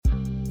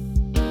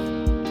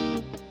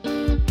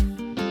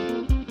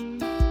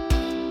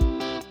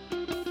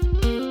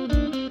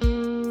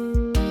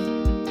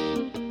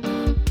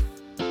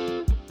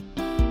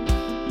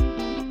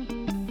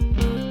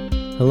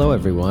Hello,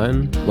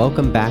 everyone.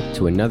 Welcome back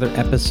to another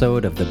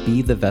episode of the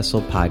Be the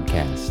Vessel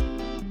podcast.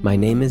 My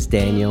name is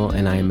Daniel,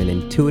 and I am an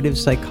intuitive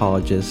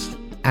psychologist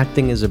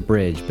acting as a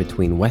bridge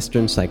between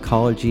Western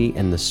psychology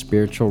and the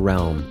spiritual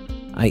realm.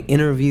 I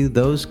interview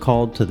those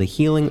called to the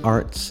healing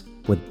arts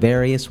with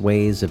various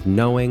ways of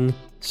knowing,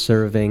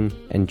 serving,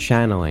 and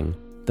channeling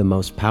the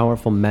most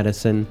powerful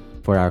medicine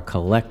for our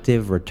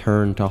collective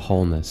return to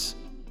wholeness.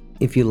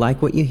 If you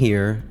like what you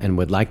hear and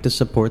would like to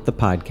support the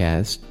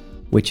podcast,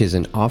 which is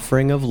an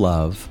offering of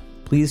love,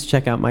 please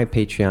check out my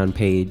Patreon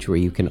page where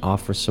you can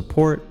offer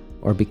support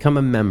or become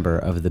a member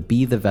of the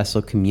Be the Vessel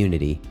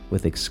community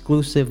with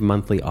exclusive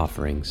monthly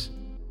offerings.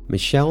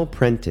 Michelle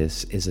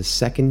Prentiss is a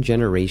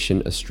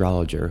second-generation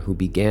astrologer who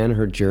began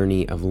her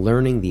journey of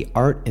learning the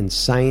art and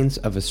science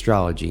of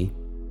astrology,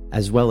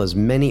 as well as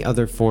many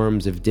other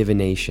forms of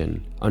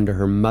divination, under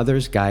her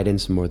mother's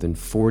guidance more than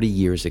 40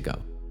 years ago.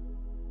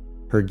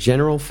 Her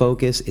general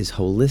focus is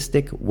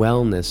holistic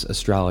wellness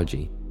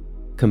astrology,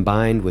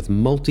 combined with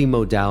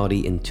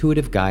multimodality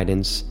intuitive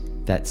guidance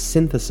that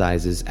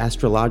synthesizes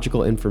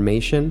astrological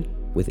information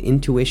with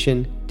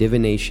intuition,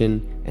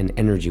 divination, and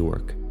energy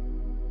work.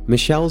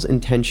 Michelle's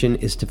intention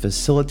is to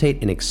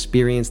facilitate an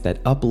experience that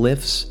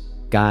uplifts,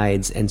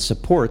 guides, and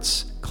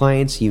supports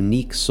clients'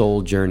 unique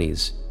soul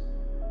journeys.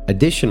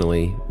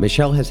 Additionally,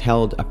 Michelle has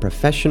held a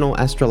professional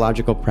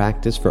astrological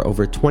practice for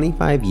over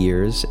 25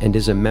 years and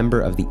is a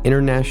member of the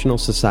International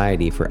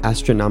Society for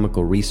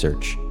Astronomical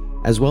Research,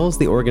 as well as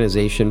the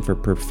Organization for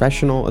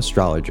Professional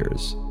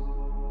Astrologers.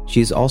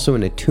 She is also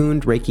an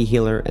attuned Reiki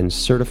healer and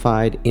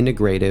certified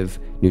integrative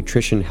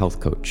nutrition health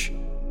coach.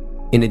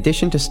 In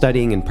addition to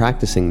studying and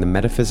practicing the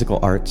metaphysical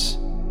arts,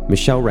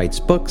 Michelle writes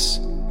books,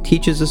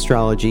 teaches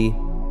astrology,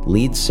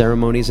 leads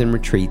ceremonies and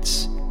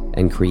retreats,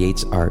 and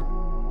creates art.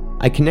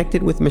 I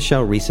connected with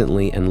Michelle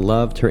recently and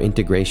loved her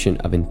integration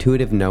of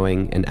intuitive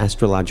knowing and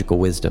astrological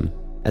wisdom,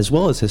 as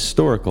well as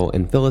historical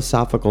and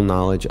philosophical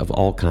knowledge of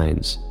all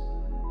kinds.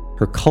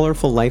 Her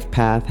colorful life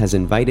path has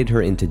invited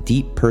her into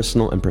deep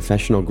personal and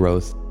professional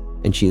growth,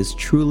 and she is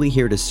truly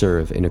here to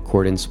serve in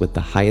accordance with the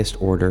highest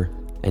order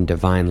and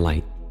divine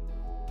light.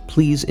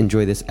 Please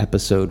enjoy this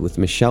episode with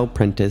Michelle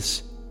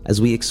Prentiss as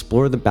we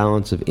explore the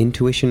balance of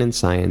intuition and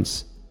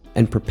science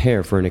and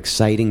prepare for an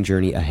exciting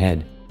journey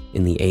ahead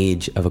in the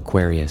age of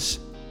Aquarius.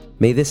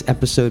 May this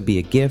episode be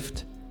a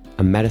gift,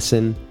 a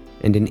medicine,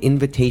 and an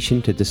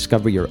invitation to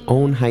discover your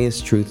own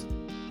highest truth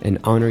and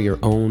honor your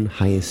own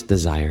highest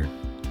desire.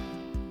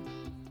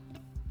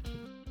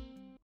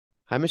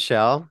 Hi,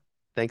 Michelle.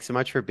 Thanks so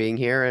much for being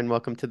here and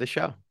welcome to the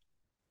show.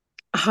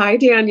 Hi,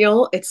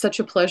 Daniel. It's such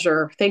a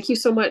pleasure. Thank you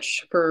so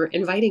much for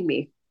inviting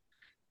me.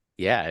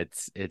 Yeah,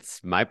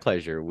 it's my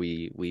pleasure.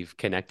 We've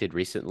connected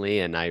recently,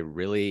 and I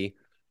really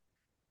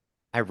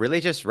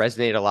just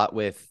resonate a lot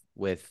with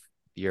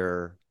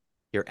your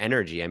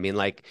energy. I mean,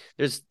 like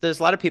there's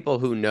a lot of people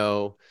who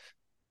know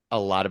a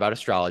lot about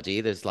astrology.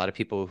 There's a lot of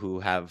people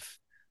who have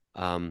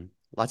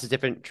lots of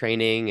different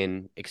training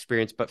and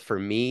experience, but for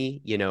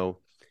me,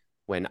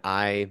 when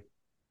I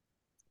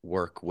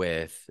work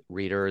with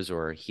readers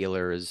or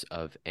healers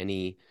of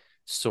any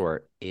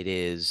sort, it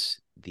is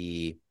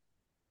the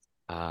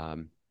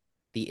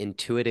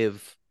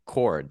intuitive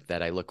chord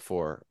that I look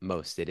for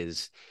most. It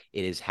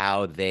is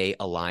how they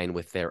align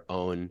with their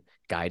own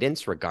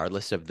guidance,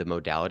 regardless of the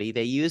modality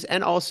they use,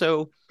 and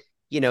also,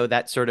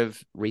 that sort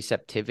of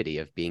receptivity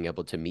of being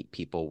able to meet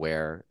people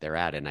where they're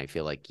at. And I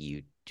feel like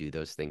you do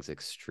those things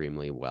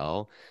extremely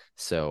well.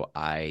 So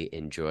I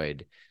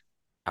enjoyed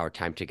our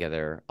time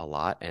together a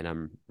lot, and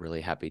I'm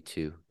really happy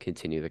to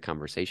continue the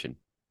conversation.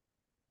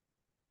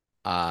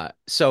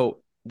 So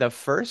the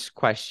first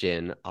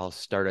question I'll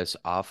start us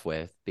off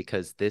with,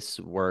 because this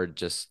word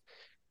just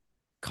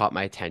caught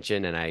my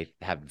attention and I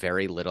have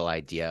very little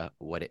idea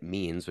what it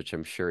means, which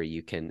I'm sure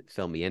you can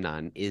fill me in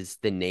on, is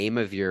the name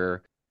of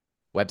your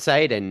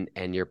website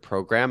and your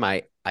program.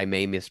 I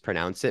may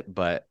mispronounce it,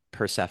 but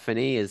Persephone,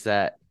 is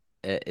that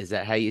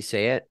how you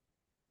say it?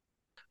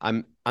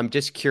 I'm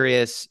just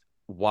curious,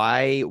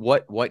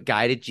 what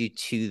guided you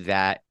to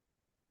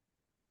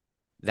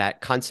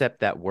that concept,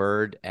 that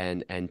word,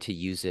 and to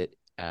use it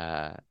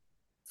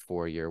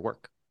for your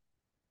work?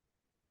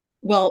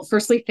 Well,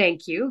 firstly,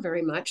 thank you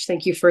very much.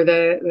 Thank you for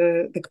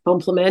the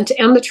compliment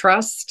and the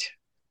trust.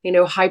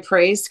 High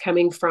praise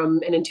coming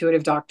from an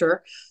intuitive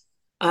doctor.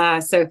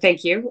 So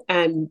thank you,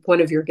 and one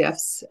of your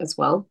gifts as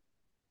well.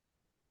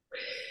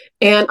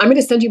 And I'm going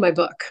to send you my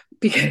book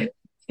because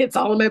it's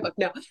all in my book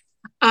now.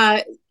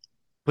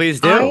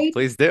 Please do.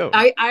 Please do.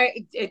 I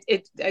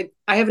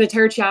have an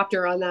entire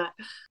chapter on that.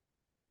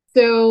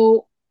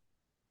 So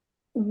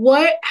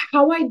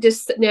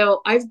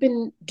now I've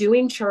been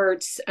doing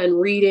charts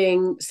and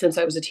reading since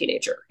I was a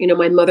teenager.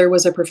 My mother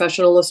was a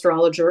professional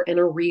astrologer and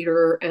a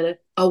reader and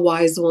a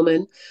wise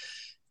woman.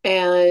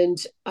 And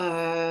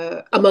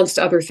amongst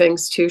other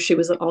things too, she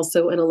was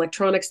also an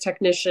electronics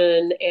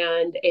technician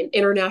and an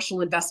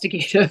international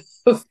investigative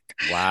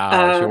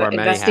Wow, she wore many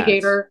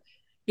investigator. Hats.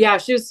 Yeah,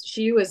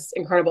 she was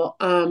incredible.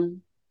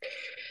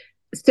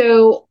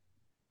 So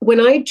when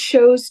I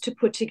chose to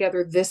put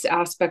together this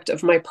aspect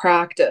of my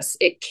practice,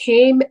 it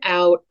came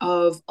out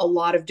of a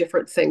lot of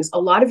different things.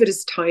 A lot of it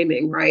is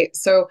timing, right?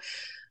 So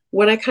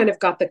when I kind of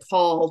got the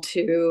call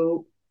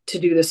to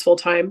do this full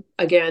time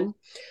again,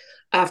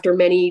 after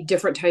many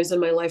different times in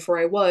my life where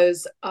I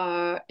was,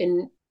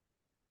 and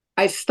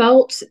I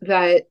felt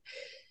that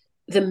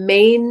the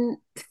main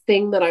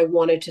thing that I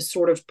wanted to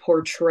sort of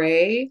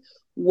portray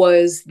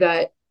was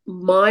that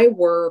my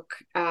work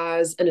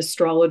as an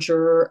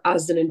astrologer,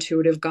 as an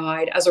intuitive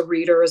guide, as a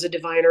reader, as a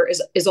diviner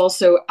is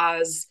also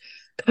as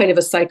kind of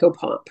a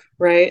psychopomp,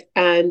 right?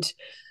 And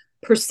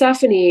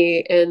Persephone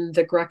in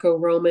the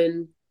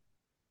Greco-Roman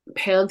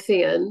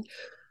pantheon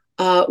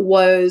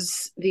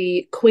was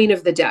the queen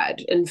of the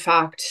dead. In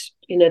fact,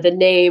 the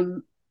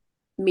name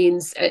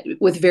means,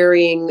 with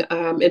varying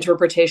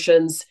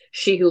interpretations,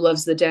 she who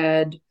loves the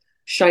dead,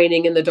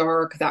 shining in the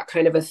dark, that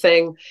kind of a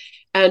thing.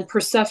 And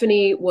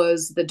Persephone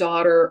was the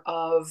daughter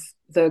of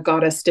the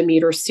goddess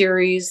Demeter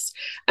Ceres,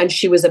 and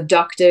she was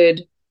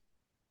abducted,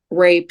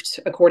 raped,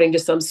 according to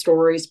some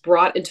stories,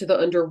 brought into the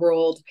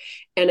underworld,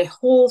 and a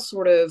whole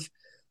sort of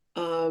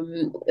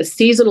a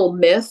seasonal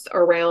myth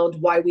around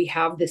why we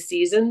have the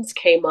seasons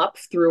came up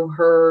through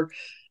her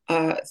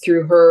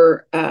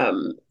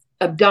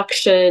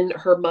abduction,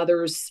 her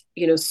mother's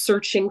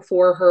searching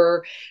for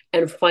her,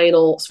 and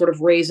final sort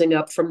of raising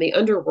up from the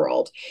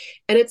underworld.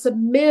 And it's a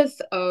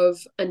myth of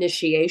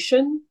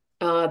initiation,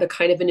 the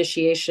kind of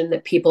initiation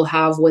that people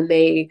have when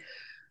they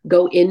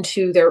go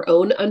into their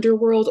own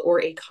underworld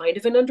or a kind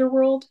of an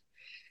underworld.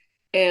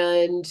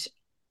 And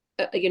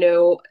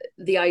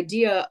the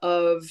idea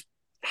of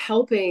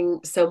helping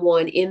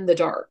someone in the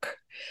dark,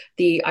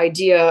 the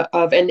idea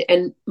of,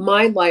 and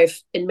my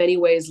life in many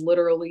ways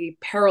literally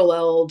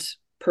paralleled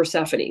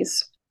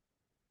Persephone's.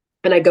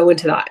 And I go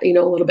into that, a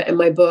little bit in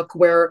my book,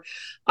 where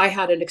I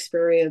had an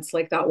experience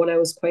like that when I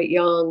was quite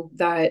young,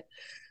 that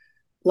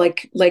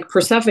like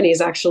Persephone's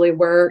actually,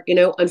 where,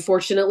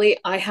 unfortunately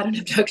I had an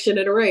abduction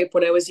and a rape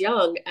when I was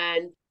young,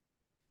 and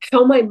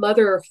how my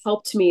mother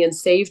helped me and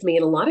saved me.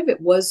 And a lot of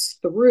it was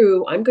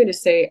through, I'm going to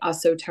say,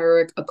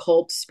 esoteric,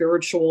 occult,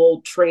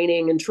 spiritual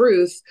training and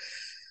truth.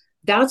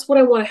 That's what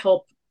I want to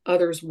help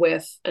others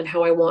with, and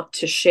how I want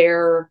to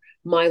share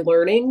my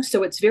learning.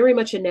 So it's very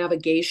much a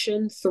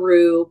navigation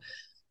through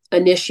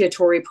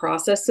initiatory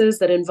processes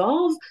that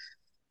involve,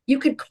 you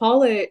could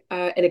call it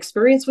an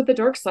experience with the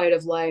dark side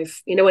of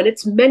life, and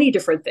it's many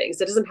different things.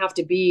 It doesn't have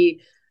to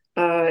be,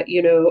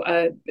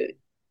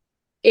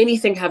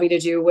 anything having to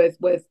do with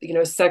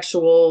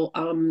sexual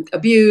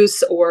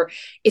abuse, or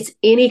it's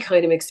any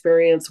kind of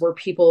experience where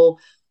people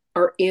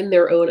are in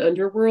their own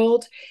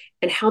underworld,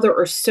 and how there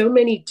are so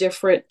many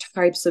different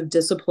types of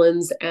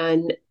disciplines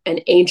and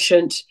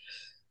ancient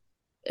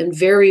and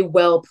very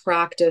well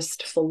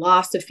practiced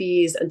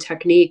philosophies and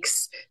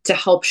techniques to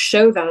help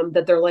show them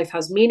that their life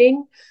has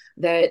meaning,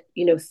 that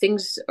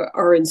things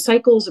are in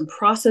cycles and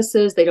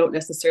processes, they don't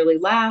necessarily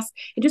last,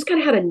 and just kind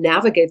of how to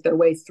navigate their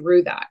way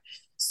through that.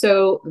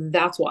 So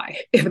that's why,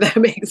 if that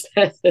makes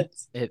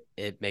sense.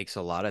 It makes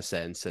a lot of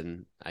sense.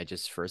 And I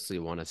just firstly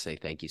want to say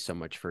thank you so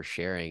much for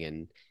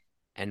sharing,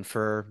 and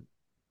for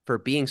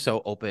being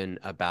so open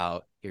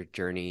about your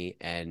journey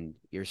and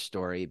your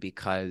story,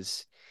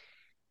 because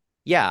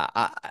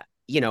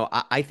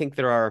I think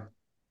there are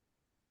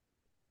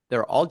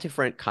all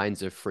different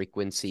kinds of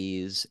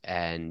frequencies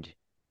and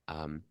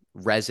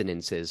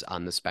resonances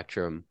on the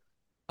spectrum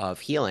of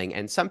healing.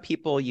 And some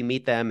people, you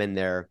meet them and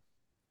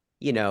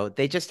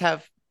they just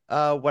have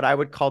what I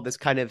would call this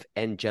kind of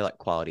angelic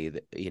quality.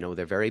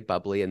 They're very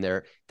bubbly, and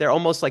they're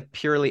almost like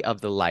purely of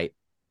the light.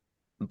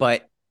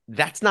 But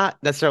that's not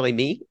necessarily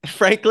me,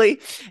 frankly.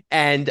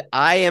 And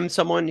I am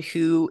someone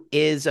who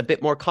is a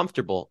bit more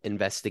comfortable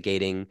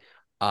investigating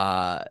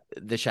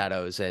the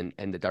shadows and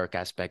the dark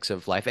aspects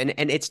of life. And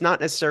it's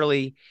not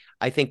necessarily,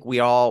 I think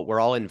we're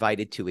all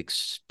invited to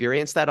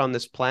experience that on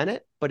this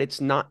planet, but it's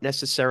not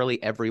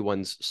necessarily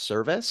everyone's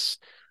service.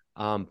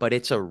 But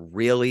it's a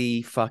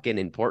really fucking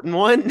important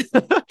one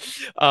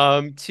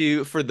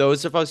for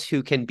those of us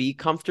who can be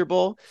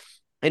comfortable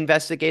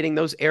investigating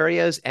those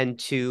areas, and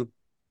to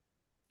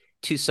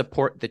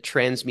support the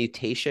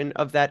transmutation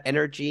of that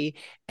energy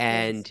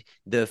and Yes.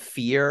 the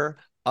fear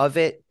of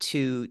it,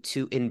 to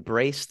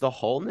embrace the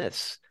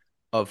wholeness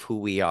of who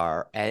we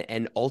are,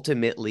 and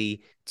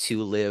ultimately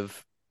to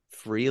live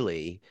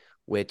freely,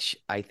 which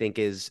I think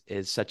is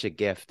such a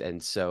gift.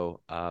 And so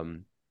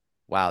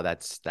wow,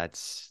 that's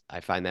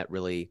I find that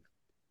really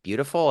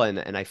beautiful,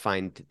 and I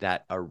find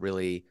that a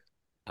really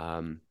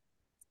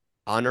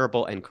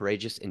honorable and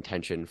courageous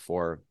intention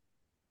for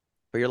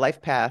your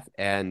life path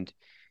and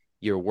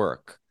your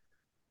work.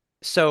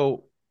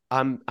 So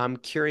I'm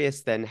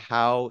curious then,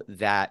 how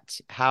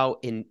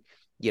in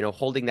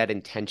holding that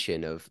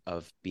intention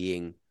of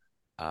being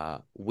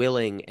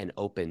willing and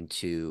open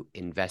to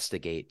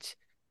investigate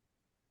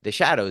the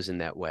shadows in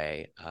that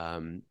way,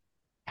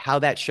 how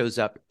that shows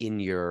up in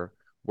your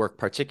work,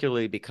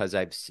 particularly because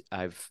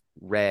I've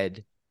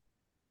read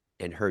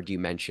and heard you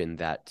mention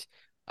that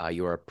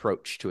your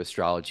approach to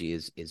astrology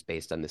is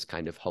based on this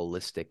kind of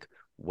holistic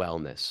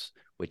wellness,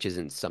 which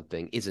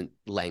isn't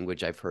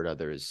language I've heard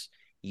others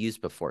use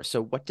before.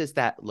 So what does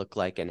that look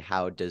like, and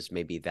how does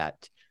maybe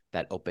that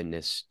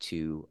openness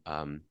to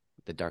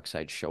the dark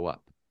side show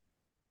up?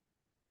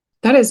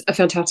 That is a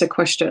fantastic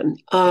question.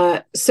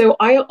 So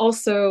I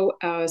also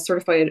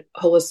certified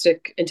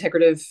holistic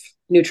integrative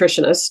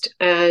nutritionist,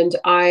 and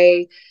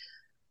I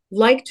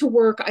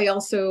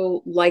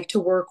also like to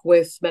work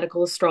with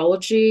medical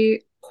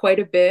astrology quite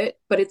a bit,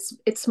 but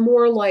it's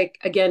more like,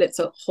 again, it's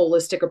a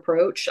holistic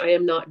approach. I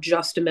am not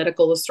just a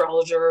medical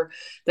astrologer.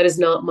 That is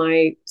not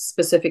my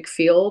specific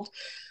field.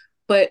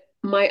 But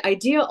my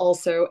idea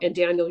also, and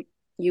Daniel,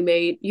 you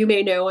may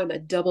know I'm a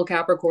double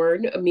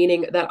Capricorn,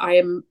 meaning that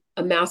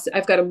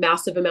I've got a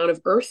massive amount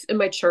of earth in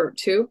my chart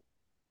too,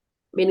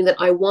 meaning that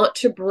I want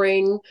to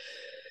bring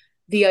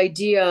the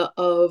idea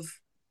of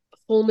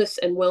wholeness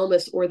and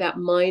wellness, or that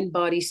mind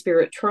body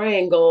spirit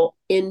triangle,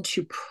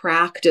 into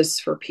practice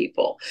for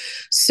people.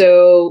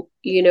 So,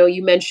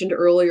 you mentioned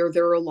earlier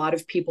there are a lot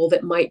of people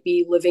that might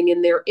be living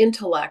in their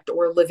intellect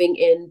or living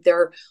in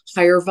their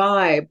higher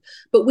vibe,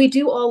 but we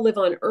do all live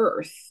on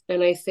earth.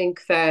 And I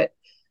think that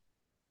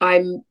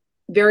I'm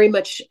I very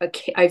much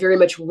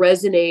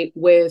resonate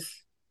with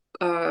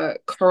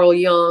Carl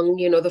Jung,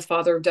 the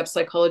father of depth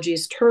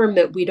psychology's term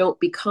that we don't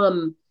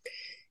become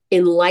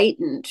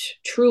enlightened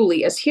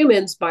truly as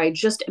humans by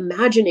just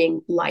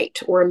imagining light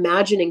or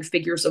imagining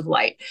figures of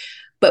light,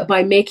 but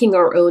by making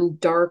our own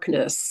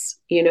darkness,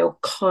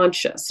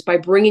 conscious, by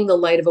bringing the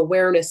light of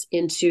awareness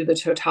into the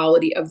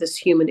totality of this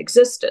human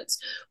existence,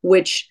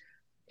 which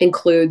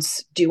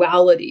includes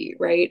duality,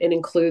 right? And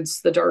includes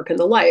the dark and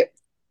the light.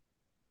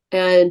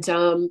 And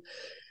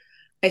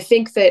I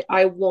think that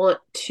I want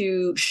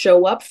to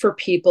show up for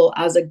people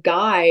as a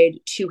guide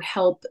to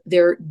help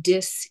their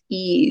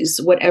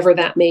dis-ease, whatever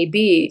that may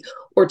be,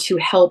 or to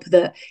help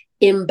the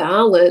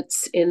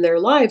imbalance in their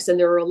lives. And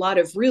there are a lot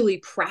of really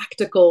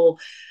practical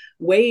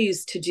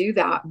ways to do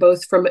that,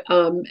 both from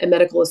a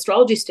medical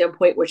astrology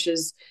standpoint, which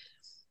is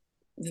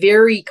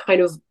very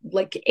kind of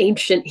like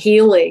ancient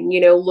healing,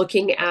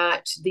 looking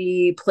at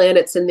the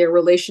planets and their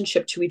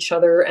relationship to each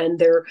other and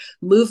their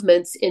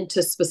movements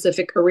into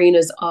specific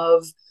arenas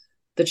of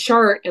the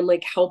chart, and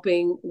like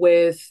helping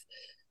with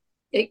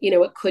it.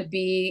 It could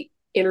be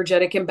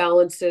energetic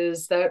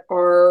imbalances that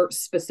are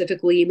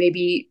specifically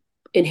maybe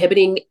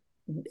inhibiting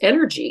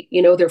energy,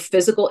 their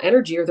physical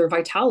energy or their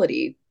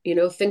vitality,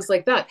 things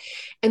like that.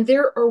 And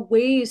there are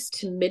ways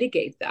to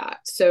mitigate that.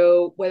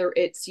 So whether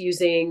it's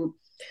using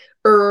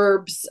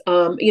herbs,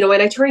 and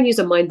I try and use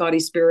a mind body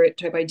spirit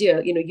type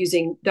idea,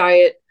 using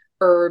diet,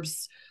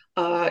 herbs,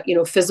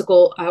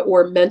 physical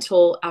or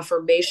mental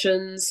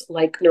affirmations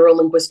like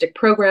neurolinguistic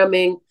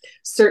programming.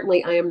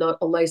 Certainly, I am not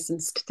a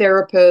licensed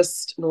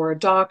therapist nor a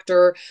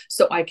doctor,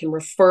 so I can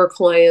refer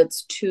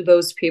clients to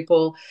those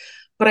people.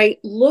 But I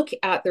look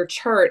at their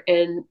chart,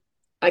 and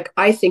like,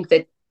 I think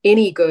that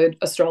any good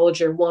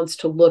astrologer wants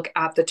to look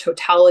at the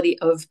totality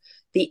of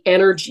the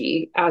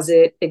energy as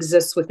it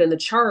exists within the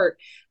chart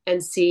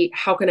and see,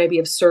 how can I be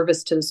of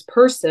service to this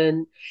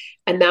person?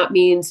 And that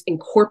means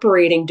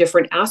incorporating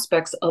different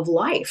aspects of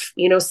life.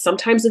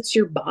 Sometimes it's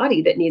your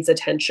body that needs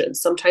attention.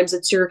 Sometimes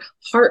it's your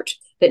heart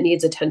that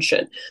needs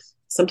attention.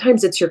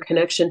 Sometimes it's your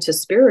connection to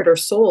spirit or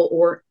soul,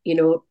 or,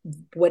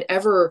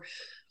 whatever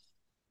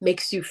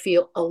makes you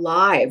feel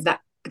alive,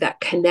 that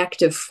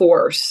connective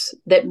force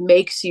that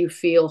makes you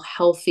feel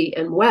healthy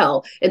and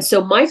well. And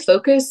so my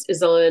focus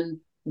is on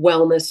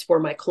wellness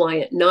for my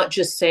client, not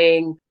just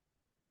saying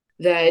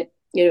that,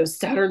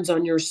 Saturn's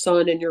on your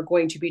sun and you're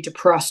going to be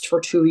depressed for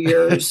 2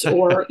 years,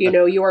 or,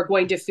 you are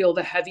going to feel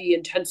the heavy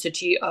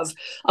intensity of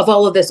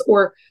all of this.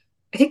 Or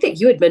I think that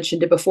you had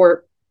mentioned it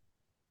before,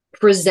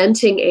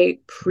 presenting a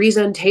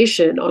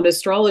presentation on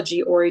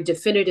astrology, or a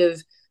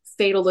definitive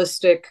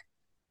fatalistic,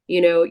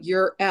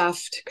 you're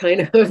effed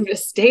kind of a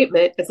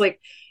statement. It's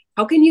like,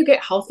 how can you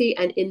get healthy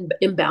and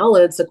in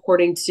balance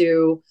according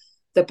to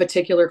the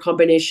particular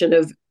combination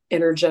of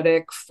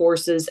energetic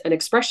forces and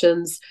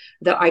expressions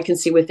that I can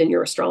see within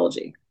your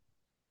astrology?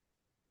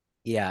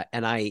 Yeah.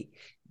 And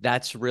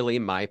that's really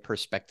my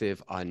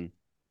perspective on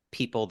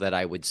people that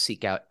I would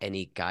seek out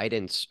any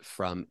guidance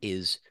from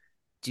is,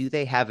 do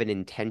they have an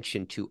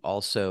intention to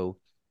also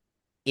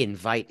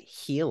invite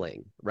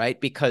healing, right?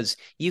 Because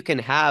you can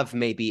have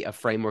maybe a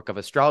framework of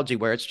astrology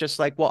where it's just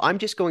like, well, I'm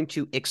just going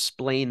to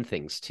explain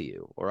things to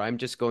you, or I'm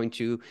just going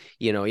to,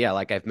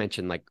 like I've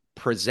mentioned, like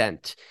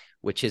present,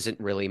 which isn't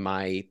really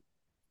my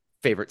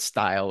favorite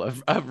style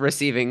of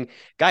receiving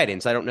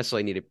guidance. I don't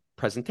necessarily need a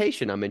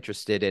presentation. I'm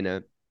interested in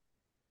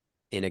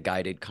a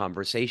guided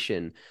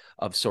conversation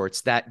of sorts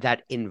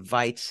that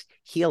invites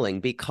healing,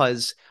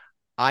 because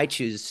I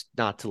choose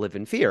not to live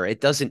in fear.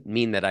 It doesn't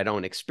mean that I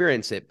don't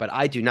experience it, but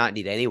I do not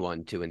need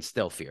anyone to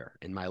instill fear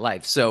in my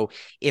life. So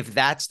if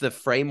that's the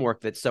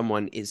framework that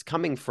someone is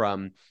coming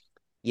from,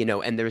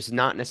 and there's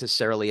not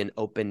necessarily an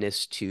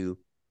openness to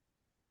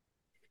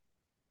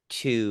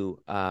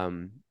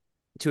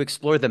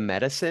explore the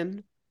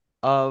medicine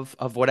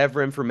of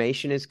whatever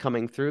information is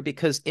coming through,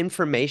 because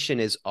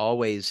information is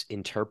always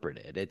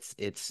interpreted.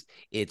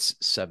 It's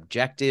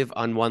subjective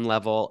on one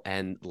level,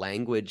 and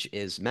language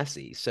is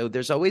messy. So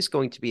there's always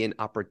going to be an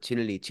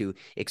opportunity to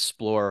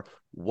explore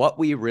what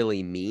we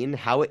really mean,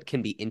 how it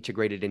can be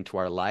integrated into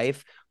our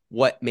life,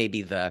 what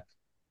maybe the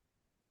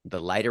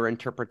lighter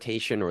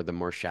interpretation or the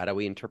more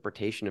shadowy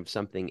interpretation of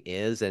something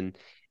is. And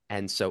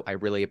so I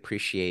really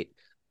appreciate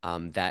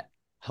that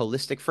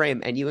holistic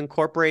frame, and you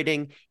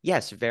incorporating,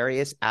 yes,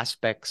 various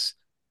aspects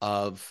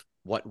of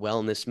what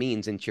wellness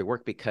means into your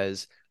work,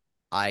 because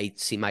I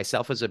see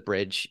myself as a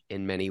bridge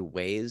in many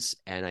ways,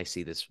 and I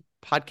see this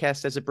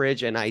podcast as a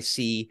bridge, and I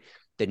see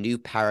the new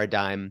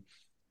paradigm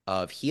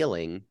of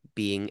healing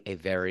being a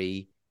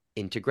very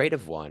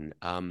integrative one.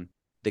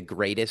 The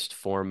greatest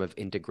form of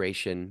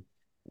integration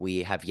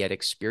we have yet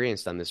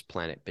experienced on this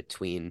planet,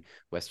 between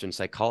Western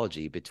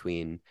psychology,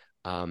 between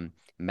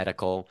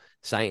medical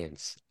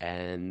science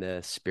and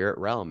the spirit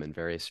realm and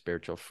various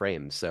spiritual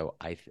frames. So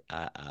I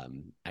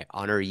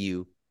honor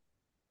you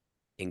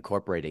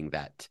incorporating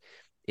that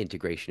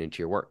integration into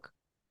your work.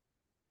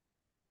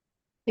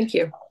 Thank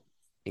you.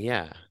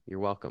 Yeah, you're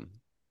welcome.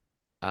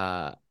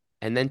 And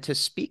then to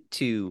speak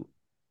to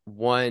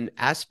one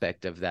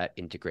aspect of that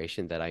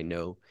integration that I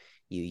know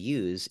you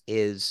use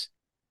is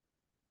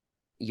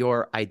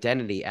your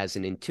identity as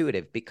an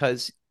intuitive,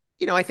 because,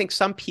 I think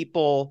some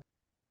people,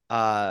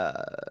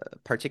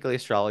 particularly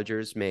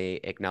astrologers, may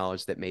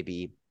acknowledge that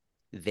maybe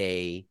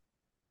they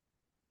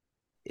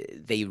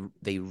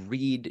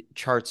read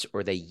charts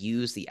or they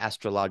use the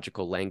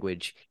astrological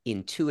language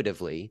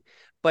intuitively.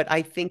 But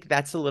I think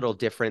that's a little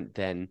different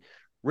than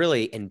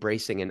really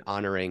embracing and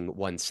honoring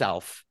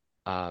oneself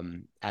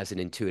as an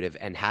intuitive,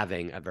 and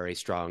having a very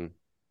strong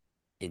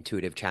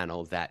intuitive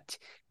channel that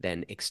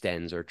then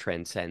extends or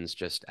transcends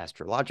just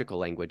astrological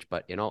language,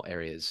 but in all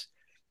areas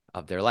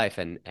of their life.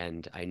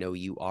 And I know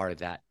you are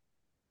that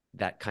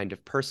kind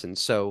of person.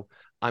 So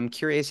I'm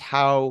curious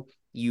how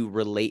you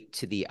relate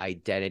to the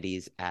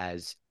identities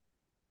as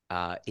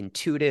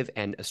intuitive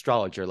and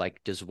astrologer.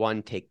 Like, does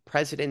one take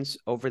precedence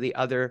over the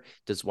other?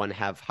 Does one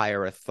have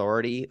higher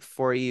authority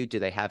for you? Do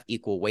they have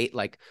equal weight?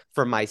 Like,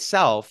 for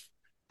myself,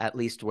 at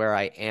least where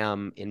I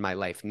am in my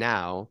life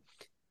now,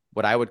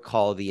 what I would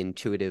call the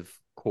intuitive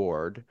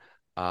chord,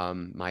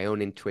 my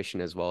own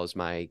intuition as well as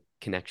my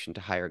connection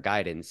to higher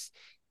guidance,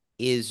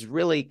 is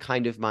really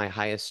kind of my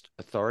highest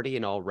authority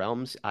in all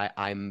realms.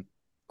 I'm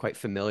quite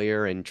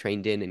familiar and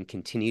trained in and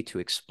continue to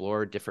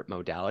explore different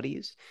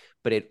modalities,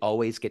 but it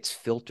always gets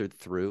filtered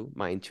through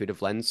my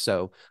intuitive lens.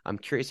 So I'm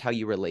curious how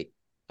you relate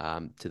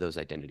to those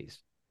identities.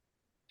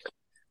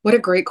 What a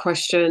great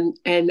question.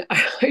 And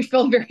I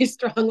feel very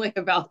strongly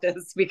about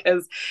this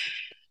because,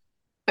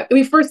 I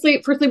mean,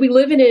 firstly, we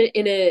live in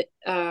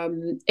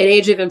an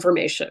age of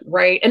information,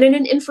 right? And in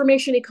an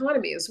information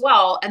economy as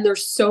well. And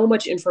there's so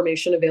much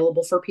information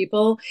available for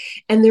people,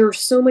 and there are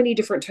so many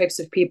different types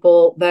of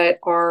people that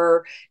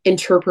are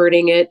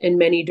interpreting it in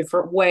many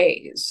different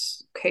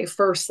ways. Okay,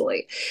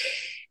 firstly,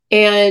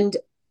 and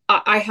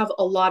I have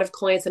a lot of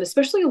clients, and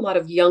especially a lot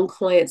of young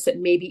clients, that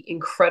may be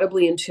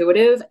incredibly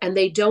intuitive, and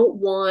they don't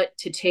want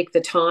to take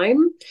the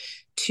time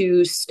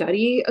to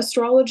study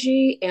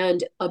astrology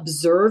and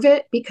observe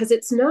it, because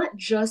it's not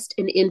just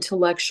an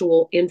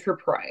intellectual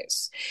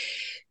enterprise.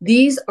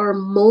 These are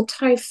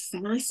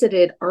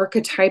multifaceted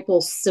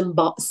archetypal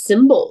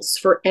symbols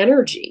for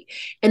energy,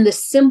 and the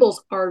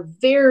symbols are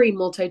very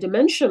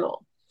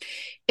multidimensional.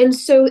 And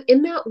so,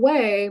 in that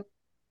way,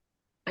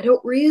 I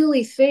don't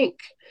really think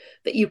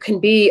that you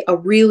can be a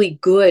really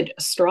good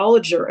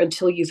astrologer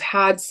until you've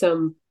had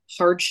some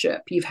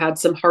hardship, you've had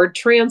some hard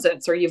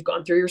transits, or you've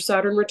gone through your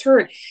Saturn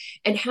return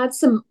and had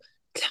some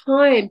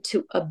time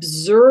to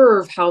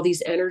observe how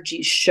these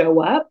energies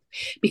show up,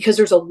 because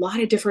there's a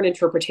lot of different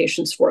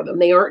interpretations for them.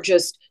 They aren't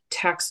just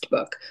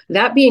textbook.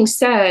 That being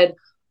said,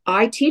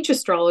 I teach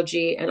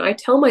astrology, and I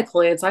tell my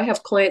clients, I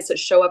have clients that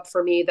show up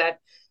for me that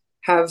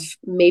have,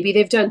 maybe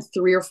they've done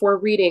 3 or 4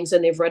 readings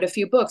and they've read a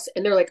few books,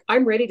 and they're like,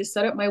 I'm ready to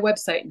set up my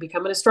website and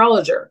become an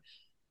astrologer.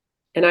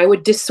 And I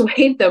would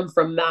dissuade them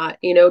from that.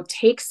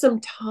 Take some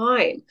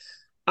time.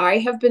 I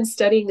have been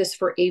studying this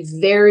for a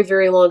very,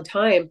 very long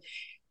time.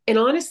 And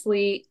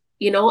honestly,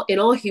 in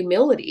all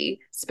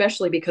humility,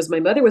 especially because my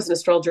mother was an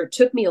astrologer, it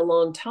took me a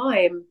long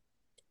time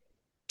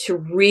to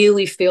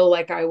really feel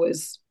like I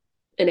was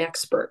an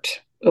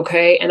expert.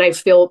 Okay. And I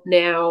feel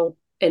now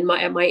at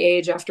my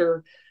age,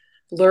 after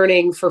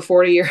learning for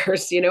 40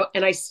 years,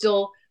 and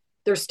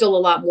there's still a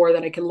lot more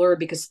that I can learn,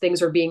 because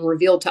things are being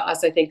revealed to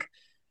us, I think,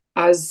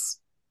 as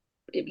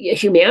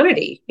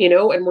humanity,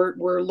 and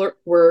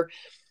we're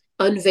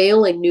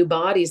unveiling new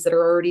bodies that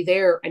are already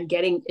there and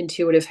getting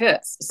intuitive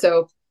hits.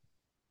 So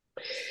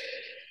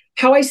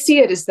how I see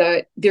it is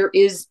that there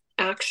is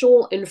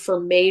actual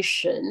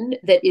information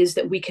that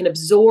we can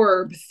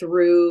absorb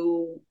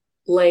through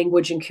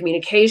language and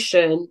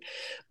communication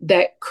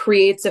that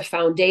creates a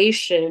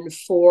foundation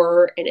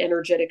for an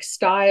energetic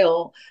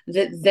style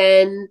that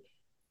then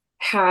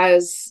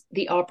has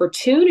the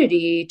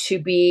opportunity to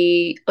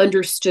be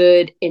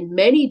understood in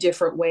many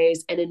different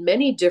ways and in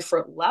many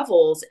different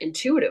levels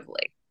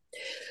intuitively.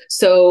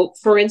 So,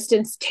 for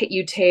instance,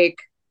 you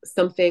take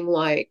something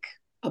like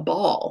a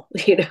ball,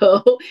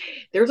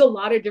 there's a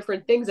lot of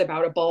different things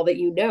about a ball that,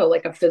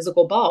 like a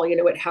physical ball,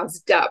 it has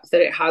depth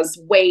and it has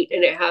weight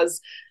and it has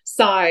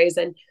size.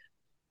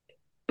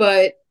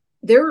 But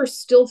there are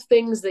still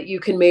things that you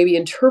can maybe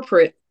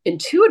interpret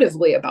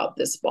intuitively about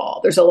this ball.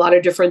 There's a lot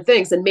of different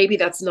things. And maybe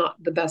that's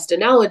not the best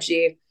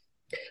analogy,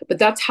 but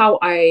that's how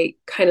I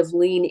kind of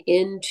lean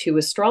into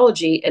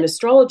astrology. And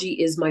astrology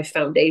is my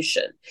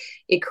foundation.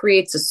 It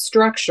creates a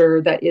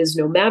structure that is,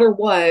 no matter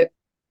what,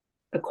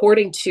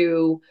 according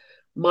to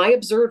my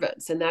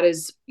observance, and that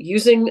is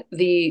using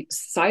the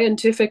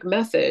scientific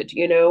method,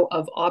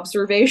 of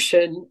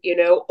observation,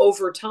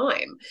 over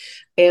time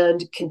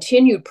and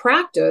continued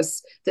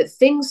practice, that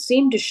things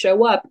seem to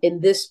show up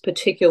in this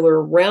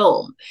particular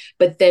realm.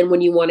 But then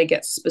when you want to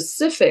get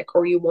specific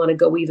or you want to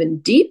go even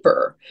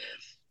deeper,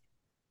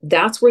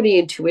 that's where the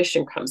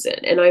intuition comes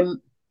in. And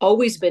I'm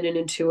always been an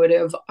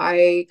intuitive.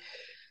 I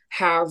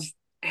have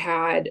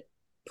had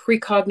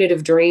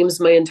precognitive dreams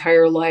my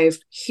entire life,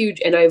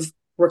 huge, and I've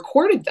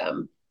recorded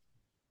them.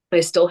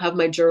 I still have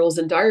my journals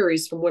and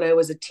diaries from when I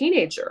was a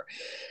teenager.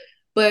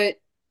 But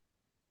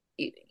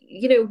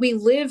we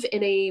live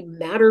in a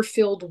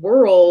matter-filled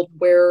world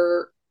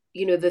where,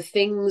 the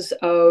things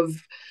of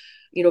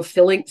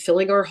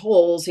filling our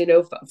holes,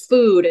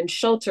 food and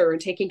shelter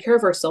and taking care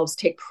of ourselves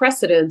take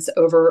precedence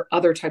over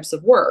other types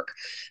of work.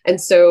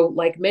 And so,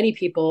 like many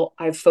people,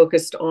 I've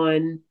focused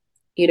on,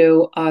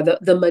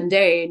 the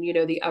mundane,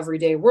 the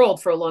everyday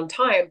world for a long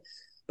time.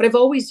 But I've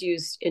always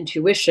used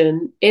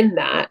intuition in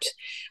that.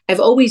 I've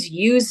always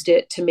used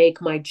it to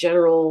make my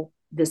general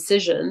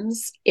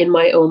decisions in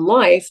my own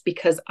life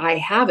because I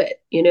have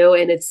it,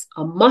 and it's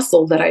a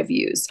muscle that I've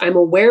used. I'm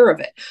aware of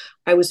it.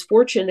 I was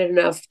fortunate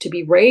enough to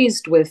be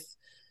raised with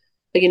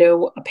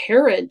a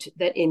parent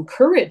that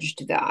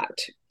encouraged that,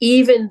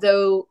 even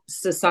though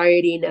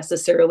society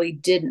necessarily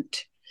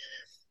didn't.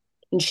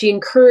 And she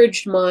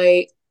encouraged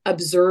my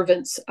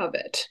observance of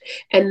it.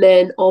 And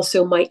then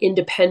also my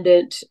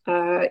independent,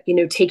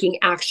 taking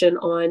action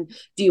on,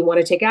 do you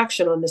want to take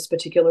action on this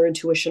particular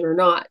intuition or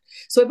not?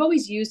 So I've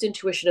always used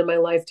intuition in my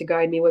life to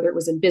guide me, whether it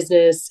was in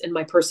business, in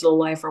my personal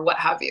life, or what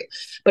have you.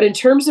 But in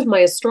terms of my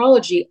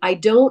astrology, I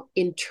don't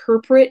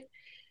interpret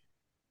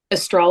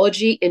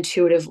astrology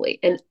intuitively.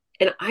 And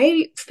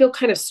I feel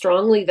kind of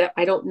strongly that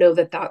I don't know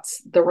that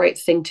that's the right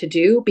thing to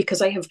do,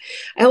 because I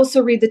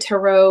also read the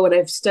tarot, and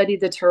I've studied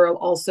the tarot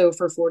also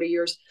for 40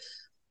 years.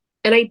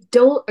 And I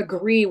don't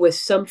agree with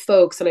some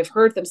folks, and I've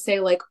heard them say,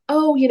 like,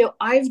 oh,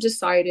 I've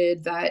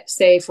decided that,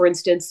 say, for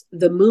instance,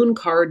 the moon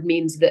card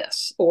means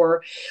this,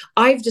 or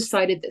I've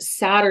decided that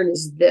Saturn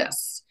is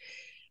this.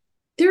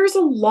 There's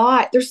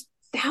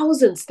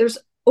thousands, there's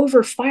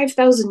over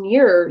 5,000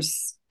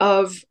 years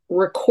of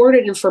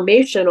recorded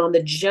information on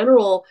the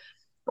general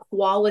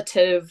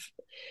qualitative,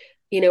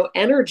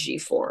 energy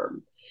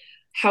form.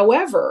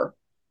 However,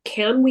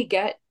 can we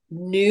get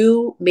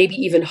new, maybe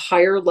even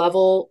higher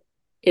level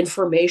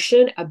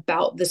information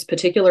about this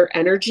particular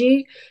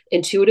energy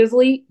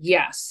intuitively?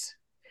 Yes.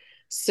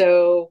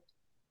 So,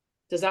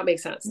 does that make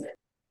sense?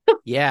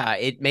 Yeah,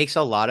 it makes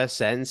a lot of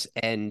sense.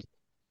 And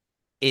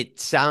it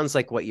sounds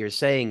like what you're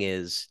saying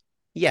is,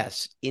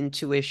 yes,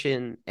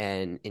 intuition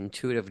and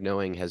intuitive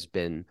knowing has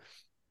been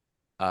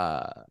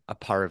a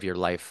part of your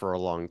life for a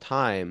long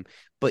time,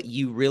 but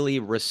you really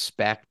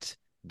respect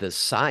the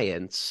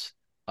science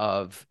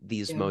of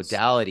these Yes.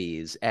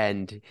 modalities.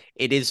 And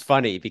it is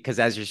funny because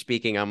as you're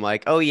speaking, I'm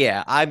like, oh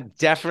yeah, I could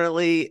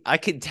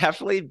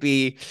definitely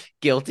be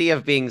guilty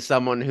of being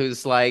someone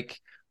who's like,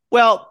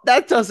 well,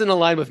 that doesn't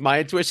align with my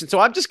intuition, so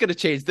I'm just going to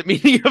change the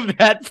meaning of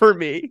that for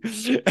me.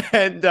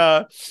 And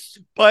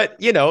but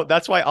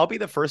that's why I'll be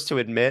the first to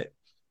admit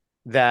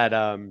that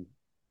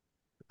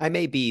I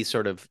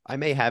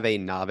may have a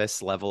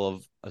novice level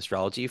of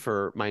astrology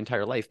for my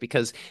entire life,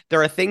 because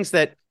there are things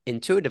that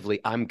intuitively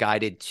I'm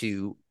guided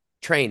to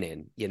train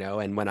in,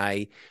 and when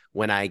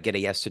I get a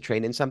yes to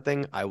train in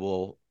something, I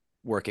will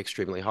work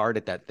extremely hard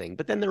at that thing.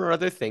 But then there are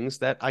other things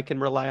that I can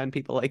rely on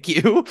people like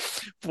you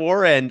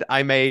for, and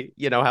I may,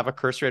 have a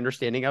cursory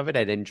understanding of it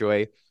and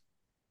enjoy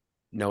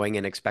knowing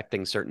and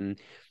expecting certain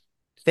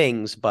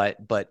things, but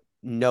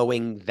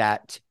knowing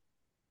that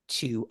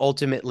to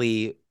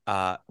ultimately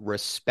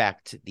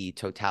respect the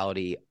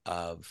totality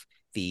of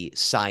the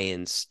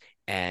science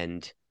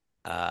and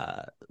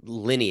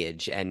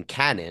lineage and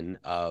canon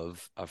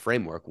of a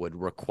framework would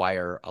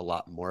require a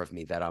lot more of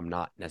me that I'm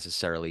not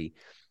necessarily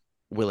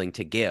willing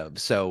to give.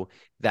 So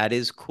that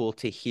is cool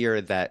to hear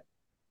that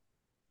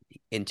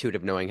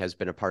intuitive knowing has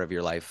been a part of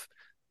your life,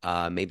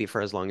 maybe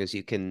for as long as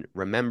you can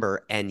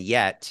remember. And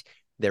yet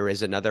there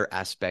is another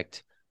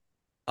aspect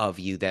of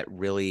you that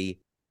really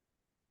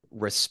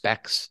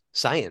respects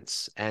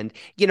science. And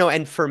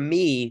for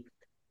me,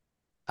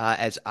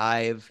 as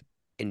I've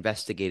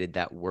investigated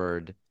that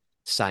word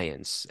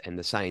science and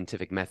the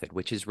scientific method,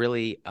 which is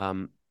really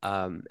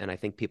and I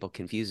think people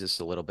confuse this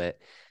a little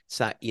bit,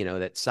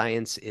 that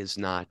science is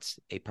not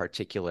a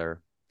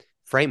particular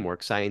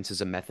framework. Science is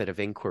a method of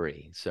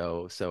inquiry.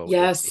 So it's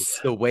Yes.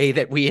 the way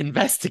that we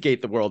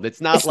investigate the world.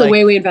 It's not It's the like,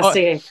 way we oh,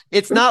 investigate.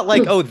 it's not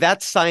like, oh,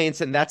 that's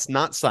science and that's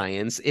not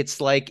science.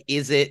 It's like,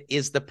 is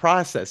the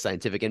process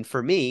scientific? And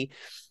for me,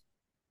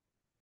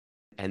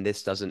 and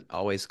this doesn't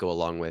always go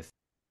along with,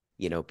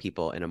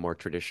 people in a more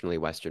traditionally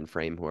Western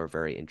frame who are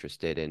very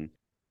interested in,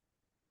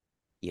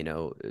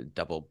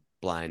 double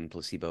blind,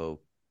 placebo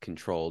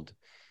controlled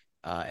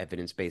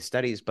evidence-based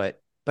studies,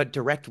 but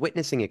direct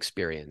witnessing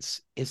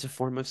experience is a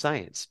form of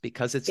science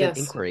because it's an Yes.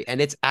 inquiry. And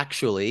it's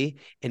actually,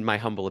 in my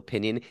humble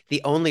opinion,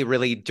 the only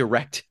really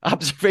direct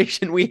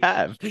observation we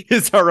have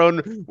is our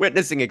own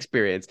witnessing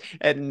experience.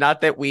 And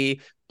not that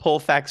we pull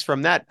facts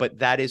from that, but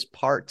that is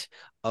part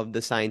of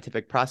the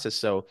scientific process.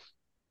 So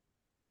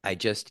I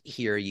just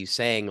hear you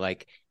saying,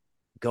 like,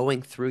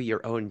 going through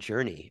your own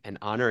journey and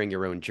honoring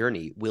your own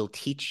journey will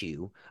teach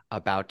you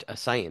about a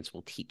science,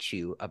 will teach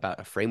you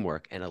about a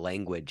framework and a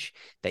language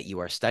that you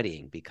are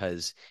studying,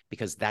 because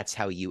that's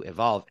how you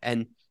evolve.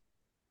 And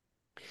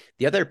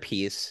the other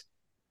piece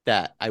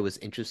that I was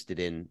interested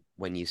in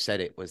when you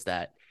said it was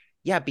that,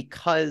 yeah,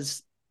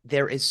 because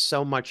there is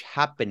so much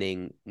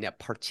happening,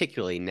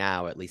 particularly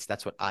now, at least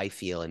that's what I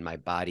feel in my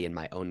body and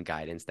my own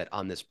guidance, that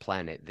on this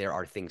planet, there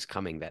are things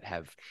coming that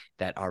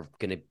are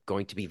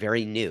going to be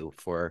very new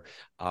for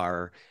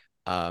our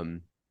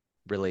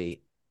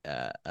really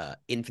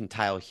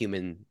infantile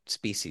human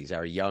species,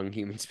 our young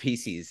human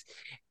species.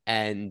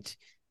 And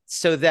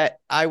so that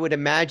I would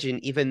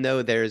imagine, even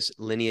though there's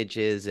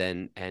lineages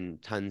and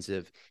tons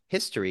of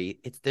history,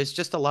 there's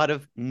just a lot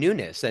of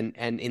newness, and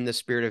in the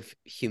spirit of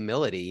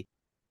humility,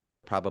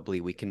 probably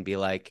we can be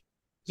like,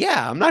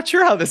 yeah, I'm not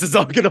sure how this is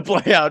all going to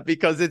play out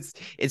because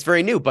it's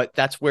very new. But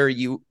that's where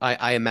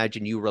I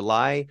imagine you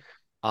rely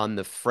on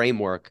the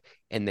framework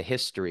and the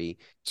history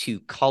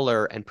to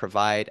color and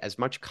provide as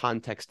much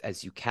context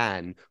as you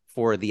can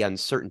for the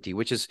uncertainty,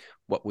 which is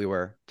what we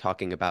were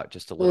talking about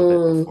just a little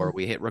bit before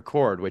we hit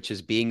record, which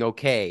is being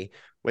okay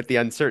with the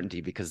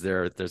uncertainty, because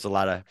there's a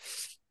lot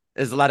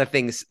of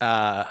things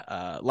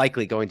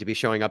likely going to be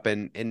showing up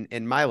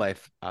in my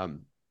life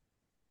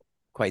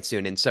quite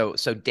soon. And so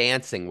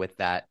dancing with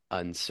that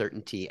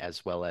uncertainty,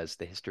 as well as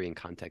the history and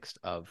context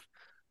of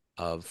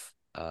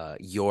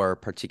your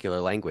particular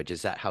language,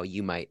 is that how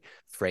you might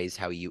phrase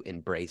how you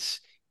embrace,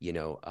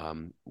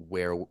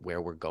 where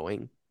we're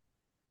going?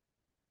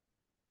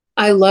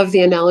 I love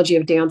the analogy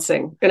of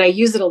dancing, and I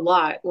use it a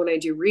lot when I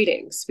do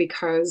readings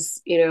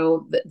because,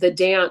 the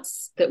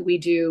dance that we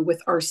do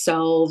with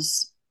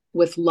ourselves,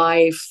 with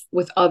life,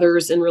 with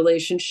others in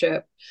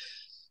relationship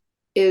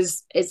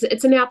is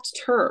it's an apt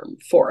term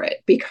for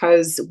it,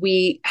 because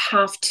we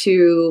have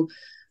to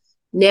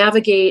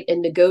navigate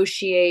and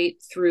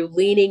negotiate through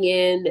leaning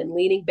in and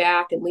leaning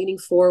back and leaning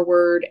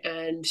forward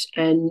and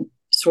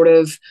sort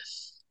of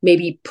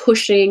maybe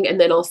pushing and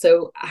then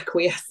also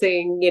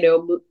acquiescing,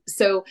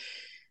 so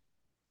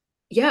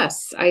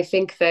yes, I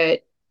think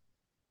that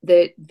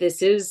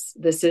this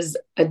is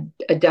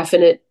a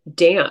definite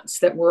dance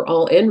that we're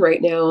all in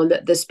right now, and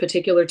that this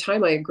particular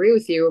time, I agree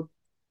with you.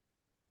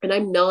 And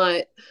I'm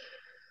not,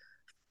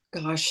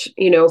 gosh,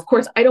 of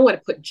course, I don't want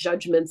to put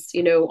judgments,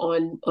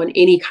 on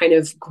any kind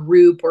of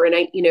group, or, and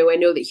I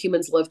know that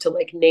humans love to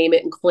like name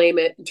it and claim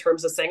it in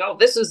terms of saying, oh,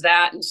 this is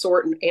that, and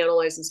sort and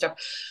analyze and stuff.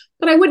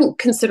 But I wouldn't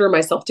consider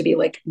myself to be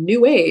like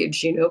new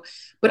age,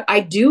 but I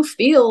do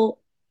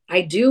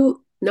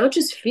not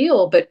just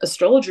feel, but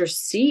astrologers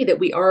see that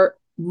we are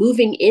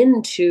moving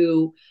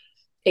into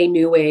a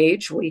new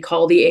age. We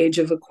call the age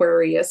of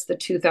Aquarius, the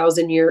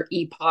 2,000-year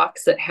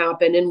epochs that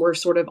happen. And we're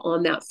sort of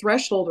on that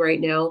threshold right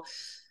now.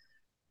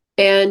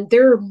 And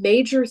there are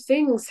major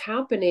things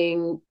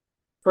happening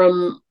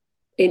from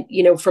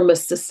from a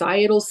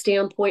societal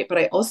standpoint, but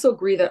I also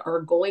agree that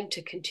are going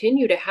to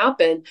continue to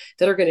happen,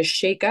 that are going to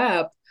shake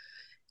up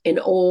an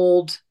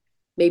old,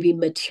 maybe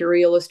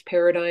materialist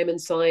paradigm in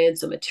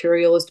science, a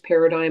materialist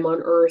paradigm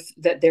on Earth,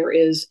 that there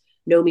is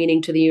no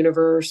meaning to the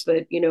universe,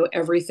 that,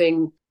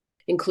 everything,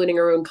 including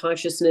our own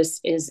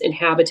consciousness, is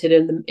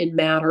inhabited in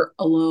matter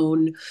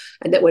alone,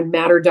 and that when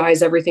matter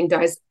dies, everything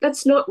dies.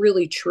 That's not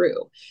really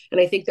true.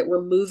 And I think that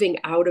we're moving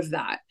out of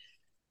that.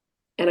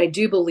 And I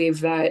do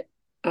believe that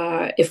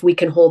if we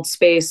can hold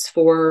space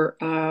for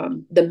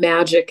the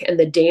magic and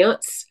the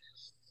dance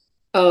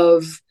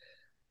of,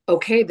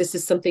 okay, this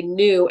is something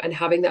new, and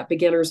having that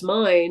beginner's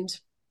mind,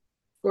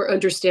 or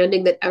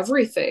understanding that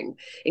everything,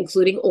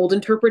 including old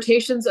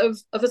interpretations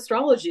of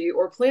astrology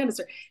or planets,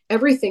 or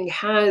everything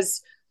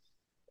has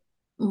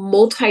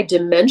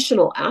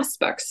multi-dimensional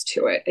aspects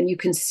to it, and you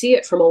can see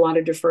it from a lot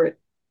of different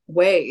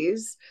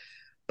ways.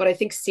 But I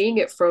think seeing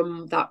it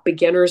from that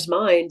beginner's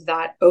mind,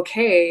 that,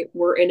 okay,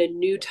 we're in a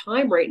new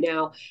time right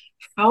now,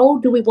 how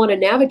do we want to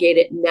navigate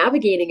it?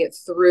 Navigating it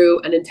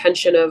through an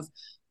intention of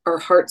our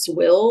heart's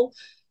will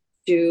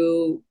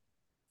to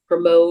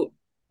promote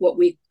what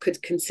we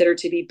could consider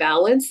to be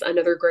balance,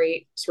 another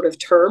great sort of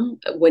term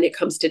when it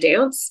comes to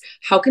dance.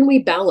 How can we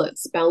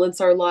balance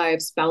our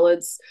lives,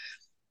 balance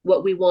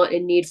what we want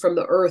and need from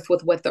the earth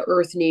with what the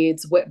earth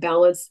needs, what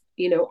balance,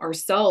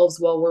 ourselves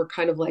while we're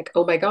kind of like,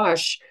 oh my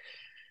gosh,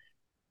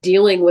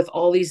 dealing with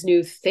all these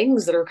new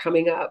things that are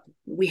coming up.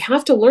 We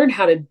have to learn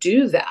how to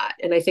do that.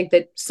 And I think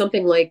that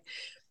something like,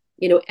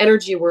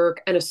 energy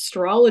work and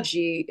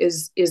astrology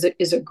is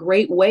a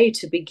great way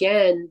to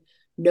begin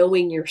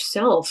knowing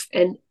yourself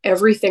and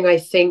everything. I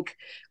think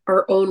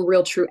our own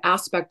real true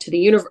aspect to the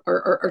universe,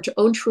 our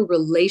own true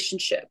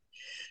relationship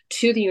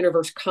to the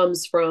universe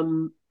comes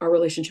from our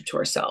relationship to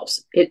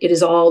ourselves. It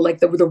is all like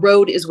the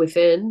road is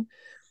within,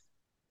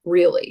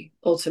 really,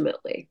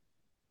 ultimately.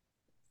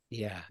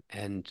 Yeah,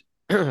 and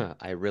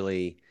I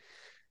really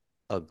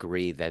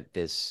agree that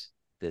this,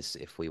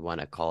 if we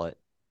want to call it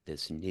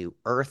this new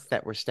earth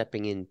that we're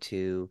stepping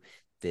into,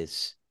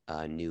 this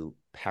new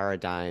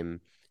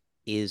paradigm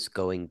is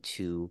going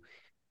to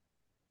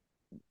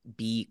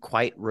be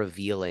quite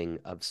revealing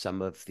of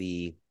some of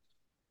the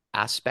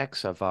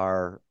aspects of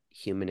our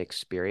human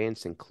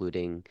experience,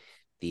 including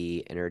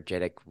the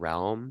energetic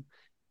realm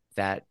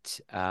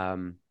that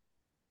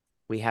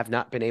we have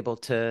not been able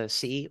to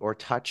see or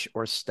touch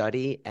or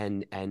study,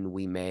 and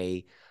we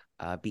may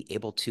be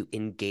able to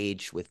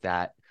engage with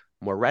that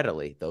more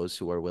readily, those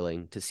who are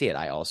willing to see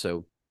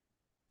it.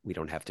 We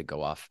don't have to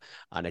go off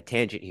on a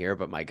tangent here,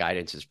 but my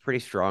guidance is pretty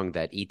strong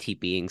that ET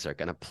beings are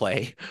going to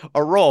play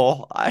a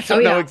role. I Oh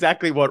don't know yeah.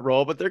 exactly what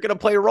role, but they're going to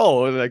play a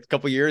role in the next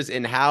couple of years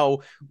in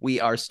how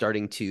we are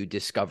starting to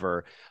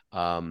discover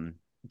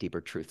deeper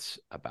truths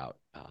about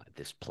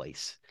this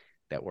place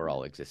that we're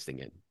all existing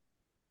in.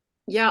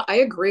 Yeah, I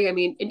agree. I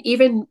mean, and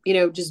even,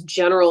 just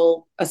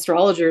general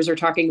astrologers are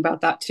talking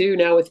about that too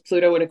now with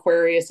Pluto and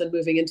Aquarius and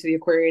moving into the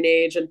Aquarian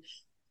age and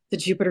the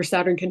Jupiter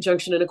Saturn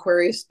conjunction in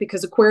Aquarius,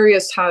 because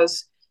Aquarius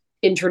has,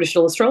 in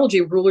traditional astrology,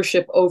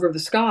 rulership over the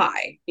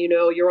sky.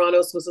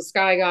 Uranus was the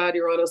sky god.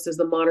 Uranus is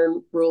the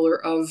modern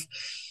ruler of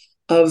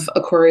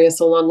Aquarius,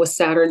 along with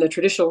Saturn, the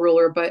traditional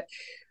ruler. But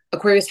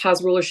Aquarius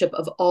has rulership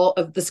of all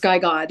of the sky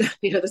god,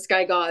 the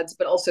sky gods,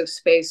 but also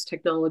space,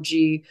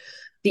 technology,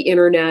 the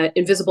internet,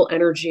 invisible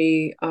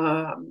energy,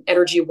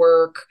 energy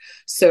work.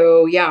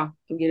 So yeah,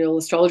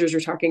 astrologers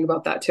are talking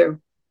about that too.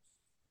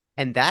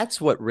 And that's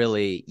what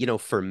really,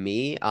 for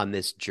me on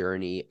this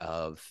journey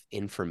of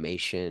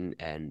information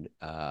and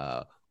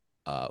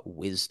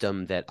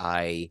wisdom that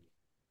I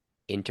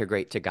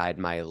integrate to guide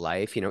my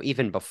life,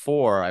 even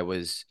before I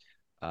was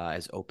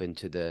as open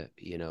to the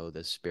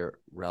spirit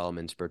realm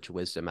and spiritual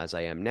wisdom as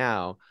I am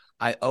now,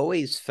 I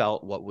always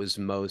felt what was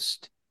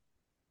most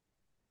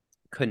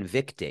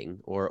convicting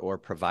or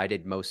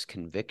provided most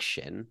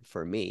conviction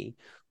for me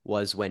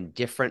was when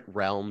different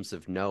realms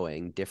of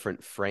knowing,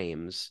 different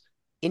frames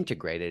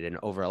integrated and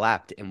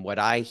overlapped. And what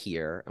I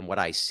hear and what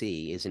I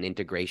see is an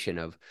integration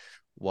of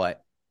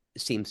what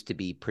seems to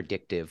be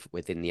predictive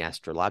within the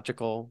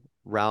astrological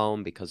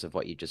realm because of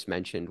what you just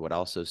mentioned, what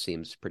also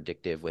seems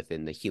predictive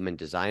within the human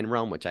design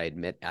realm, which I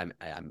admit I'm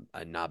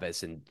a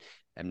novice and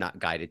I'm not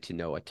guided to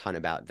know a ton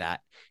about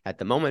that at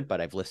the moment,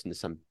 but I've listened to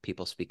some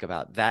people speak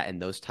about that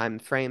and those time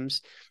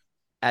frames,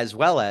 as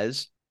well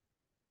as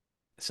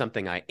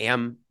something I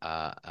am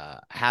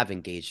have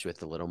engaged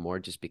with a little more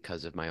just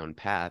because of my own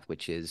path,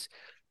 which is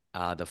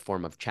the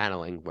form of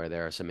channeling, where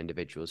there are some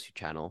individuals who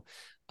channel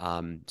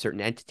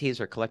certain entities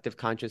or collective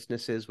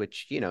consciousnesses,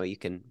 which, you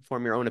can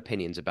form your own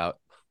opinions about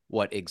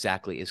what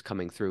exactly is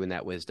coming through in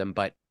that wisdom,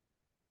 but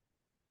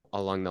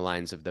along the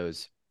lines of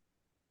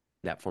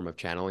that form of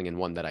channeling, and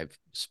one that I've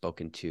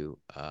spoken to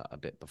a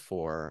bit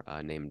before,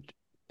 named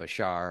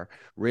Bashar,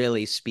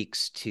 really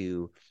speaks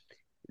to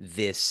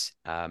this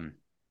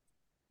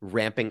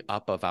ramping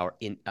up of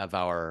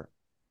our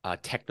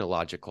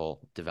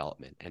technological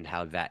development, and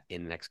how that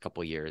in the next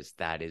couple of years,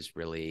 that is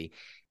really,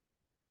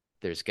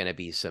 there's going to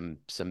be some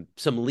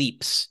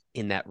leaps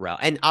in that realm,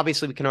 and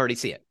obviously we can already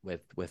see it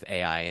with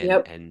AI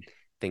Yep. and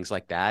things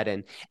like that,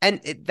 and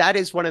that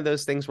is one of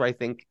those things where I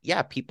think,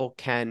 yeah,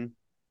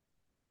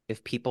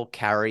 if people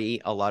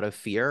carry a lot of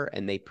fear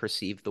and they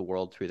perceive the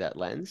world through that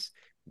lens,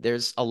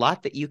 there's a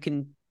lot that you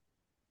can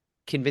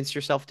convince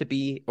yourself to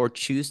be or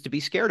choose to be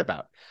scared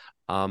about.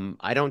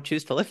 I don't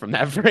choose to live from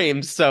that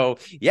frame. So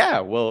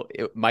yeah, well,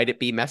 might it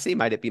be messy?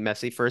 Might it be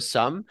messy for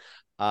some?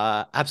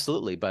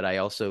 Absolutely. But I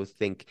also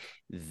think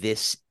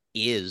this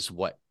is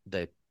what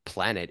the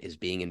planet is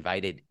being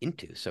invited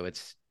into. So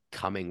it's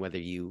coming whether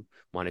you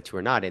want it to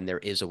or not. And there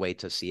is a way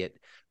to see it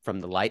from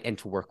the light and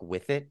to work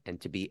with it and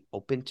to be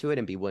open to it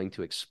and be willing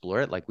to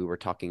explore it. Like we were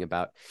talking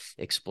about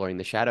exploring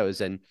the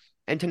shadows, and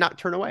to not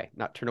turn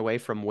away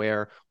from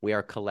where we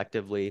are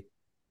collectively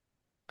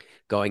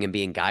going and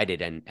being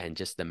guided, and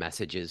just the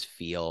messages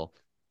feel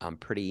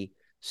pretty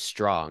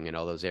strong in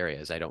all those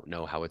areas. I don't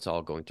know how it's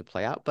all going to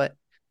play out, but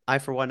I,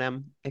 for one,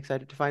 am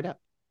excited to find out.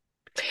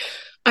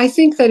 I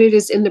think that it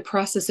is in the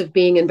process of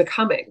being and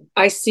becoming.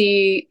 I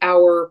see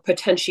our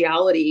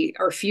potentiality,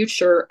 our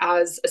future,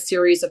 as a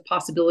series of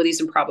possibilities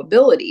and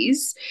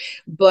probabilities,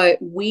 but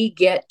we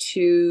get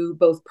to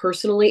both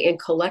personally and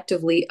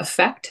collectively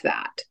affect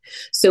that.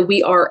 So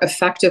we are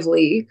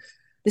effectively,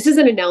 this is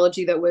an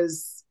analogy that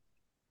was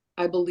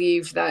I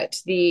believe that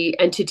the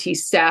entity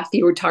Seth,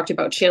 you were talked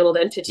about channeled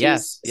entities,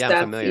 Yes. Yeah, I'm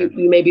Seth, familiar.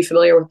 you may be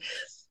familiar with,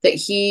 that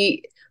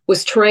he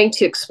was trying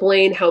to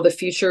explain how the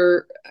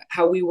future,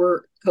 how we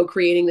were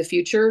co-creating the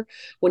future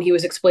when he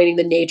was explaining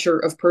the nature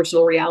of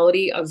personal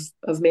reality of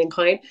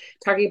mankind,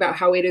 talking about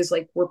how it is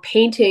like we're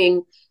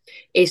painting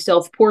a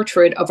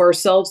self-portrait of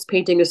ourselves,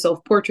 painting a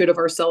self-portrait of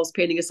ourselves,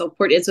 painting a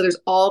self-portrait. And so there's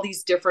all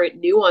these different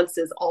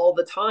nuances all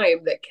the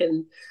time that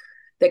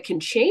can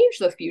change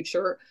the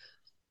future.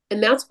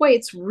 And that's why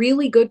it's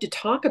really good to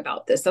talk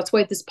about this. That's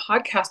why this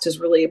podcast is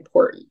really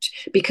important,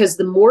 because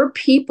the more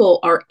people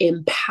are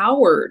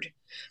empowered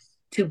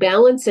to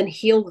balance and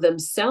heal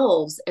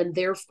themselves and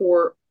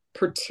therefore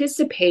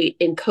participate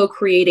in co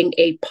creating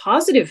a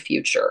positive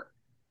future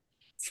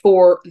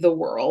for the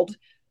world,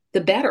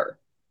 the better.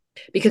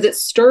 Because it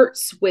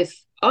starts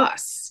with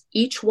us,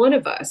 each one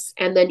of us,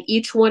 and then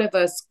each one of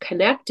us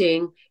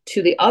connecting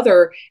to the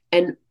other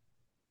and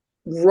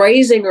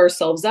raising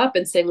ourselves up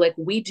and saying, like,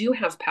 we do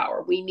have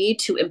power. We need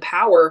to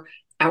empower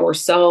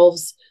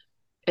ourselves.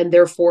 And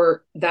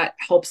therefore, that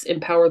helps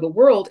empower the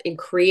world in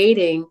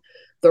creating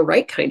the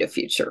right kind of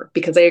future.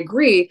 Because I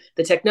agree,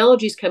 the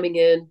technology is coming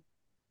in.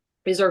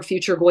 Is our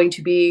future going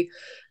to be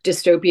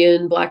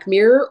dystopian Black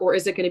Mirror, or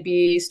is it going to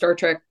be Star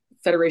Trek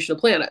Federation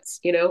of Planets?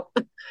 You know,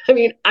 I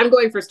mean, I'm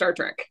going for Star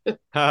Trek.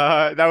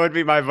 That would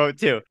be my vote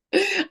too.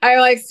 I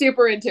like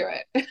super into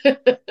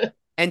it.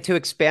 And to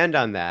expand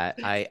on that,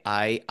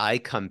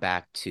 I come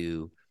back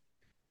to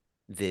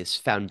this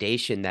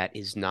foundation that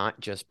is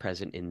not just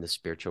present in the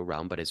spiritual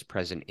realm, but is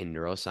present in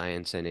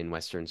neuroscience and in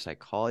Western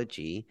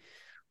psychology,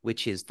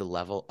 which is the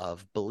level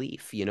of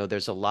belief. You know,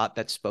 there's a lot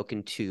that's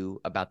spoken to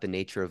about the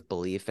nature of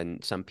belief,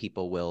 and some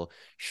people will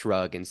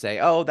shrug and say,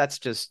 oh, that's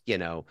just, you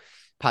know,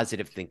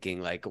 positive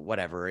thinking, like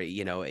whatever,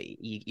 you know,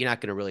 you're not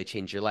going to really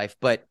change your life.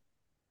 But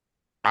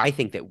I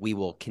think that we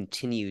will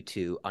continue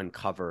to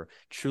uncover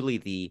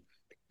truly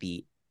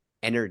the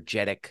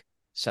energetic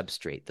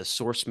substrate, the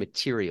source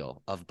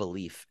material of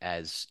belief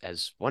as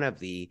one of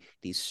the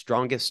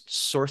strongest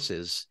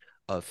sources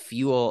of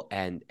fuel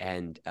and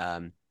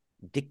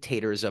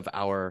dictators of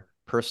our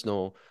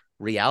personal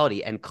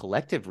reality and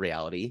collective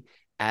reality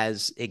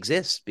as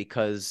exists.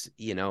 Because,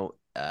 you know,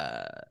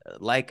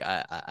 like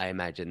I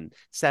imagine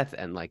Seth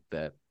and like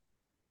the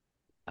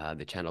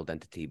channeled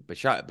entity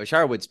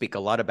Bashar would speak a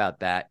lot about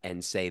that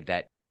and say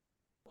that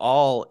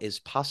all is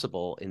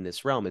possible in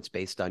this realm. It's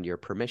based on your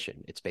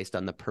permission. It's based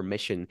on the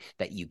permission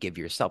that you give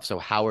yourself. So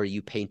how are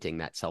you painting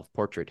that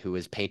self-portrait? Who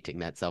is painting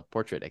that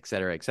self-portrait, et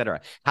cetera, et cetera?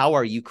 How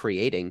are you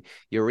creating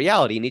your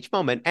reality in each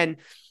moment? And,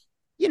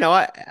 you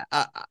know,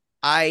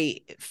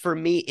 for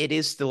me, it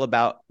is still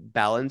about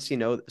balance. You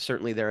know,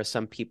 certainly there are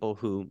some people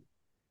who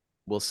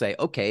will say,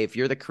 okay, if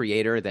you're the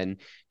creator, then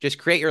just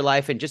create your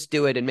life and just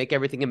do it and make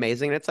everything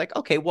amazing. And it's like,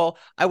 okay, well,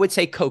 I would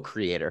say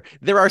co-creator.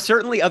 There are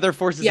certainly other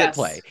forces at Yes.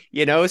 play,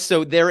 you know,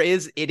 so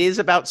it is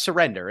about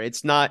surrender.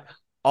 It's not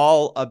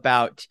all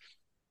about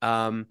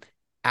um,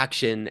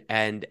 action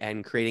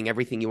and creating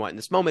everything you want in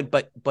this moment,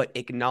 but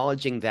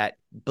acknowledging that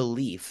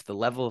belief, the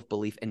level of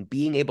belief, and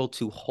being able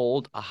to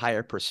hold a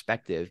higher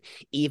perspective,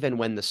 even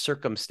when the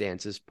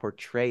circumstances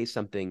portray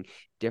something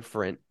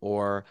different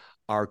or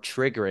are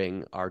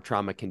triggering our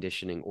trauma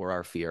conditioning or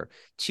our fear.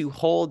 To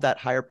hold that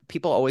higher,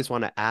 people always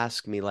want to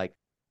ask me, like,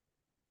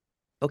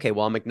 okay,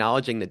 well, I'm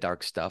acknowledging the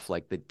dark stuff,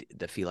 like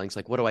the feelings,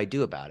 like, what do I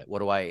do about it? What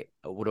do I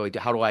do?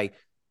 How do I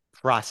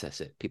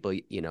process it? People,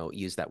 you know,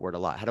 use that word a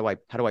lot. How do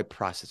I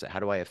process it? How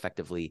do I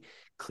effectively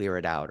clear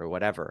it out or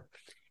whatever?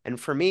 And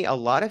for me, a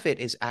lot of it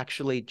is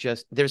actually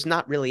just, there's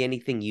not really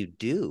anything you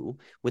do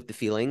with the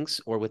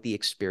feelings or with the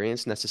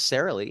experience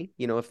necessarily.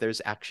 You know, if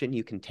there's action,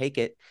 you can take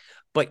it,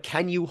 but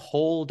can you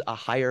hold a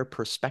higher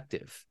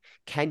perspective?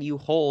 Can you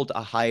hold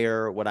a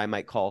higher, what I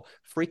might call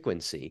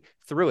frequency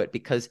through it?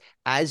 Because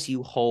as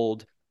you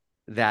hold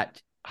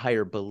that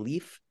higher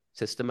belief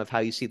system of how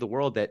you see the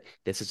world, that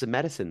this is a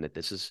medicine, that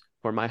this is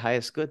for my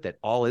highest good, that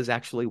all is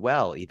actually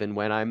well, even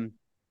when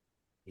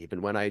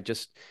I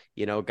just,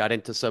 you know, got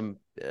into some,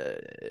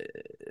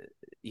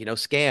 you know,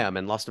 scam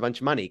and lost a bunch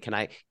of money. Can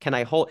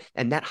I hold,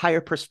 and that higher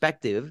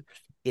perspective,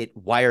 it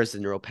wires the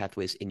neural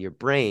pathways in your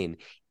brain.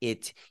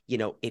 It, you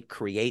know, it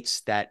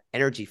creates that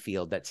energy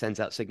field that sends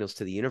out signals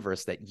to the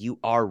universe that you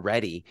are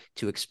ready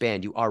to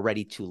expand. You are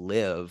ready to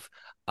live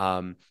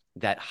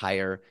that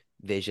higher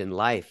vision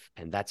life.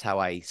 And that's how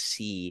I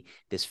see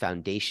this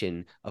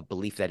foundation of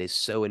belief that is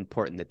so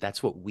important, that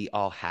that's what we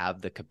all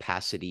have the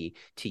capacity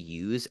to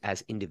use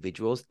as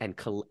individuals and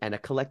a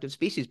collective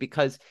species.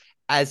 Because,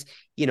 as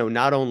you know,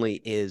 not only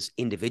is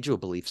individual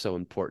belief so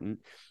important,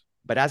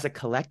 but as a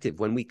collective,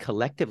 when we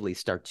collectively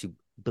start to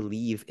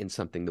believe in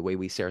something the way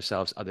we see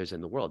ourselves, others, in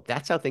the world,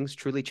 that's how things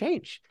truly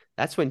change.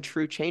 That's when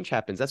true change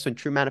happens. That's when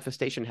true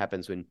manifestation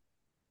happens, when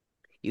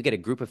you get a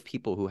group of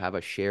people who have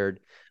a shared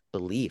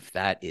belief.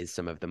 That is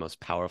some of the most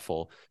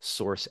powerful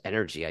source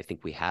energy I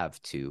think we have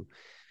to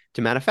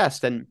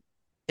manifest. And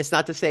it's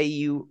not to say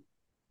you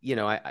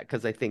know,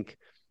 because I think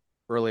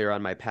earlier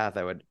on my path,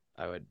 I would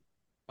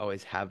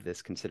always have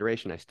this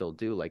consideration. I still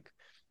do, like,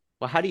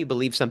 well, how do you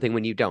believe something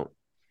when you don't?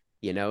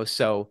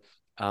 So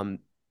um,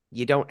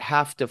 you don't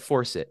have to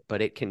force it,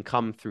 but it can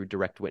come through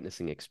direct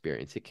witnessing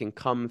experience. It can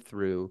come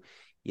through,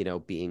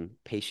 being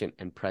patient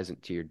and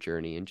present to your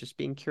journey and just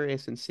being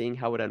curious and seeing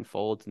how it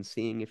unfolds and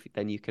seeing if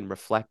then you can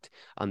reflect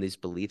on these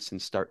beliefs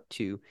and start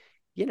to,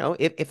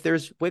 if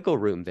there's wiggle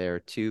room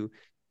there to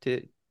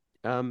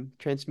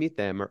transmute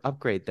them or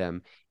upgrade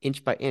them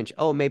inch by inch.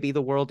 Oh, maybe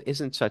the world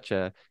isn't such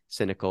a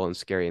cynical and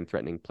scary and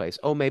threatening place.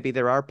 Oh, maybe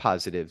there are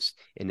positives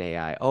in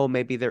AI. Oh,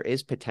 maybe there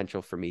is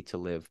potential for me to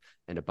live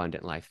an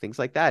abundant life. Things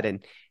like that,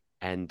 and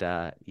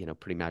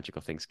pretty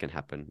magical things can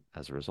happen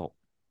as a result.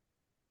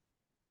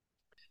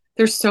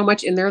 There's so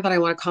much in there that I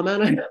want to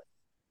comment on.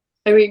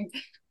 I mean,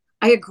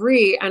 I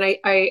agree. And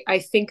I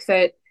think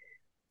that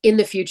in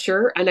the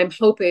future, and I'm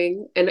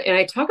hoping, and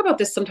I talk about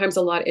this sometimes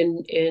a lot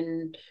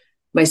in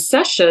my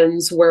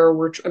sessions where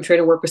I'm trying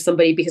to work with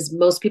somebody, because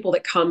most people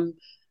that come,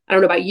 I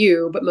don't know about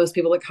you, but most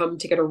people that come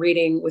to get a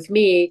reading with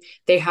me,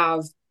 they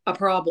have a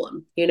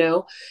problem,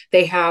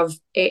 they have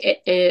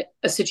a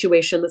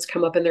situation that's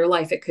come up in their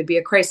life. It could be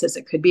a crisis.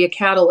 It could be a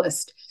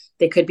catalyst.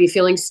 They could be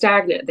feeling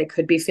stagnant. They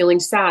could be feeling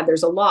sad.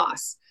 There's a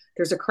loss.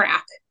 There's a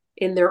crack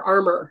in their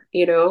armor,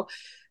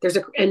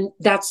 and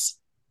that's,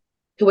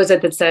 who was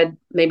it that said,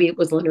 maybe it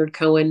was Leonard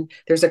Cohen,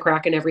 there's a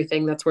crack in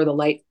everything. That's where the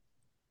light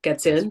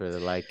gets That's in. where the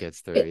light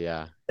gets through.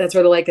 Yeah. That's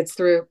where the light gets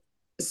through.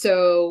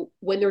 So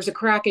when there's a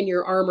crack in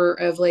your armor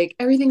of like,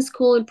 everything's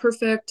cool and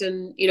perfect,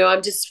 and,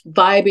 I'm just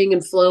vibing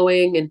and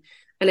flowing, and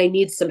I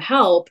need some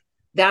help,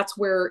 that's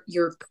where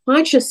your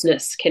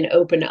consciousness can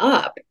open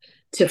up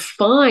to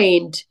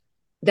find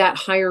that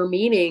higher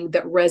meaning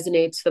that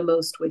resonates the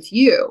most with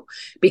you,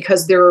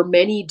 because there are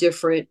many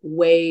different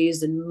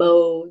ways and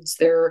modes.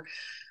 There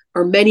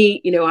are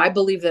many, I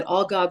believe that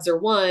all gods are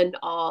one,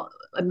 all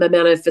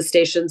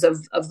manifestations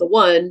of the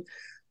one,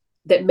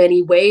 that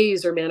many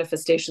ways are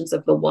manifestations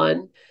of the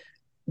one.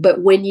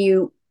 But when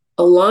you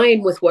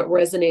align with what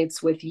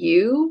resonates with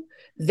you,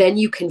 then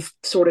you can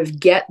sort of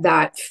get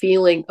that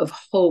feeling of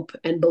hope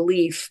and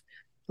belief.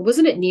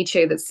 Wasn't it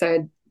Nietzsche that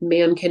said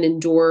man can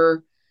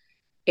endure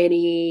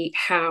any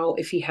how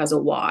if he has a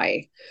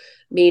why?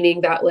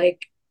 Meaning that,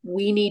 like,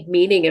 we need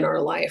meaning in our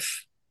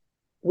life.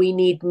 We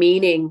need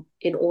meaning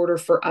in order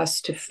for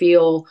us to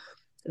feel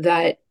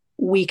that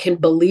we can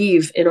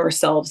believe in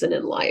ourselves and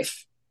in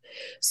life.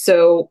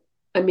 So,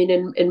 I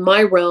mean, in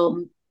my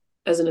realm,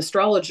 as an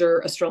astrologer,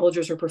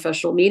 astrologers are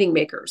professional meaning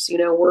makers.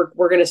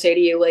 We're going to say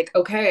to you, like,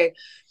 okay,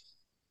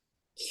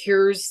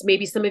 here's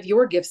maybe some of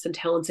your gifts and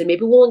talents, and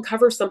maybe we'll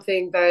uncover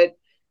something that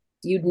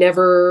you'd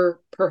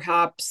never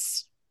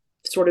perhaps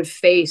sort of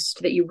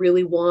faced, that you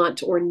really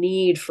want or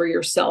need for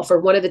yourself, or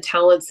one of the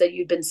talents that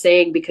you've been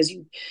saying because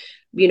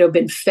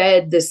been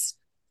fed this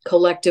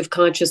collective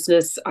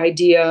consciousness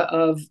idea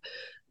of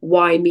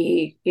why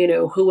me,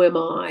 who am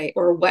I,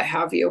 or what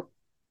have you.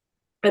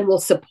 And we'll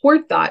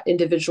support that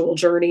individual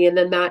journey. And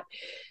then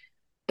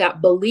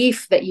that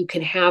belief that you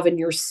can have in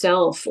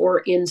yourself or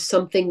in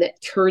something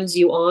that turns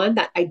you on,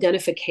 that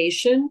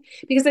identification,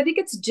 because I think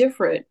it's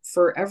different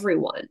for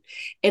everyone.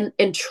 And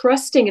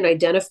trusting and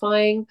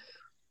identifying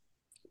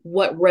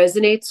what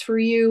resonates for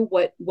you,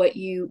 what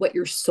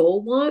your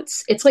soul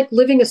wants. It's like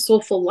living a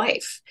soulful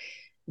life.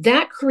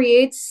 That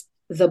creates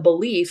the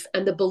belief,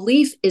 and the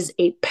belief is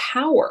a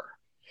power.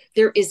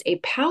 There is a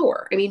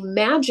power. I mean,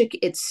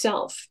 magic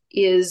itself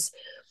is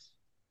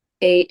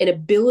an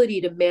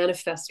ability to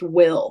manifest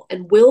will,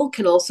 and will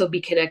can also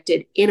be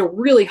connected in a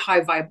really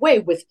high vibe way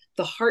with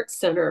the heart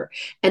center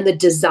and the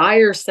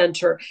desire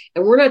center.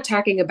 And we're not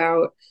talking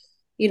about,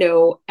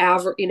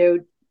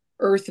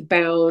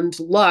 earthbound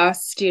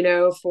lust,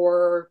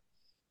 for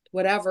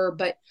whatever,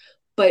 but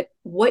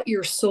what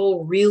your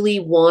soul really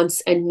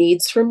wants and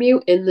needs from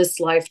you in this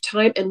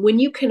lifetime. And when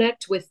you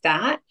connect with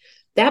that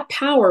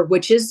power,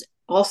 which is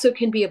also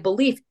can be a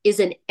belief, is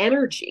an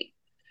energy.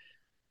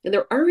 And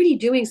they're already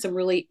doing some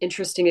really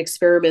interesting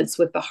experiments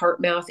with the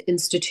Heart Math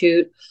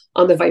Institute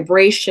on the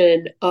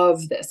vibration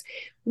of this.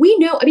 We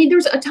know, I mean,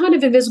 there's a ton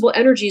of invisible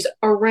energies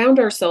around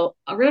us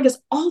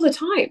all the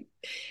time.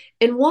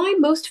 And why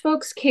most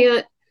folks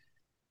can't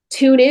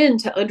tune in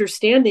to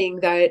understanding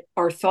that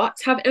our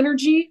thoughts have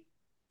energy,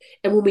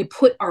 and when we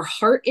put our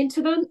heart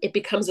into them, it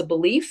becomes a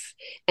belief,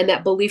 and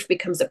that belief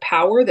becomes a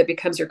power that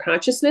becomes your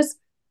consciousness.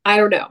 I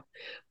don't know.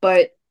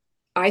 But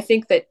I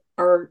think that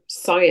our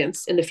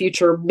science in the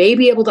future may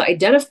be able to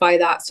identify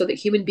that so that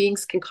human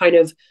beings can kind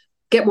of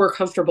get more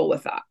comfortable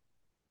with that.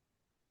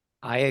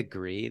 I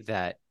agree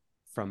that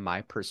from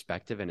my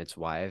perspective, and it's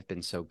why I've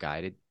been so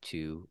guided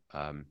to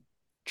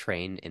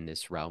train in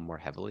this realm more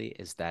heavily,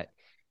 is that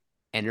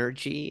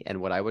energy and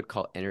what I would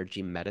call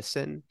energy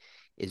medicine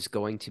is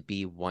going to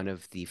be one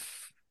of the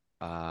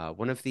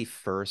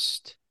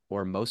first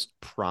or most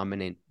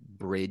prominent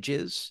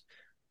bridges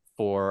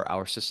for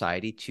our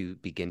society to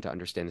begin to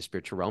understand the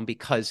spiritual realm,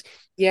 because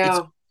it's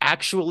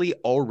actually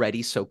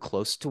already so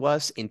close to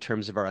us in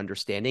terms of our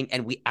understanding,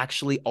 and we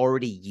actually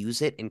already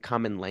use it in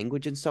common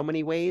language in so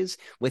many ways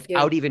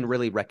without even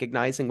really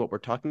recognizing what we're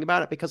talking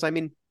about. Because I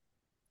mean,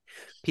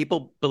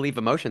 People believe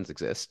emotions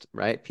exist,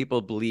 right?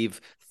 People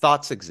believe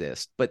thoughts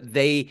exist, but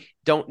they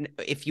don't.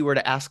 If you were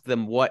to ask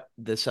them what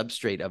the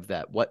substrate of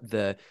that, what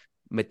the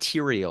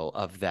material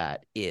of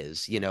that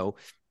is,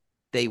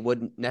 they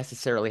wouldn't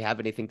necessarily have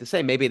anything to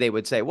say. Maybe they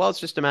would say, well, it's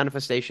just a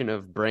manifestation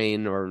of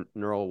brain or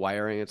neural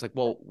wiring. It's like,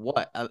 well,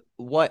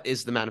 what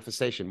is the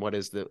manifestation? What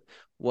is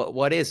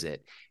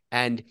it?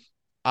 And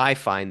I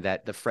find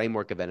that the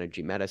framework of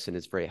energy medicine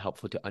is very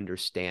helpful to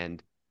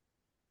understand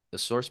the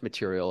source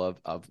material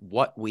of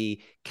what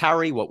we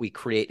carry, what we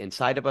create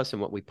inside of us,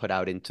 and what we put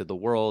out into the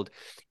world.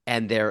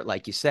 And there,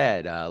 like you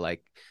said,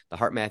 like the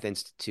Heart Math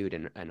Institute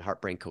and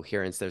Heart Brain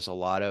Coherence, there's a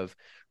lot of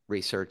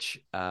research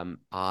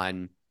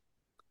on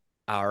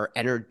our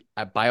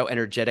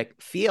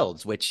bioenergetic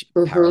fields, which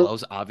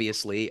parallels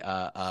obviously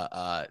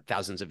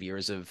thousands of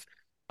years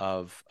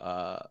of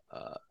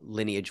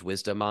lineage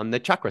wisdom on the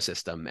chakra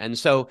system. And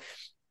so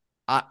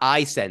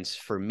I sense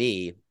for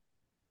me,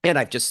 and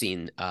I've just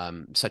seen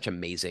such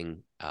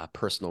amazing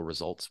personal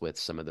results with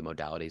some of the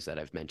modalities that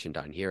I've mentioned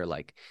on here,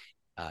 like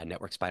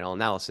network spinal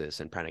analysis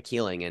and pranic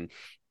healing and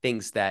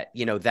things that,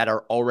 that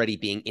are already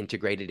being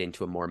integrated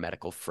into a more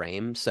medical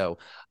frame. So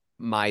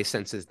my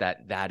sense is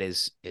that that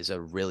is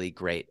a really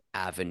great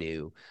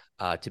avenue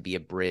to be a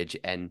bridge.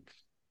 And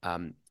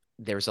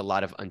there's a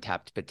lot of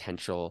untapped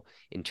potential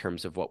in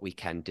terms of what we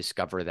can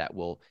discover that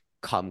will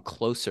come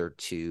closer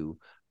to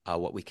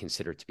what we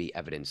consider to be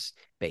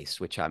evidence-based,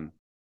 which I'm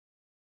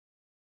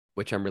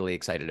really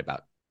excited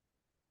about.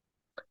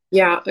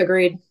 Yeah,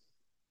 agreed.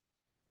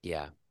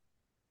 Yeah.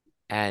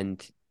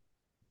 And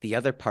the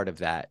other part of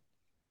that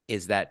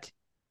is that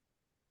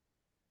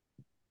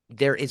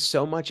there is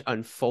so much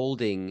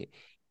unfolding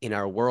in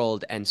our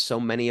world, and so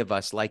many of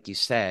us, like you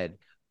said,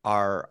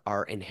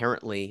 are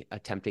inherently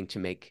attempting to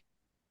make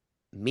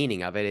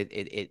meaning of it.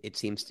 It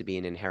seems to be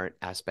an inherent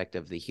aspect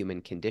of the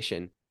human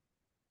condition.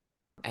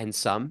 And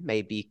some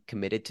may be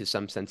committed to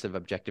some sense of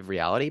objective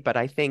reality, but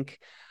I think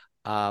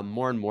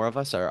more and more of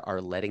us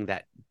are letting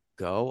that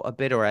go a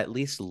bit, or at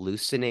least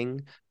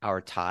loosening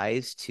our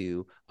ties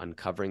to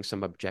uncovering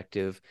some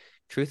objective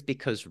truth.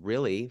 Because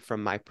really,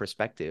 from my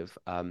perspective,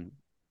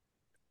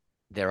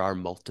 there are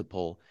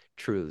multiple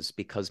truths,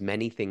 because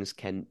many things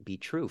can be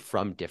true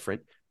from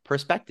different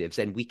perspectives,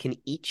 and we can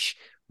each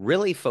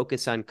really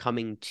focus on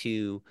coming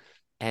to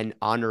and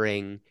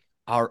honoring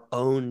our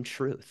own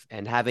truth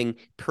and having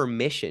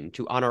permission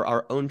to honor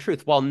our own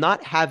truth while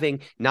not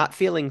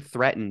feeling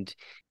threatened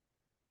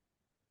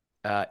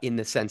in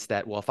the sense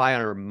that, well, if I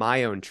honor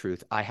my own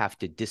truth, I have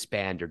to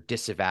disband or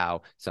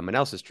disavow someone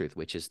else's truth,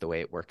 which is the way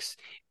it works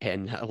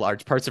in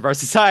large parts of our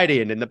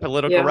society and in the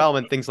political realm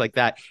and things like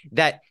that,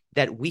 that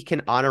we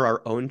can honor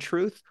our own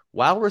truth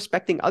while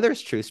respecting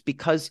others' truths,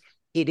 because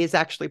it is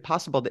actually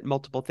possible that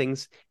multiple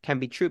things can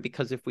be true.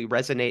 Because if we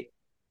resonate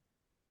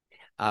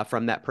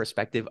from that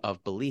perspective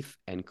of belief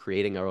and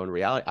creating our own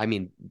reality. I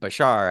mean,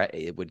 Bashar,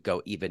 it would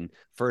go even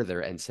further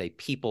and say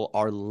people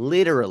are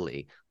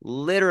literally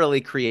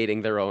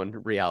creating their own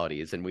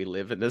realities, and we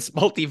live in this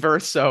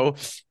multiverse. So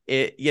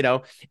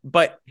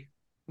but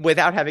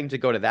without having to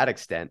go to that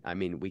extent, I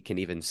mean, we can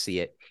even see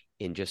it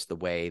in just the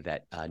way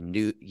that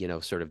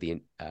sort of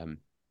the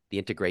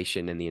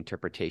integration and the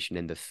interpretation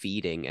and the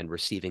feeding and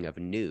receiving of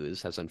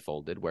news has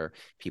unfolded, where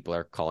people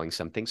are calling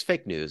some things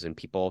fake news. And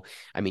people,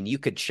 I mean, you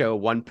could show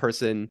one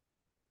person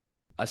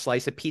a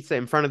slice of pizza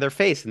in front of their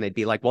face and they'd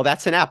be like, well,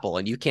 that's an apple,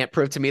 and you can't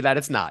prove to me that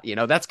it's not.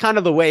 That's kind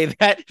of the way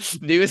that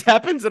news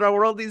happens in our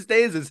world these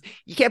days, is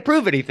you can't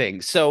prove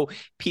anything. So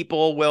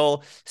people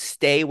will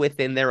stay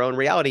within their own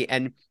reality.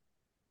 And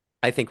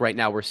I think right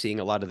now we're seeing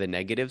a lot of the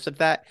negatives of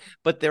that,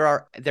 but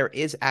there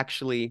is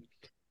actually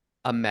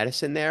a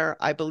medicine there,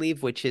 I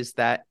believe, which is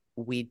that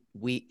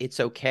it's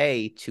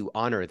okay to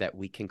honor that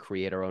we can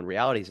create our own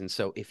realities. And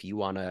so if you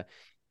want to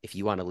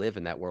live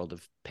in that world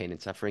of pain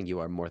and suffering, you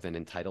are more than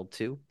entitled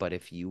to. But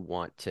if you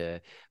want to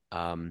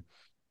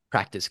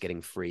practice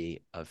getting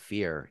free of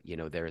fear,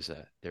 there's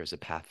a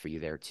path for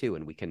you there too.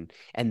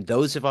 And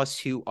those of us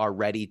who are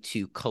ready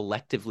to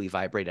collectively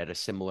vibrate at a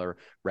similar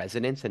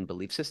resonance and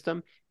belief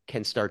system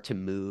can start to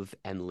move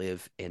and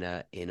live in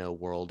a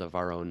world of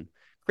our own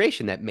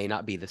creation that may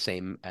not be the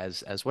same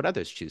as what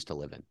others choose to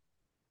live in.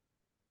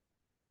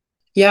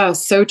 Yeah,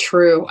 so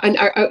true. And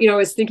I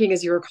was thinking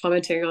as you were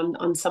commenting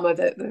on some of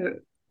the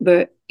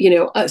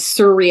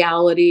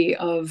surreality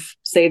of,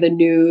 say, the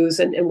news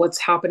and what's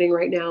happening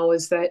right now,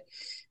 is that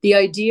the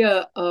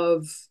idea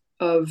of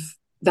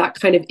that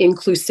kind of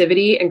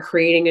inclusivity and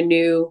creating a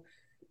new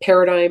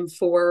paradigm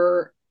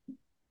for,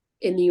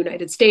 in the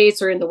United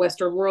States or in the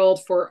Western world,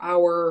 for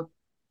our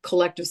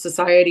collective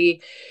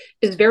society,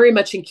 is very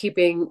much in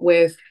keeping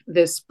with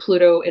this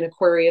Pluto in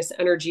Aquarius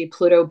energy.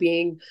 Pluto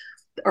being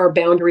our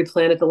boundary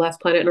planet, the last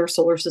planet in our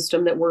solar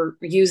system that we're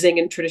using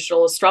in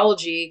traditional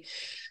astrology,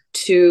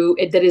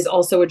 that is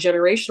also a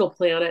generational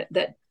planet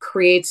that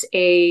creates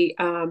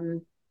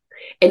an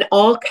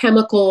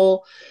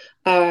alchemical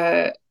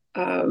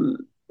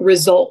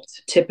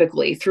result,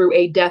 typically through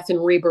a death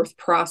and rebirth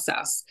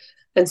process.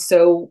 And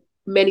so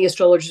many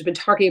astrologers have been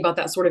talking about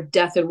that sort of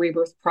death and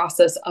rebirth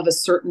process of a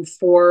certain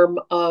form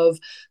of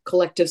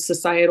collective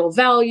societal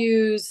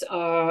values,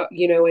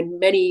 in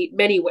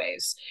many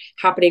ways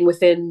happening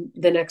within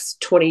the next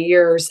 20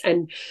 years.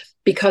 And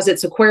because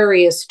it's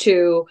Aquarius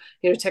too,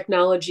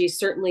 technology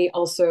certainly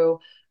also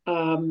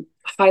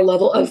high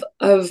level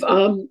of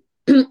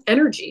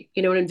energy,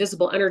 an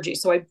invisible energy.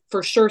 So I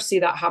for sure see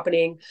that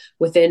happening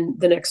within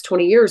the next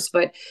 20 years.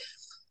 But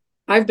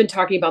I've been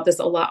talking about this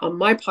a lot on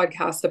my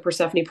podcast, the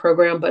Persephone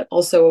program, but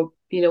also,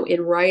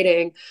 in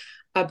writing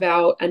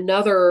about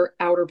another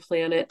outer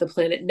planet, the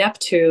planet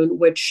Neptune,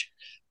 which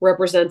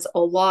represents a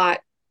lot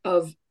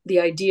of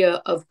the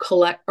idea of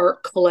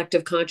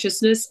collective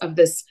consciousness of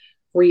this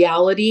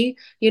reality,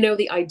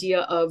 the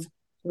idea of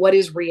what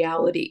is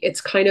reality.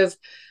 It's kind of,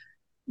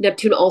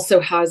 Neptune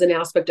also has an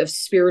aspect of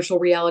spiritual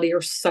reality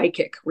or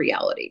psychic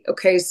reality.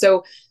 Okay.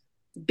 So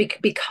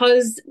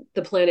because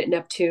the planet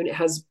Neptune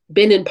has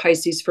been in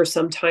Pisces for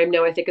some time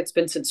now, I think it's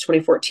been since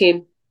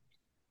 2014,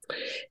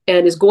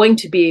 and is going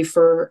to be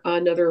for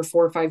another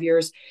 4 or 5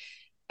 years.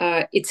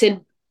 It's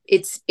in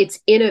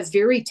a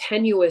very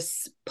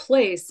tenuous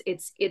place.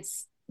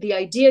 It's the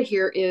idea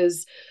here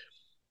is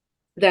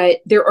that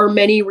there are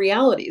many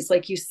realities,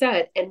 like you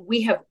said, and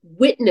we have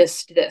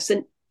witnessed this.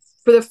 And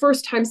for the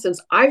first time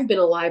since I've been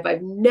alive,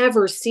 I've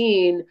never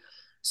seen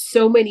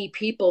so many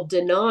people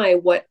deny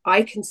what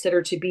I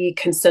consider to be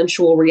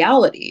consensual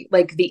reality.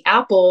 Like the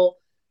apple,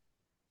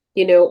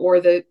 or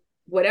the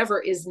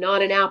whatever is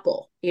not an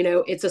apple,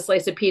 it's a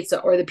slice of pizza,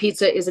 or the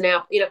pizza is an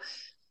apple,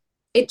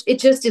 it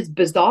just is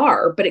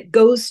bizarre, but it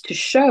goes to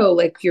show,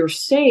 like you're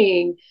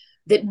saying,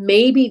 that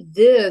maybe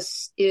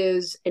this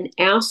is an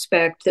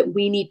aspect that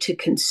we need to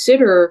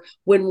consider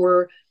when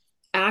we're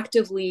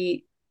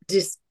actively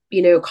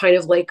kind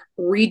of like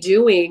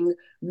redoing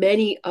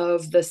many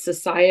of the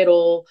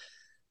societal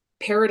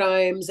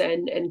paradigms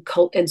and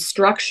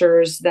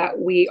structures that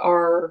we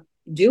are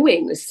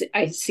doing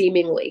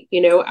seemingly,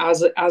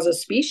 as a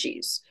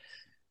species.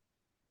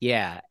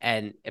 Yeah,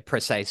 and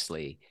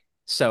precisely.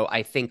 So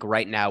I think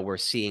right now we're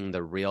seeing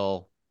the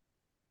real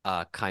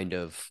kind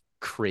of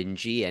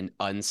cringy and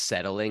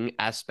unsettling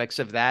aspects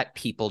of that.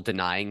 People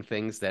denying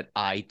things that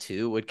I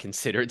too would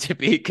consider to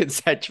be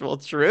consensual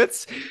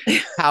truths.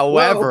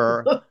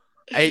 However,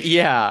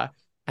 yeah.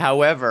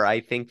 However,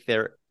 I think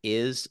there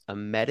is a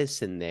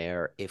medicine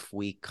there if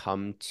we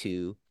come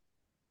to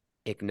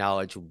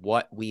acknowledge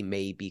what we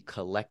may be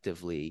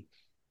collectively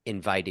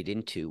invited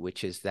into,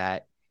 which is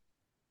that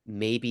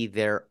maybe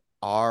there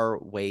are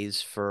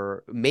ways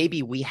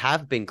maybe we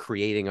have been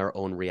creating our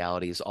own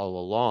realities all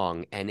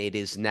along, and it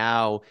is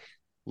now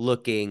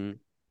looking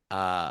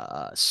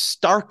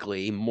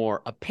starkly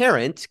more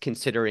apparent,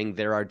 considering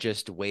there are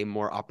just way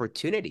more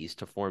opportunities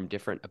to form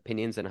different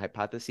opinions and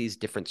hypotheses,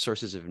 different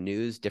sources of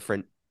news,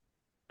 different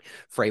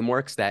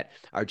frameworks that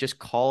are just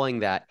calling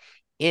that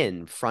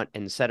in front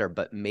and center.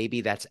 But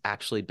maybe that's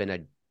actually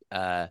been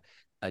a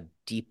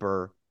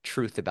deeper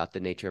truth about the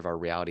nature of our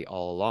reality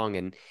all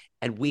along.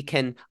 And we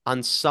can,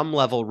 on some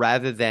level,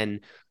 rather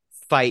than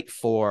fight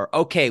for,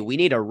 okay, we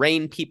need to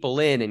rein people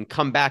in and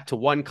come back to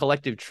one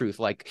collective truth,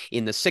 like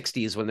in the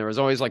 60s when there was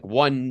always like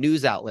one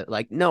news outlet.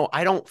 Like, no,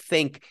 I don't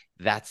think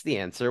that's the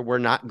answer. We're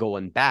not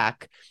going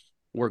back.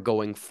 We're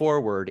going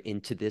forward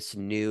into this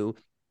new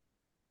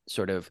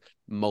sort of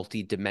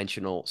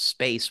multi-dimensional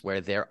space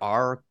where there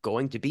are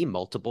going to be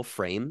multiple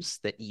frames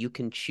that you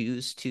can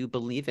choose to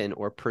believe in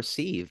or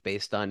perceive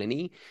based on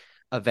any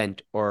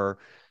event or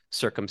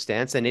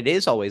circumstance. And it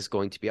is always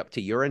going to be up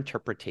to your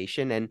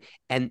interpretation,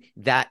 and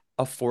that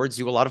affords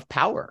you a lot of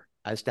power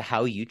as to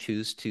how you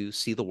choose to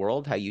see the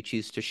world, how you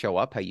choose to show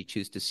up, how you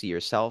choose to see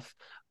yourself,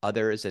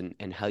 others,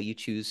 and how you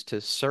choose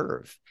to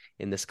serve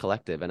in this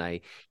collective.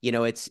 And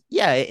it's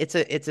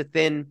a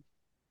thin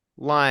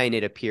line,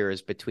 it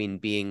appears, between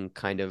being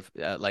kind of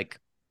like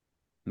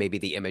maybe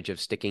the image of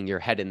sticking your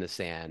head in the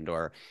sand,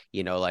 or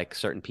like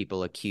certain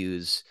people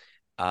accuse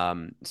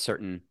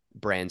certain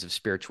brands of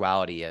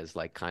spirituality as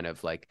like kind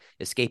of like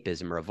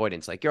escapism or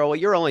avoidance, like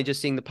you're only just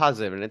seeing the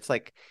positive. And it's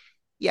like,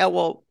 yeah,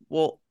 well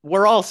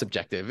we're all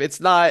subjective. It's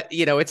not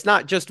it's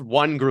not just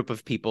one group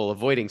of people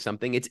avoiding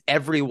something, it's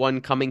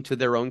everyone coming to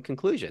their own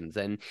conclusions.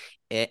 And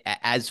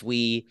if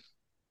we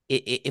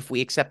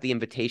accept the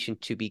invitation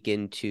to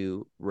begin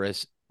to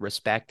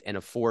respect and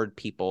afford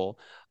people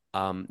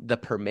the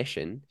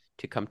permission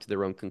to come to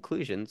their own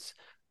conclusions,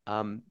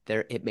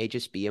 it may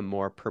just be a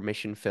more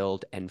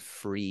permission-filled and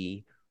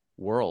free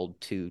world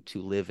to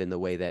live in the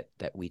way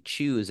that we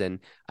choose. And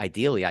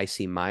ideally, I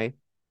see my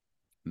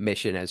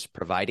mission as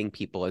providing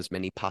people as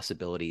many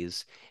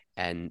possibilities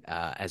and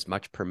as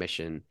much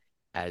permission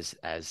as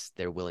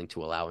they're willing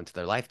to allow into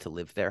their life to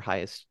live their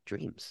highest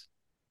dreams.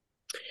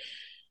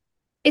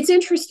 It's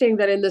interesting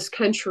that in this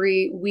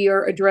country, we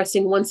are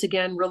addressing once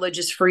again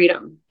religious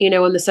freedom,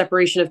 and the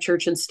separation of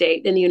church and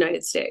state in the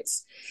United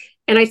States.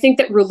 And I think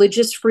that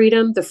religious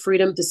freedom,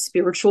 the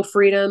spiritual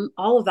freedom,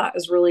 all of that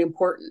is really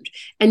important.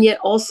 And yet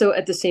also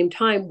at the same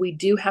time, we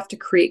do have to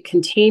create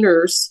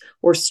containers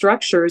or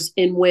structures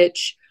in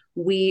which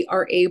we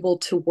are able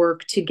to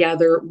work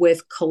together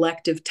with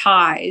collective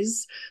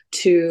ties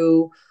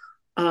to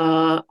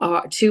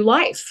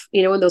life,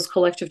 and those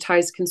collective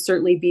ties can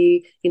certainly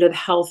be, the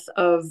health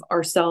of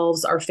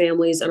ourselves, our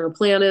families, and our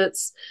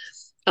planets,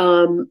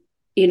 all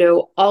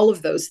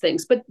of those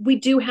things. But we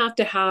do have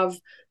to have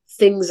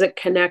things that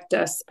connect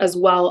us, as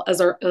well as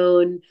our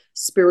own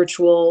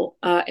spiritual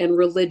and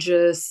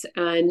religious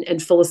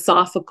and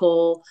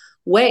philosophical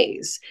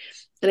ways.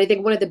 And I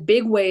think one of the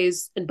big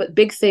ways but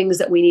big things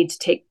that we need to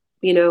take,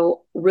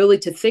 really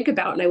to think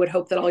about, and I would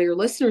hope that all your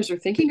listeners are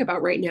thinking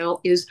about right now,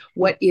 is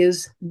what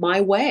is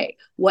my way?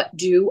 What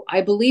do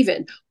I believe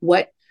in?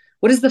 What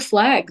is the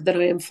flag that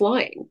I am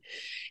flying?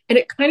 And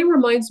it kind of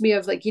reminds me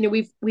of, like,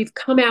 we've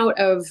come out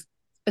of,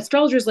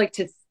 astrologers like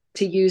to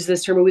use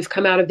this term, we've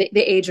come out of the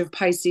age of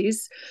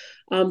Pisces.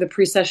 The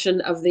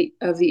precession of the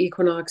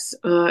equinox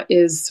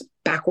is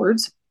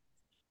backwards.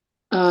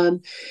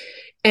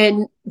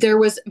 And there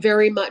was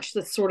very much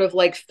the sort of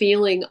like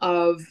feeling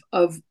of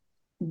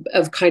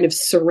kind of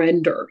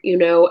surrender,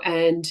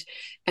 and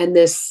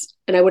this,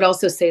 and I would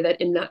also say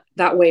that in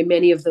that way,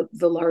 many of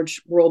the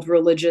large world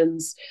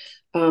religions,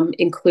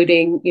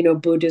 including,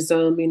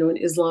 Buddhism, and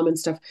Islam and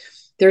stuff,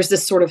 there's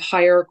this sort of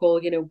hierarchical,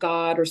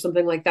 God or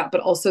something like that,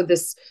 but also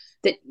this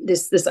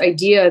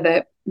idea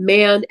that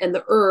man and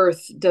the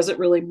earth doesn't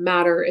really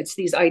matter. It's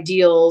these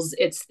ideals.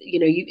 It's,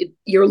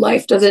 your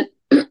life doesn't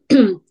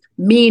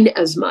mean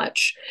as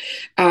much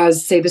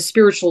as, say, the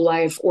spiritual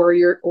life or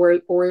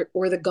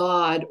the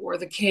God or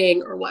the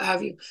king or what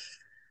have you.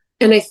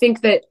 And I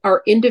think that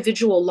our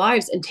individual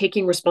lives and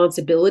taking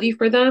responsibility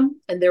for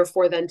them, and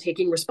therefore then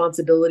taking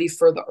responsibility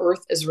for the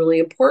earth, is really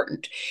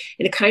important.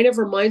 And it kind of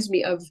reminds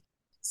me of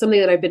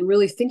something that I've been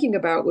really thinking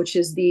about, which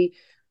is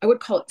I would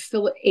call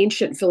it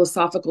ancient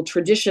philosophical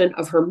tradition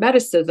of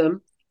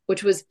Hermeticism,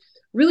 which was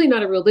really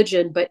not a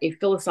religion, but a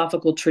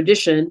philosophical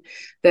tradition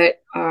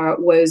that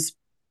was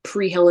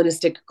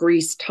pre-Hellenistic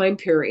Greece time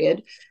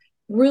period,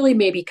 really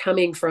maybe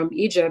coming from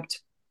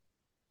Egypt,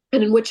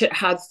 and in which it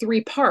had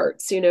three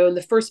parts, and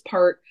the first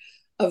part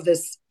of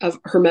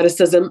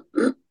Hermeticism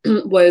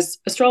was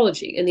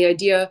astrology. And the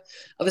idea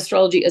of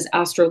astrology is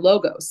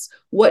astrologos.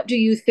 What do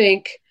you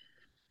think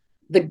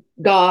the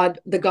gods,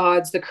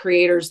 the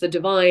creators, the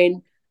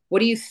divine, what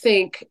do you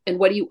think and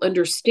what do you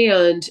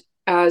understand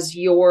as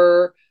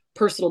your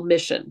personal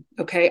mission?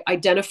 Okay.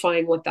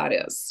 Identifying what that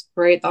is,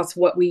 right? That's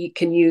what we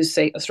can use,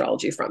 say,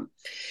 astrology from.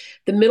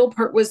 The middle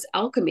part was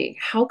alchemy.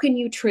 How can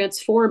you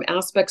transform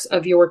aspects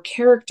of your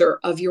character,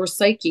 of your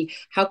psyche?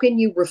 How can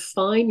you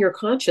refine your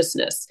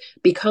consciousness,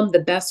 become the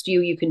best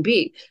you can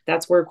be?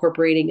 That's where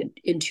incorporating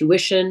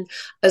intuition,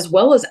 as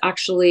well as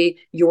actually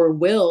your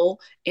will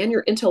and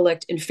your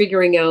intellect, in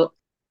figuring out,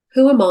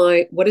 who am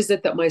I? What is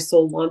it that my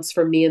soul wants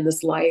from me in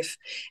this life?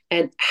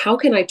 And how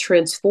can I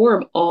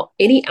transform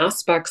any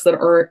aspects that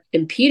are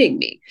impeding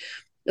me?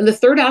 And the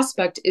third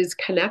aspect is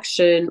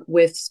connection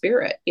with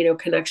spirit,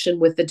 connection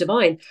with the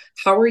divine.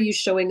 How are you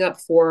showing up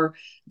for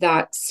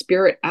that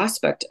spirit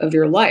aspect of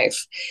your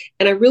life?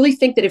 And I really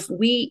think that if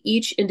we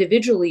each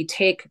individually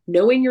take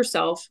knowing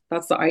yourself,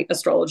 that's the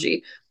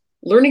astrology,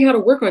 learning how to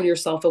work on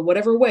yourself in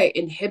whatever way,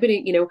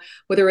 inhibiting,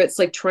 whether it's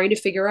like trying to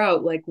figure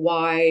out like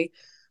why,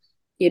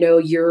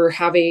 you're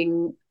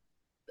having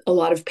a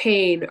lot of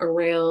pain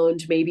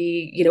around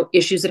maybe,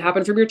 issues that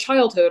happen from your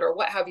childhood or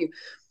what have you,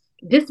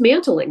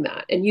 dismantling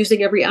that and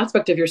using every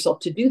aspect of yourself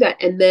to do that.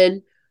 And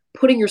then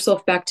putting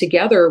yourself back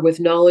together with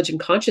knowledge and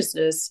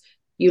consciousness,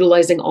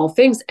 utilizing all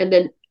things. And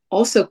then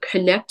also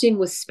connecting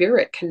with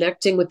spirit,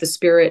 connecting with the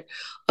spirit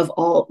of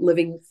all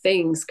living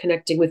things,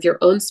 connecting with your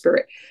own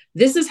spirit.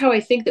 This is how I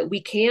think that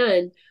we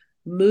can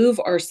move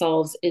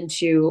ourselves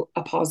into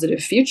a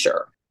positive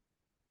future.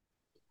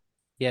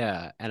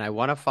 Yeah, and I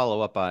want to follow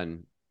up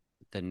on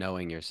the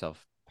knowing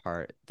yourself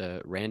part.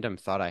 The random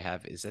thought I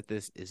have is it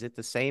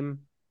the same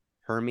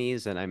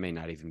Hermes, and I may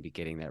not even be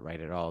getting that right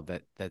at all,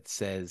 that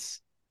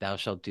says thou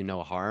shalt do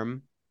no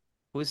harm?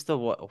 Who's the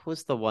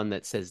one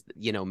that says,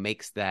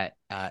 makes that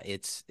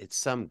it's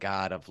some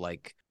god of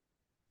like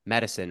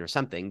medicine or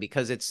something,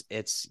 because it's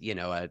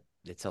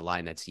a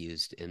line that's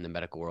used in the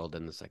medical world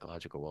and the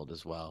psychological world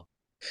as well.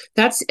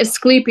 That's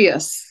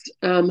Asclepius,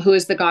 who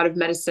is the god of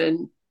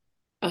medicine.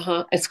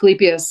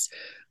 Asclepius,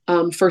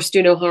 first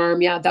do no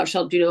harm. Yeah, thou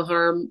shalt do no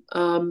harm.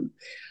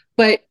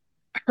 But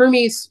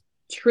Hermes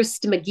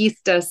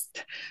Trismegistus,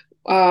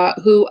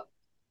 who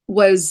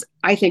was,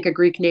 I think, a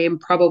Greek name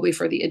probably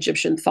for the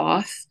Egyptian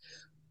Thoth,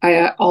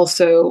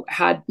 also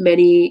had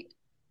many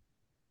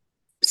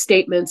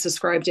statements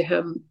ascribed to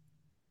him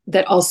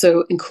that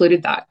also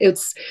included that.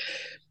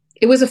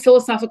 It was a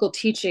philosophical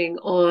teaching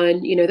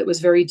on, that was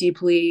very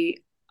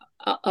deeply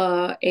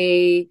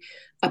a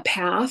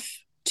path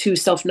to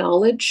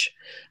self-knowledge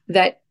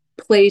that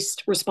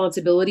placed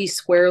responsibility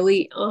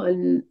squarely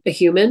on a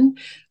human,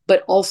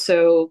 but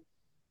also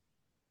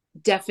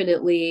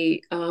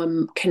definitely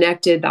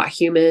connected that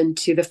human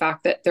to the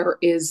fact that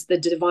the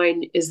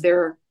divine is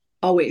there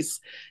always,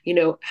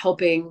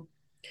 helping.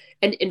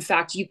 And in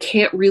fact, you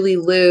can't really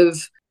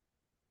live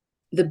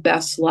the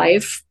best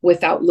life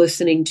without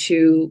listening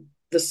to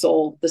the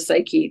soul, the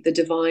psyche, the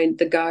divine,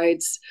 the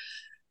guides,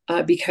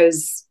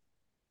 because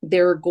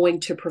they're going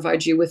to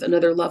provide you with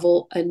another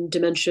level and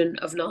dimension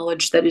of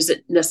knowledge that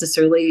isn't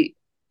necessarily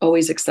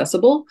always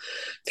accessible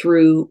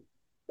through,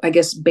 I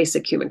guess,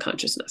 basic human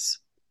consciousness.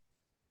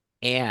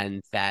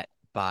 And that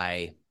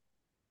by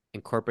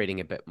incorporating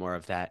a bit more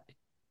of that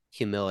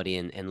humility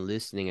and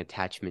loosening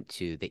attachment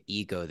to the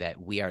ego, that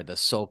we are the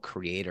sole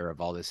creator of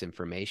all this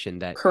information,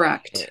 that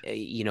Correct.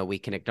 we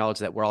can acknowledge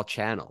that we're all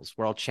channels,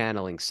 we're all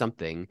channeling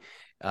something.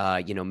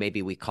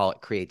 Maybe we call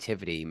it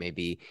creativity,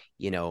 maybe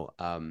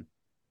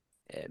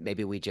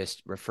we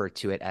just refer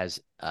to it as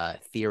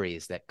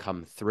theories that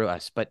come through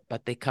us, but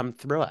they come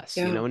through us.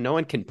 Yeah. No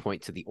one can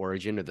point to the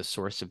origin or the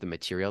source of the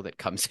material that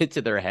comes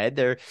into their head.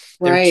 They're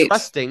Right.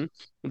 trusting,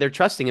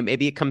 and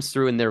maybe it comes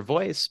through in their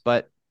voice,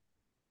 but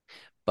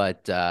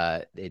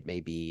it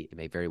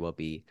may very well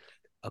be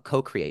a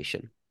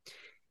co-creation.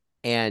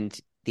 And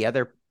the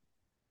other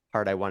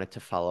part I wanted to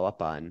follow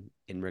up on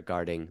in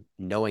regarding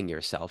knowing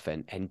yourself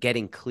and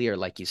getting clear,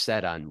 like you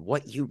said, on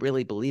what you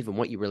really believe and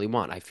what you really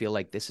want. I feel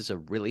like this is a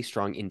really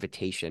strong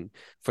invitation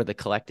for the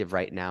collective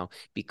right now,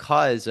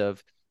 because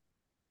of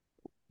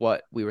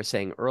what we were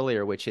saying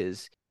earlier, which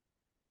is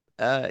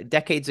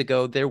decades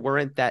ago, there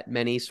weren't that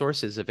many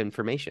sources of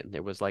information.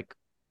 There was like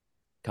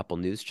couple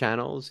news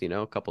channels,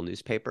 a couple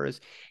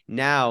newspapers.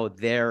 Now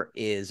there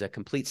is a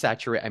complete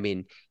saturation. I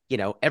mean,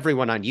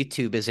 everyone on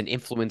YouTube is an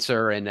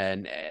influencer and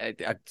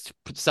a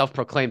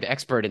self-proclaimed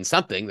expert in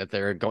something that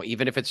they're going,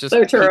 even if it's just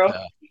So true.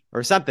 pizza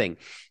or something.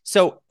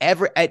 So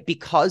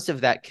because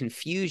of that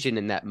confusion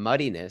and that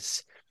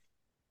muddiness,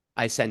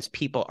 I sense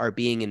people are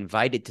being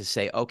invited to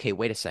say, okay,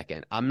 wait a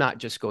second. I'm not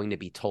just going to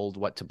be told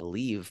what to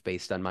believe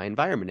based on my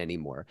environment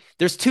anymore.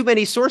 There's too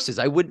many sources.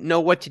 I wouldn't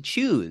know what to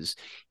choose.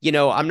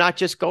 I'm not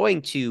just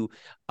going to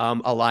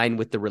align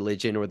with the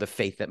religion or the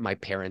faith that my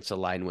parents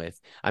align with.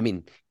 I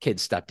mean,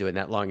 kids stopped doing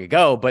that long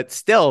ago, but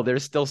still,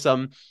 there's still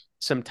some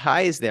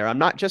ties there. I'm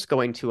not just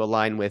going to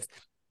align with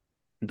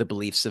the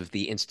beliefs of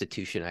the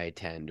institution I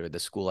attend or the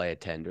school I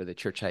attend or the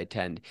church I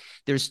attend.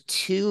 There's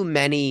too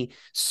many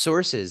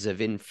sources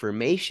of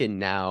information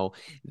now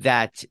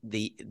that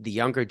the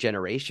younger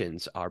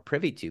generations are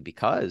privy to,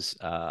 because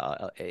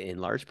in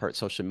large part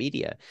social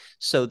media.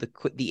 So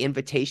the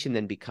invitation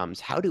then becomes,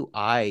 how do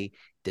I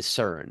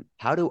discern?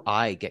 How do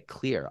I get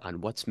clear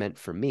on what's meant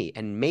for me?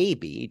 And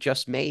maybe,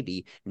 just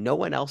maybe, no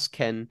one else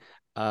can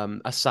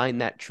assign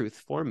that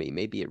truth for me.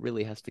 Maybe it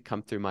really has to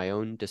come through my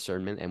own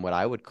discernment and what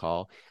I would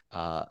call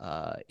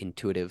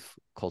intuitive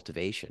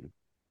cultivation.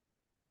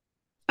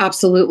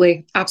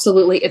 Absolutely.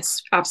 Absolutely.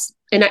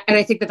 And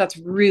I think that that's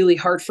really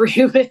hard for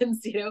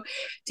humans,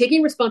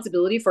 taking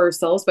responsibility for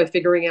ourselves by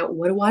figuring out,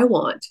 what do I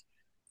want?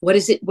 What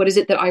is it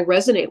that I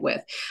resonate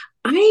with?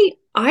 I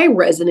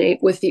resonate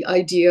with the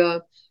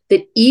idea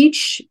that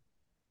each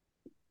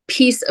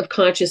piece of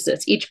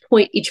consciousness, each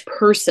point, each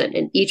person,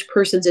 and each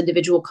person's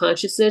individual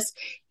consciousness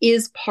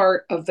is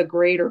part of the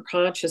greater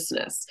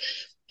consciousness.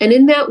 And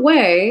in that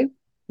way,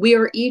 we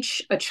are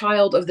each a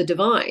child of the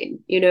divine,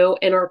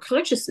 and our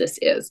consciousness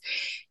is.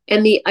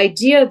 And the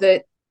idea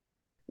that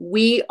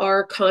we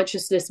are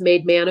consciousness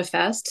made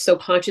manifest, so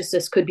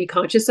consciousness could be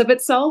conscious of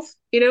itself,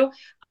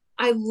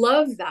 I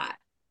love that.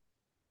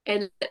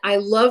 And I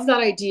love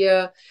that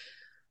idea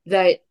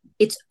that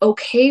it's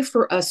okay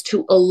for us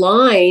to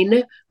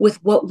align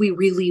with what we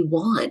really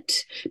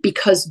want,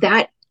 because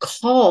that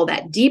call,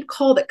 that deep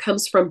call that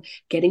comes from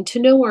getting to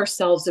know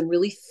ourselves and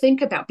really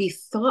think about, be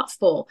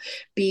thoughtful,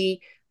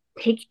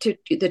 take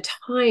the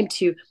time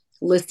to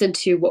listen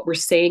to what we're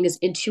saying is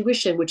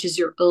intuition, which is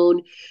your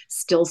own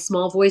still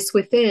small voice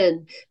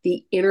within,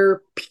 the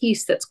inner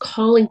peace that's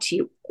calling to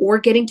you, or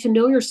getting to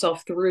know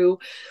yourself through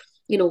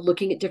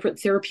looking at different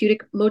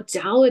therapeutic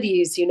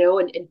modalities,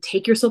 and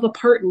take yourself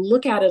apart and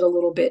look at it a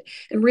little bit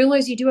and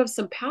realize you do have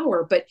some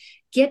power, but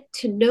get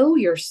to know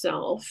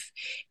yourself.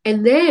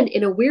 And then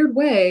in a weird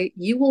way,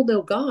 you will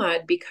know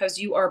God, because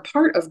you are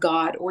part of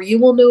God, or you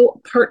will know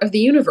part of the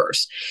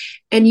universe.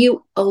 And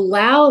you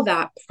allow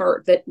that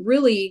part that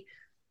really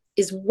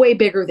is way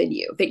bigger than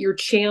you, that you're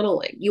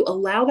channeling. You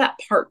allow that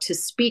part to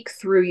speak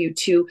through you,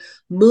 to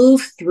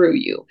move through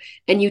you,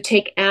 and you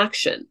take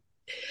action.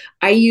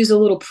 I use a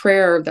little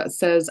prayer that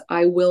says,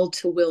 I will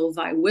to will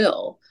thy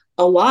will,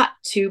 a lot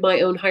to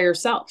my own higher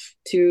self,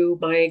 to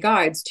my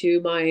guides,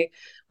 to my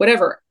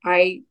whatever.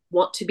 I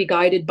want to be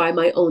guided by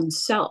my own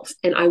self,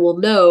 and I will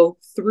know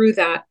through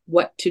that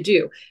what to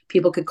do.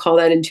 People could call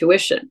that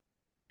intuition.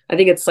 I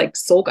think it's like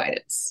soul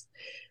guidance.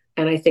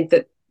 And I think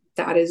that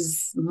that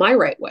is my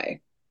right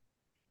way.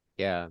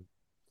 Yeah.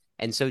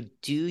 And so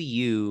do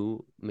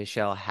you,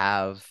 Michelle,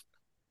 have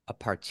a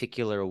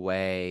particular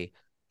way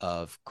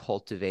of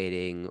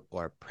cultivating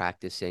or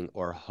practicing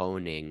or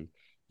honing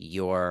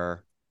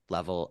your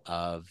level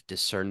of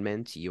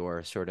discernment,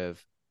 your sort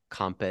of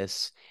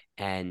compass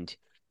and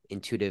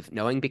intuitive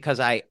knowing? Because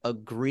I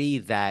agree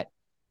that,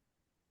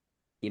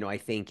 I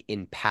think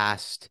in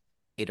past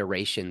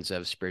iterations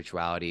of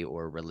spirituality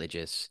or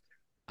religious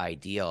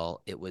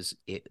ideal,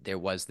 there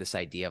was this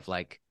idea of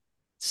like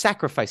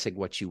sacrificing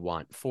what you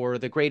want for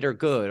the greater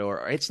good,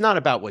 or it's not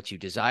about what you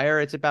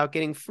desire, it's about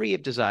getting free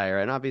of desire.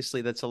 And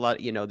obviously that's a lot,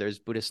 there's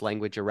Buddhist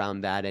language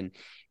around that. And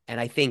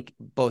I think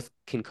both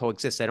can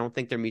coexist. I don't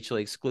think they're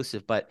mutually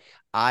exclusive, but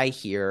I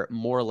hear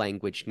more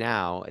language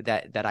now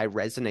that I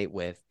resonate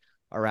with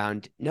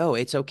around, no,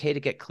 it's okay to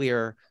get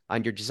clear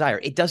on your desire.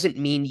 It doesn't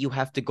mean you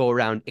have to go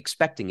around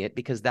expecting it,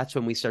 because that's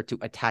when we start to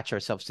attach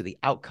ourselves to the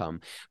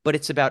outcome. But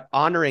it's about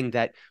honoring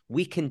that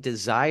we can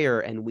desire,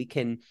 and we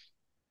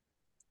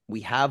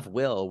have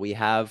will,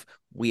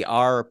 we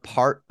are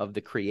part of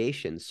the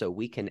creation. So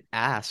we can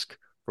ask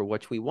for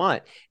what we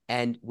want,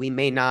 and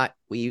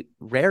we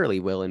rarely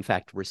will in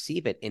fact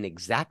receive it in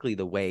exactly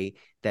the way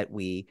that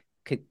we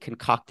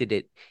concocted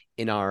it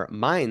in our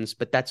minds,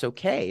 but that's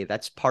okay.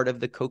 That's part of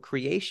the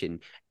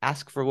co-creation.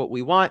 Ask for what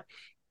we want,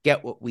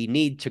 get what we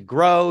need to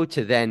grow,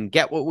 to then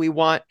get what we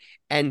want,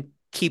 and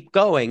keep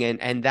going.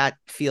 And that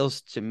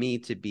feels to me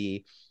to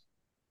be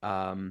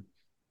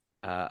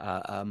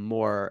a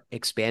more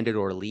expanded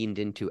or leaned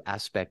into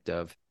aspect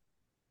of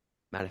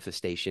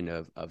manifestation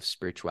of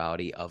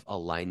spirituality, of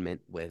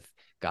alignment with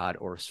God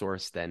or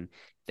source than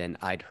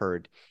I'd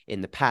heard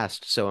in the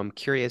past. So I'm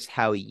curious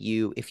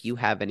if you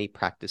have any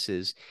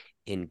practices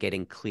in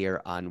getting clear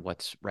on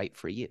what's right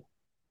for you.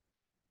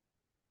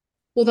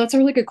 Well, that's a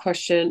really good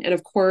question. And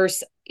of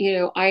course,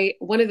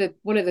 one of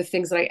the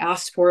things that I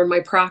asked for in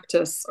my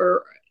practice,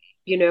 or,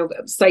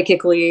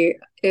 psychically,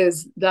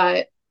 is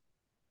that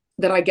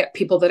I get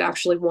people that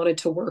actually wanted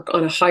to work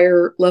on a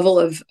higher level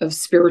of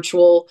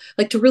spiritual,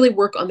 like to really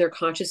work on their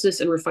consciousness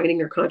and refining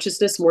their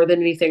consciousness more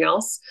than anything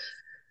else.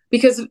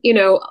 Because,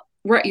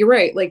 right, you're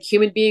right. Like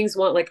human beings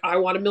want, like, I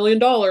want $1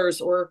 million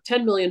or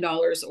 $10 million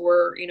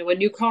or, a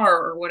new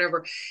car or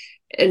whatever.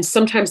 And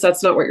sometimes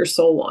that's not what your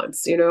soul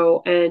wants,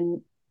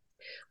 and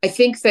I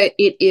think that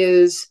it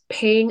is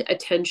paying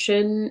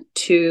attention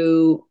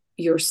to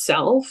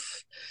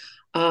yourself,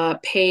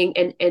 paying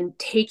and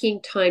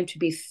taking time to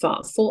be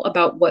thoughtful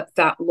about what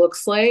that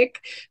looks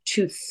like,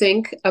 to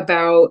think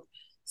about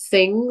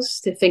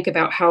things, to think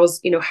about how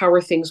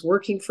are things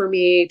working for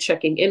me,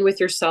 checking in with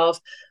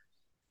yourself.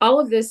 All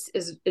of this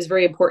is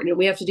very important, and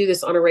we have to do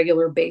this on a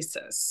regular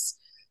basis,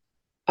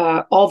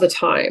 all the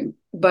time.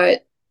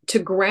 But to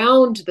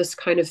ground this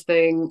kind of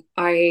thing,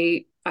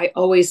 I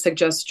always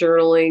suggest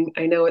journaling.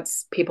 I know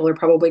people are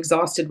probably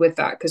exhausted with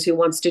that, because who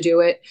wants to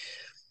do it?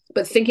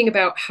 But thinking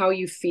about how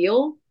you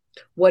feel,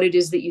 what it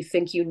is that you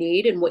think you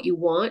need and what you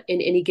want in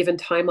any given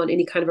time on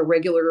any kind of a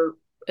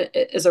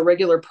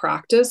regular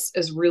practice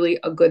is really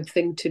a good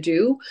thing to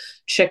do.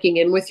 Checking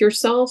in with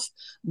yourself,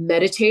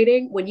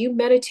 meditating. When you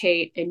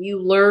meditate and you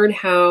learn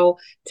how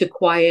to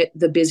quiet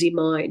the busy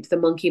mind, the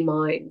monkey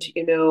mind,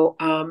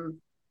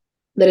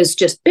 that is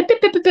just bit,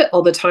 bit, bit, bit, bit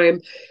all the time,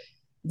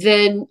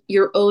 then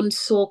your own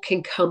soul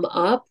can come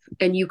up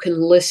and you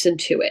can listen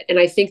to it. And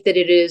I think that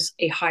it is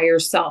a higher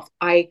self.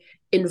 I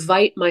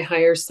invite my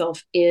higher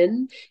self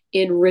in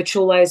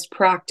ritualized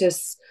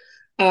practice.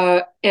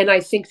 And I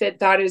think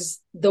that is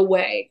the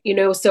way,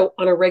 so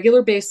on a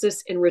regular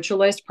basis in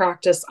ritualized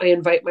practice, I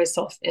invite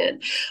myself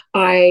in.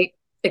 I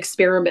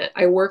experiment.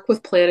 I work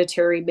with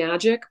planetary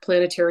magic,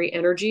 planetary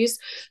energies.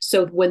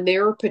 So when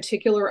there are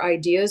particular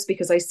ideas,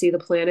 because I see the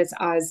planets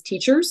as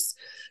teachers,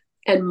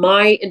 and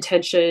my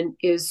intention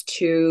is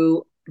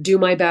to do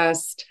my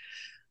best,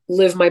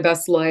 live my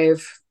best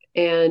life,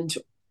 and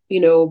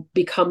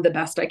become the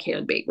best I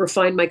can be,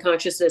 refine my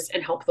consciousness,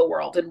 and help the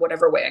world in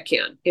whatever way I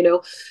can,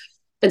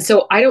 And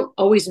so I don't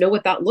always know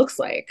what that looks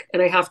like.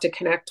 And I have to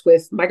connect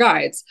with my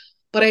guides,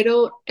 but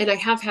and I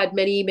have had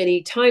many,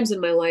 many times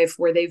in my life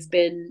where they've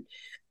been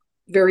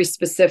very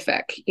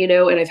specific,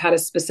 and I've had a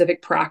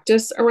specific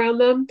practice around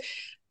them.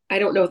 I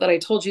don't know that I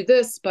told you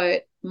this,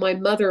 but my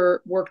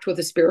mother worked with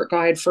a spirit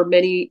guide for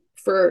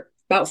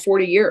about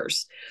 40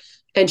 years.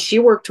 And she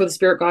worked with a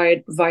spirit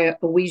guide via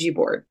a Ouija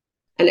board.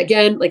 And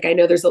again, like, I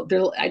know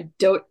I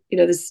don't,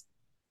 this,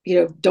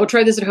 don't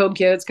try this at home,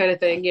 kids, kind of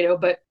thing,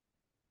 but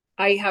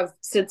I have,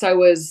 since I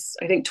was,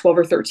 I think 12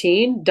 or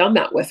 13, done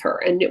that with her.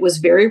 And it was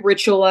very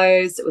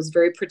ritualized. It was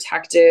very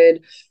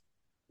protected,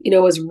 it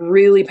was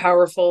really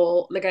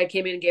powerful. The guy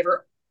came in and gave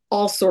her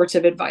all sorts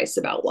of advice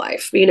about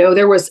life.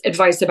 There was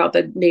advice about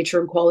the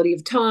nature and quality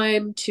of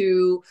time,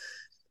 to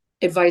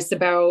advice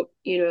about,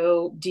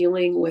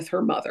 dealing with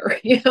her mother,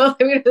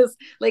 it was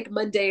like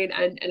mundane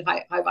and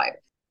high vibe.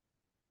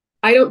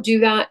 I don't do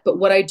that, but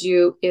what I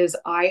do is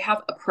I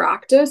have a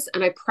practice,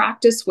 and I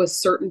practice with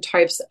certain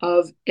types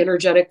of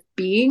energetic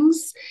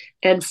beings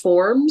and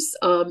forms.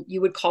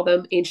 You would call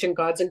them ancient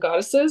gods and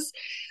goddesses.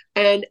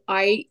 And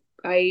I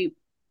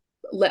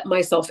let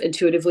myself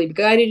intuitively be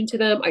guided into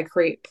them. I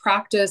create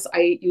practice.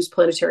 I use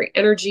planetary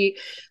energy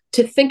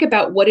to think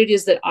about what it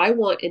is that I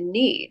want and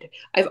need.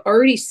 I've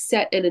already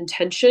set an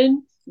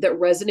intention that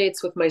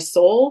resonates with my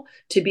soul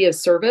to be of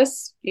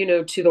service,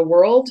 to the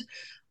world.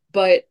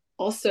 But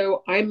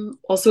also, I'm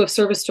also of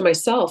service to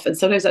myself. And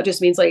sometimes that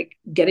just means like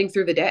getting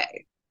through the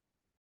day.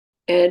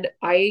 And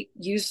I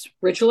use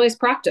ritualized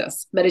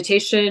practice,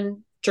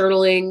 meditation,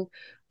 journaling,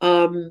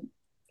 um,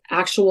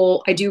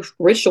 I do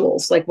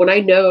rituals. Like when I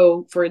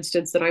know, for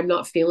instance, that I'm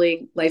not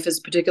feeling life is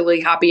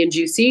particularly happy and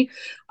juicy,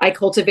 I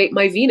cultivate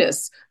my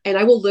Venus and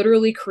I will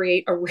literally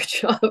create a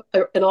ritual,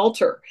 an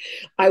altar.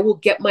 I will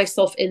get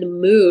myself in the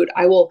mood.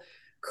 I will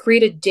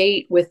create a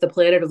date with the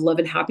planet of love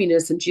and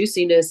happiness and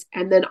juiciness.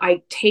 And then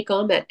I take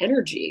on that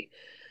energy.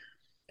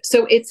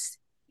 So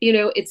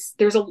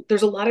there's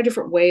a lot of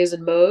different ways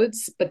and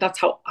modes, but that's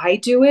how I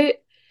do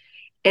it,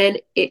 and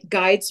it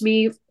guides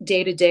me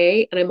day to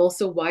day. And I'm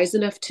also wise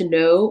enough to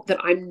know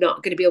that I'm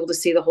not going to be able to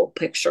see the whole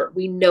picture.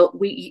 We know,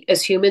 we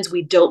as humans,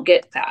 we don't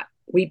get that.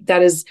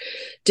 That is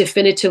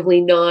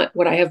definitively not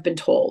what I have been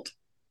told.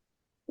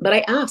 But I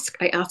ask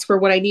for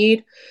what I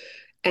need,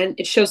 and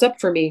it shows up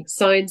for me: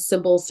 signs,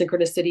 symbols,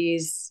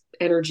 synchronicities,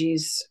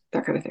 energies,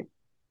 that kind of thing.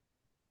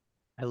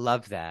 I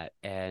love that.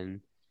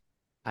 And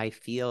I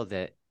feel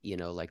that,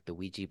 like the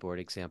Ouija board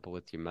example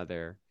with your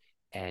mother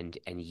and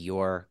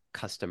your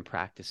custom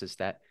practices,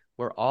 that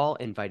we're all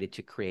invited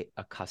to create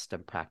a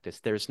custom practice.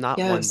 There's not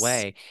one Yes,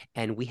 way,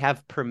 and we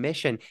have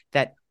permission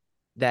that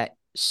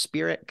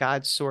spirit,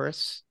 God,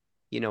 source,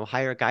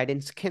 higher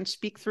guidance can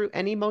speak through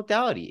any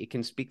modality. It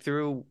can speak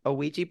through a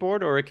Ouija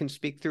board, or it can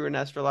speak through an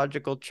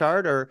astrological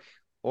chart,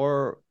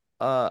 or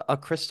a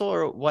crystal,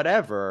 or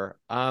whatever.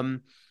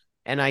 And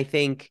I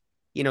think,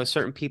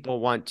 certain people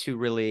want to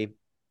really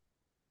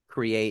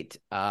create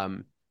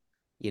a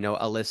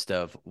list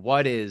of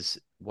what is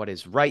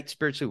right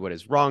spiritually, what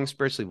is wrong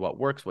spiritually, what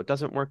works, what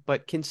doesn't work,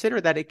 but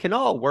consider that it can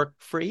all work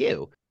for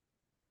you.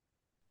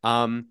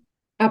 um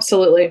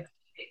absolutely.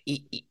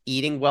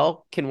 Eating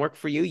well can work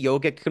for you,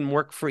 yoga can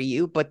work for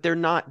you, but they're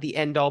not the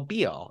end all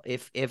be all.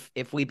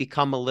 If we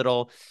become a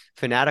little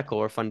fanatical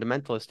or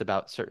fundamentalist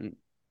about certain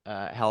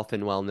health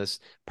and wellness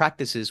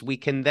practices, we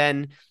can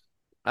then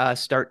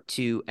start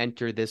to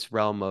enter this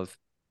realm of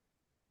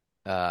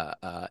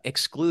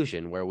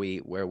exclusion, where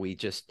we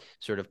just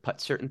sort of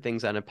put certain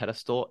things on a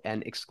pedestal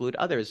and exclude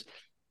others.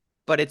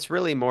 But it's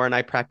really more, and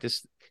I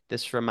practice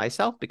this for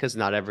myself because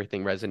not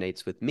everything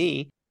resonates with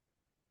me.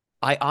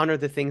 I honor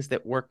the things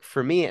that work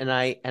for me, and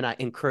I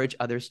encourage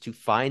others to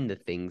find the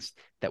things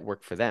that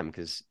work for them,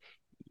 because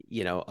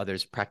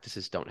others'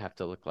 practices don't have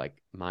to look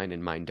like mine,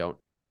 and mine don't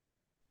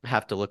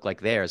have to look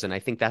like theirs. And I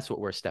think that's what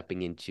we're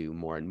stepping into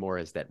more and more,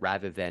 is that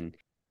rather than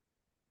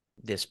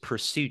this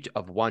pursuit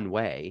of one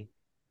way,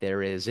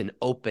 there is an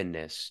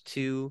openness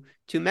to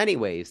many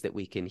ways that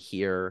we can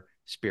hear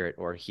spirit,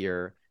 or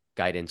hear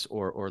guidance,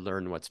 or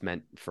learn what's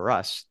meant for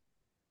us.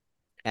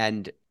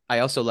 And I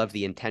also love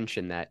the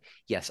intention that,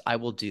 yes, I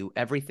will do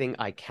everything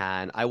I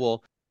can. I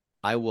will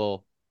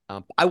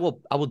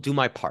do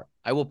my part.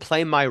 I will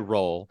play my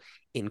role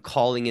in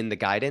calling in the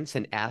guidance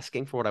and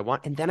asking for what I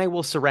want, and then I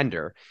will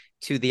surrender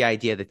to the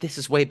idea that this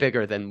is way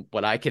bigger than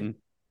what I can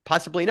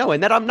possibly know,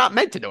 and that I'm not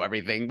meant to know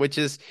everything, which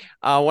is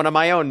one of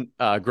my own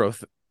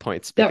growth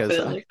points, because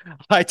Definitely.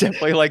 I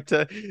definitely like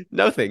to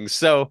know things.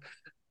 So,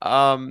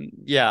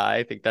 yeah,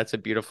 I think that's a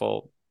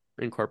beautiful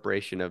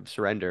incorporation of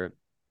surrender.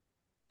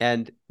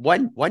 And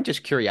one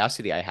just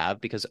curiosity I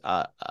have, because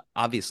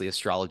obviously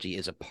astrology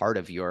is a part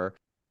of your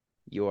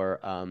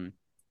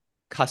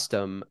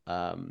custom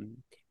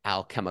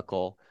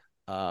alchemical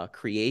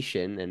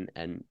creation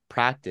and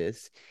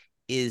practice,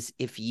 is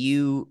if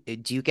you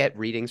do you get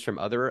readings from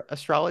other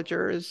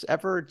astrologers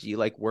ever? Do you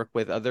like work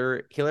with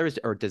other healers,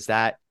 or does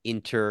that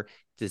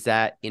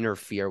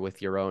interfere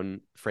with your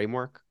own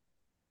framework?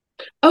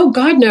 Oh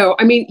God, no.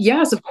 I mean,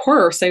 yes, of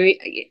course. I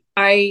mean,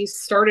 I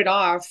started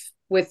off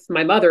with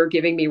my mother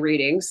giving me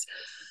readings,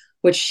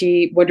 which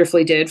she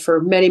wonderfully did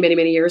for many, many,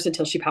 many years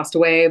until she passed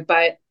away.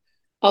 But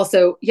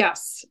also,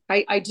 yes,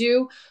 I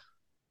do,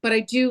 but I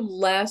do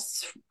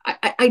less.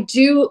 I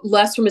do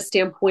less from a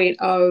standpoint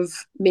of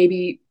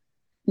maybe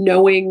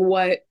knowing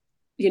what,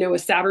 a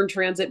Saturn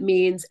transit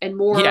means, and Yeah,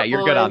 more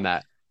you're good on on,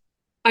 that.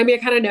 I mean,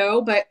 I kind of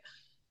know,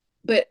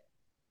 but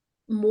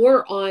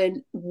more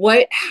on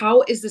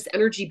how is this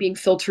energy being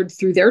filtered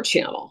through their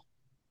channel,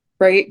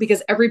 right?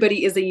 Because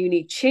everybody is a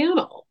unique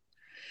channel.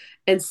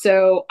 And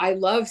so I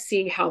love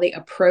seeing how they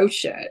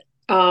approach it.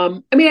 I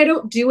mean, I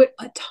don't do it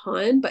a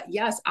ton, but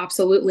yes,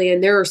 absolutely.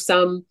 And there are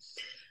some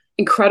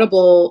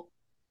incredible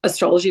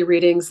astrology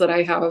readings that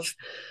I have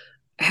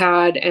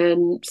had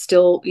and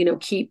still,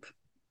 keep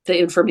the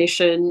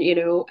information,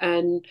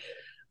 and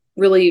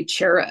really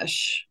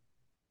cherish.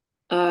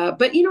 But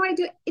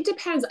it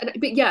depends.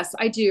 But yes,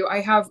 I do. I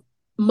have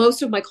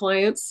most of my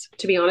clients,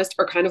 to be honest,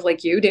 are kind of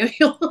like you,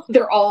 Daniel.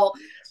 They're all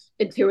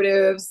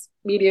intuitives,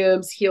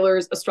 mediums,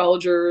 healers,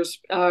 astrologers,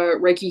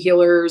 Reiki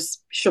healers,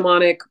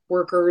 shamanic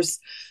workers,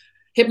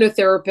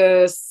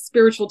 hypnotherapists,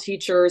 spiritual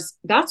teachers.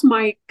 That's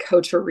my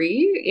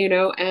coterie,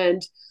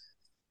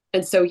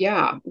 and so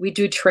yeah, we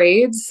do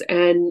trades,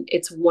 and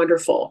it's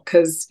wonderful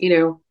because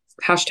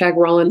hashtag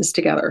we're all in this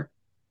together.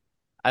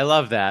 I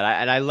love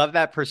that. And I love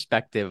that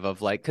perspective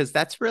of, like, because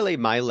that's really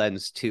my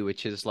lens too,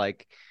 which is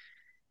like,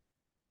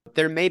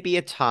 there may be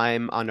a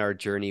time on our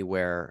journey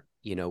where,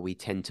 we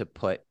tend to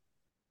put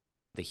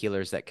the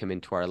healers that come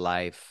into our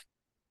life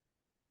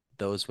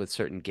those with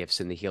certain gifts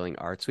in the healing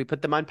arts, we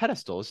put them on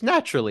pedestals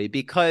naturally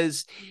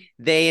because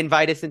they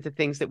invite us into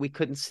things that we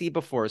couldn't see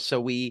before. So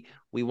we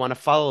want to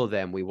follow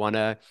them. We want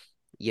to,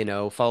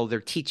 follow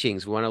their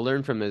teachings. We want to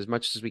learn from them as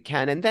much as we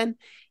can. And then,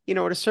 at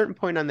a certain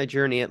point on the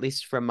journey, at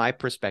least from my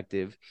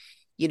perspective,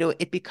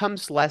 it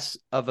becomes less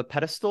of a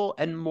pedestal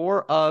and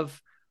more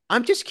of,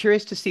 I'm just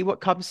curious to see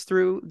what comes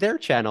through their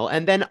channel.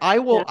 And then I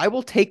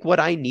will take what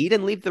I need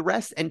and leave the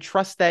rest and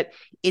trust that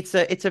it's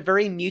a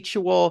very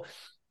mutual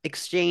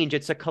exchange.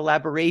 It's a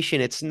collaboration.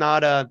 It's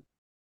not a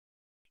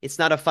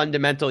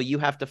fundamental, you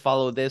have to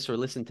follow this or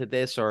listen to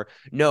this, or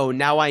no,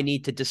 now I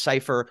need to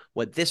decipher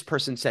what this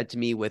person said to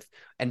me with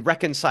and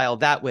reconcile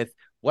that with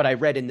what I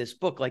read in this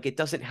book. Like, it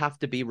doesn't have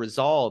to be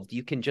resolved.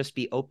 You can just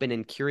be open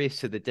and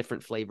curious to the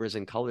different flavors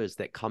and colors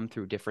that come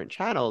through different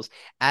channels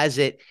as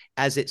it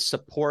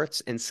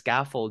supports and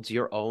scaffolds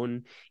your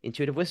own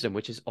intuitive wisdom,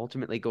 which is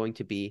ultimately going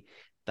to be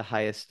the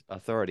highest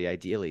authority,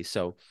 ideally.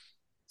 So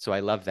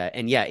I love that.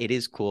 And yeah, it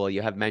is cool.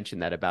 You have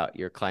mentioned that about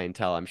your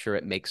clientele. I'm sure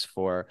it makes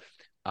for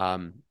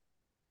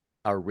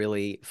a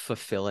really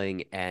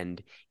fulfilling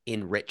and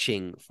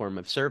enriching form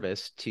of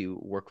service to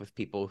work with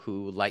people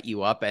who light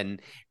you up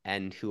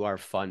and who are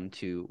fun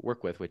to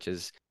work with, which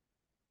is,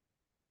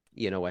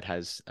 what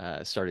has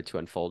started to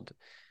unfold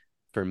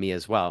for me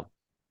as well.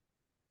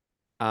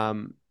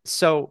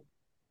 So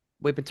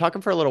we've been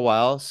talking for a little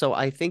while, so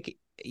I think,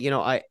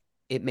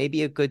 it may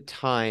be a good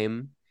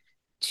time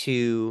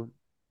to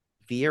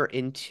veer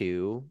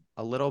into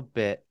a little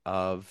bit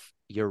of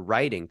your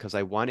writing, because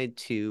I wanted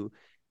to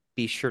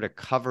be sure to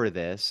cover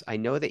this. I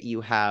know that you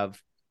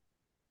have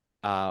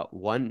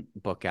one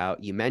book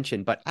out you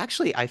mentioned, but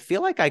actually I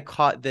feel like I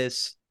caught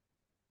this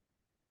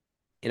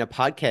in a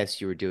podcast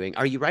you were doing.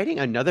 Are you writing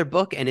another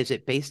book, and is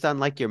it based on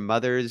like your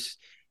mother's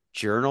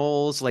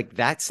journals? Like,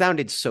 that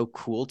sounded so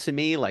cool to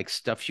me, like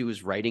stuff she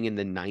was writing in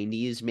the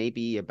 90s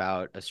maybe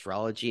about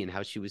astrology and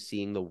how she was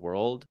seeing the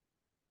world.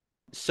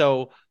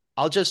 So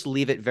I'll just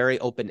leave it very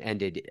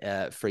open-ended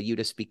for you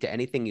to speak to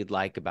anything you'd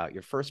like about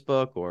your first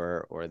book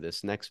or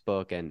this next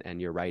book and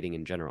your writing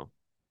in general.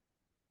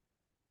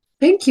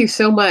 Thank you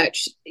so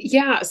much.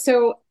 Yeah.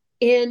 So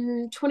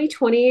in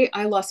 2020,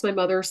 I lost my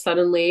mother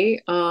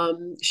suddenly.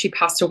 She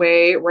passed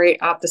away right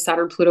at the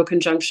Saturn-Pluto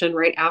conjunction,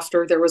 right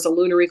after there was a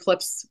lunar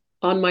eclipse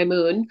on my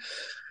moon.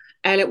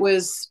 And it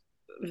was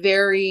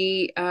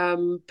very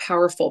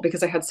powerful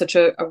because I had such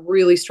a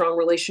really strong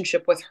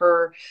relationship with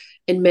her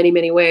in many,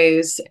 many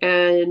ways.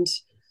 And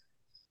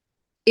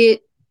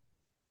it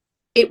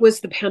was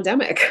the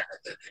pandemic.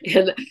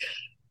 And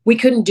we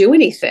couldn't do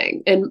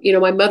anything. And,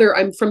 my mother,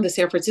 I'm from the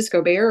San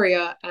Francisco Bay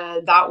Area,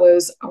 and that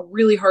was a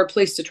really hard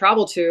place to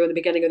travel to in the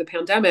beginning of the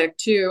pandemic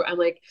too, and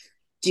like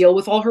deal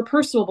with all her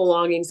personal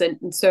belongings.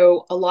 And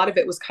so a lot of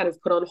it was kind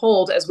of put on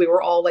hold as we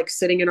were all like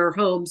sitting in our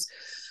homes.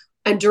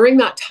 And during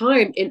that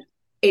time,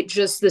 it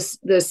just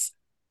this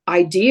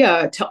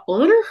idea to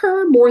honor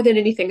her more than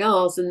anything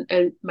else.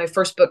 And my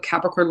first book,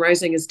 Capricorn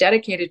Rising, is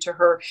dedicated to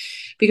her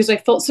because I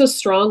felt so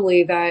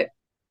strongly that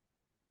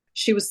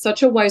she was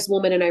such a wise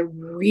woman, and I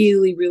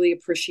really, really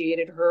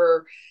appreciated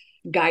her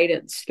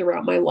guidance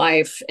throughout my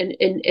life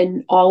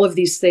and all of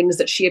these things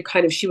that she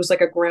had she was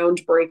like a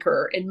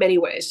groundbreaker in many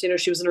ways.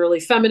 She was an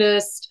early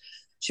feminist.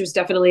 She was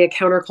definitely a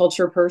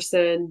counterculture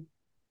person,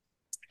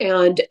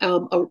 and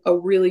a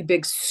really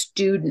big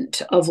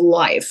student of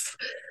life.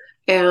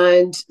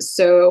 And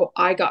so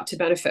I got to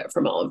benefit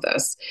from all of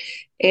this.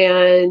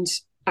 And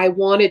I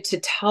wanted to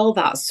tell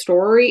that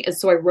story. And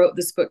so I wrote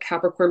this book,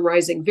 Capricorn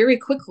Rising, very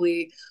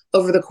quickly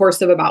over the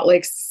course of about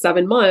like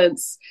 7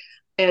 months.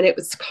 And it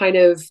was kind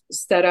of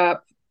set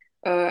up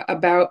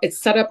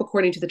it's set up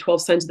according to the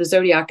 12 signs of the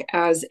zodiac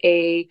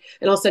and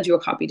I'll send you a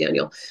copy,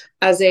 Daniel,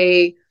 as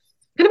a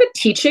kind of a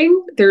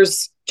teaching.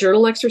 There's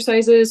journal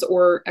exercises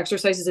or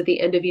exercises at the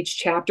end of each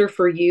chapter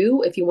for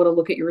you if you want to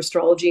look at your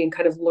astrology and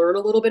kind of learn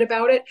a little bit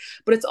about it.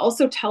 But it's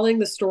also telling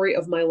the story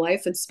of my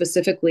life and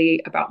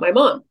specifically about my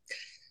mom.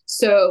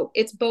 So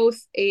it's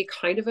both a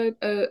kind of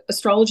a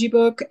astrology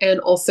book and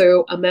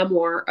also a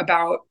memoir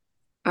about,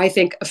 I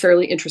think, a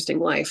fairly interesting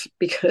life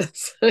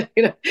because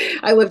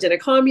I lived in a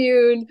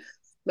commune.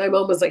 My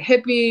mom was like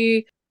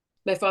hippie.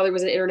 My father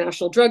was an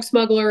international drug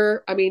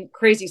smuggler. I mean,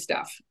 crazy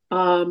stuff.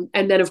 And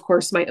then, of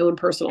course, my own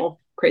personal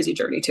crazy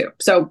journey too.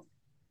 So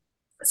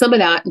some of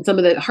that and some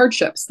of the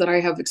hardships that I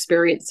have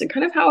experienced and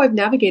kind of how I've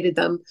navigated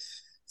them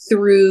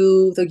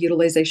through the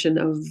utilization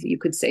of, you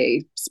could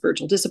say,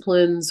 spiritual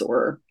disciplines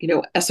or,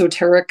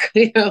 esoteric,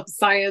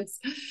 science,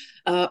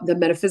 the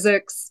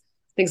metaphysics,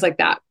 things like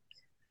that.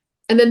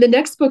 And then the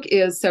next book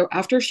is, so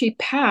after she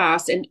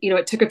passed, and,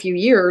 it took a few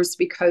years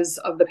because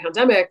of the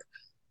pandemic,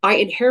 I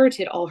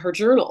inherited all her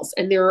journals,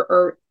 and there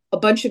are a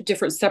bunch of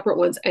different separate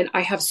ones. And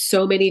I have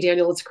so many,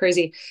 Daniel, it's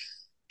crazy.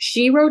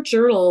 She wrote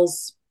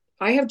journals.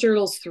 I have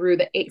journals from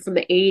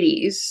the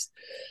 80s,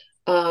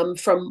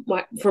 from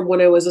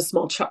when I was a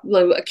small child, a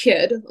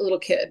little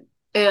kid,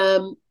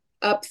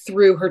 up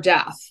through her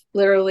death,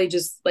 literally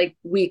just like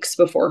weeks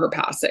before her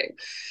passing.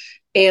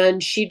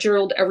 And she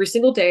journaled every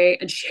single day.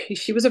 And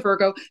she was a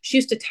Virgo. She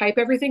used to type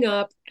everything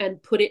up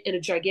and put it in a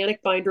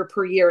gigantic binder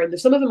per year. And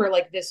some of them are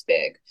like this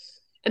big.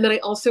 And then I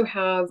also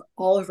have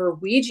all of her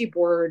Ouija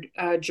board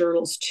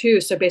journals too.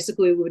 So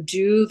basically, we would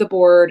do the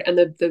board,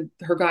 and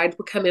her guide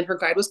would come in. Her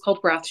guide was called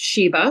Rath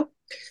Sheba,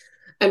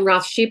 and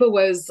Rath Sheba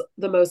was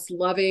the most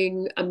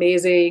loving,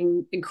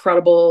 amazing,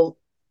 incredible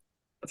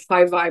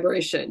five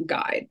vibration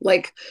guide.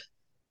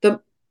 The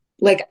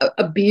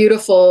a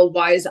beautiful,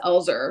 wise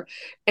elder,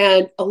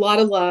 and a lot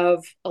of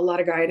love, a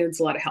lot of guidance,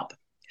 a lot of help.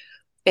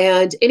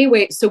 And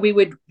anyway, so we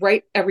would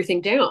write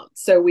everything down.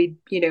 So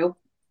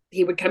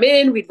he would come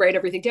in, we'd write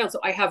everything down. So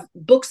I have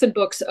books and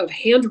books of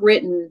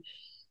handwritten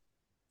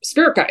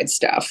spirit guide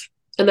stuff.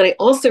 And then I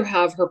also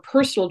have her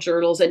personal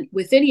journals. And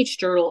within each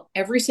journal,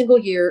 every single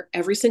year,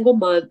 every single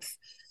month,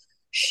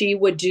 she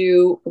would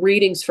do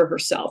readings for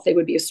herself. They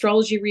would be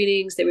astrology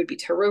readings, they would be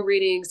tarot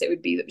readings,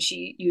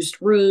 she used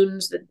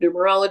runes, the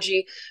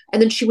numerology,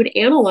 and then she would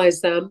analyze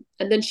them.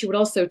 And then she would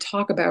also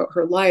talk about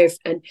her life.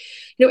 And,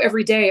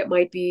 every day it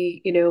might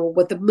be,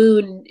 what the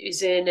moon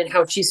is in and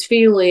how she's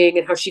feeling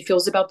and how she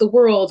feels about the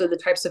world and the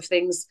types of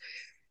things.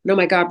 And oh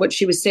my God, what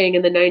she was saying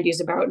in the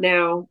 90s about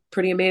now,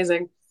 pretty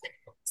amazing.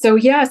 So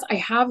yes, I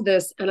have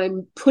this, and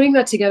I'm putting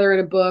that together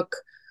in a book.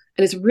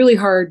 And it's really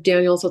hard,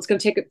 Daniel. So it's going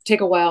to take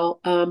a while.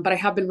 But I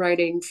have been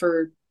writing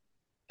for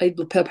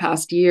the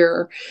past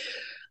year,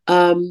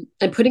 and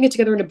putting it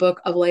together in a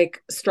book of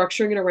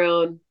structuring it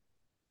around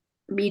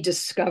me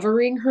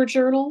discovering her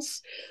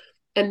journals.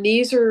 And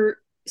these are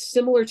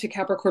similar to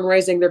Capricorn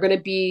Rising. They're going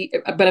to be,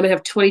 but I'm going to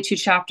have 22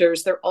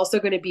 chapters. They're also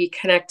going to be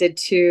connected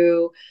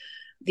to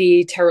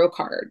the tarot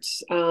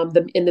cards,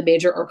 in the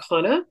major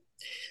arcana,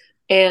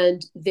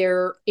 and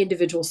their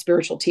individual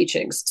spiritual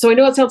teachings. So I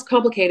know it sounds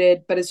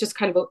complicated, but it's just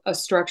kind of a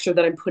structure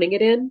that I'm putting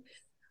it in.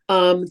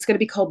 It's going to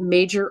be called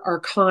Major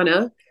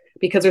Arcana,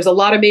 because there's a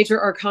lot of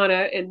major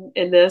arcana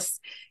in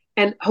this.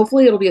 And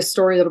hopefully it'll be a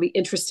story that'll be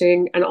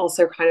interesting and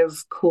also kind of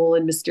cool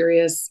and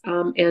mysterious,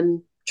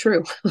 and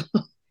true.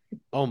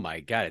 Oh my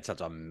God, it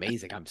sounds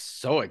amazing. I'm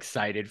so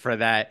excited for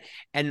that.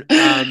 And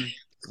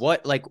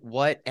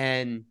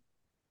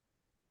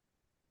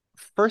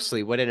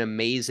firstly, what an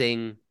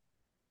amazing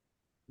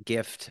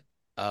gift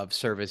of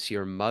service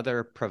your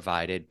mother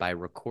provided by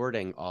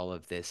recording all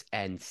of this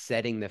and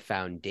setting the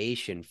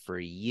foundation for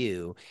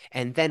you.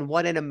 And then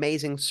what an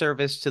amazing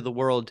service to the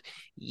world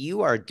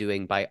you are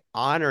doing by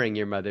honoring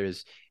your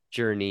mother's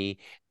journey.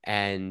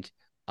 And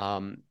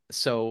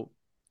so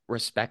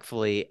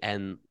respectfully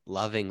and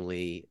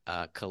lovingly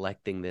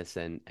collecting this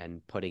and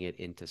putting it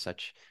into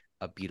such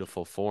a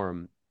beautiful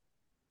form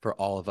for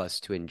all of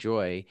us to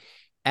enjoy.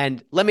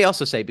 And let me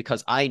also say,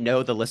 because I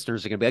know the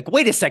listeners are going to be like,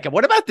 wait a second,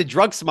 what about the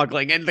drug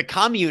smuggling and the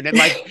commune and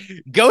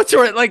go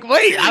to it?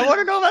 Wait, I want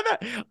to know about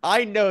that.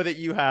 I know that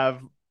you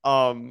have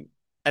an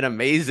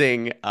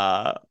amazing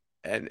and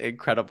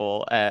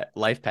incredible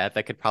life path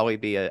that could probably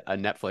be a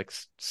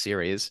Netflix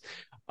series.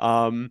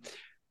 And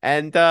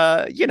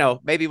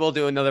maybe we'll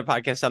do another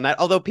podcast on that.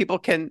 Although people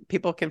can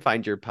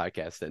find your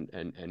podcast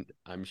and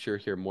I'm sure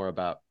hear more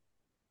about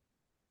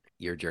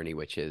your journey,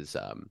 which is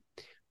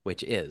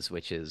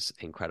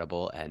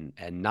incredible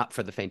and not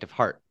for the faint of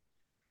heart.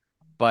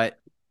 But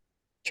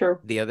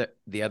Sure.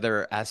 The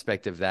other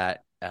aspect of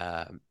that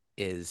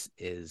is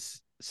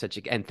such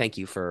a, and thank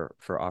you for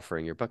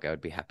offering your book.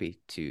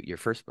 Your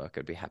first book.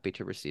 I'd be happy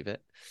to receive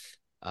it.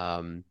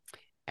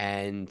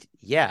 And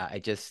yeah,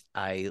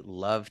 I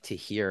love to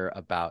hear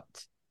about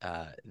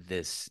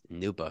this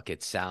new book.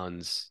 It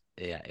sounds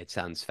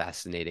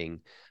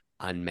fascinating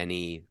on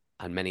many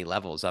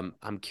levels.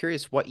 I'm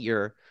curious what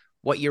your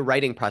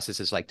writing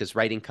process is like. Does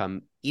writing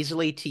come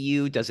easily to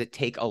you? Does it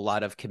take a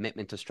lot of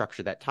commitment to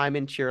structure that time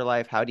into your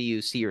life? How do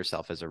you see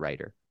yourself as a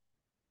writer?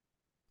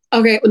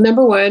 Okay, well,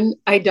 number one,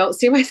 I don't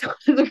see myself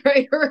as a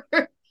writer.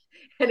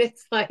 And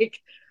it's I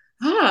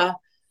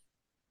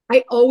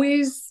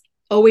always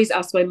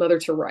asked my mother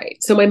to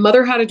write. So my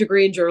mother had a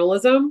degree in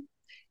journalism,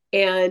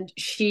 and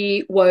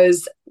she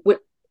was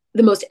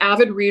the most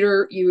avid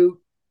reader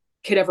you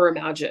could ever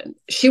imagine.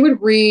 She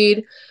could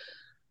read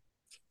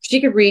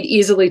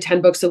easily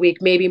 10 books a week,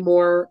 maybe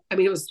more. I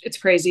mean, it's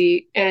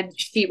crazy. And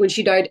when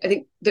she died, I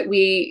think that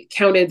we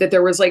counted that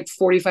there was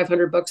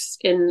 4,500 books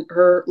in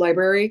her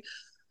library.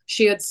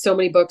 She had so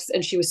many books,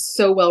 and she was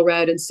so well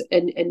read,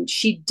 and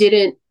she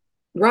didn't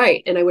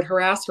write. And I would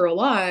harass her a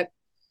lot,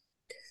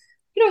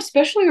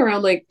 especially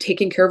around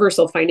taking care of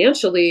herself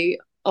financially,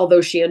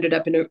 although she ended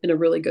up in a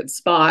really good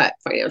spot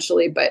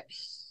financially. But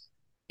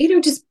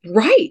just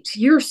write.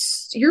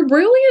 You're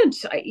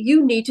brilliant.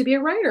 You need to be a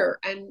writer.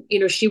 And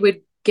she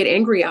would get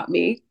angry at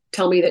me,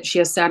 tell me that she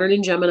has Saturn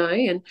in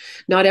Gemini, and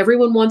not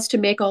everyone wants to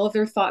make all of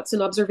their thoughts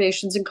and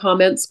observations and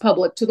comments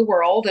public to the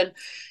world. And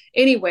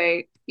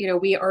anyway,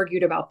 we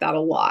argued about that a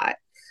lot,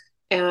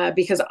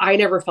 because I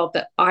never felt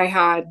that I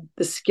had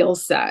the skill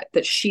set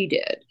that she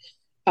did,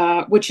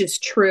 which is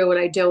true, and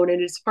I don't.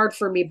 And it's hard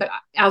for me. But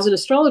as an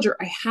astrologer,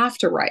 I have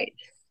to write.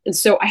 And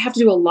so I have to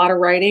do a lot of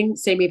writing,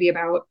 say maybe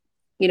about,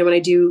 when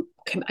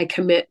I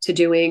commit to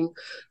doing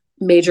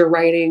major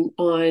writing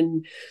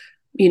on,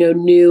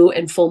 new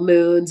and full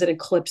moons and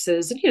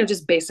eclipses and,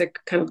 just basic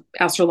kind of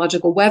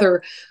astrological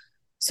weather.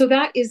 So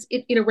that is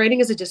it. Writing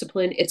is a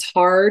discipline. It's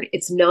hard.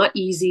 It's not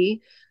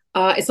easy.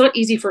 It's not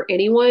easy for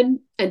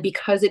anyone. And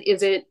because it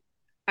isn't,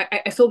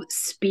 I feel that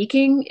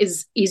speaking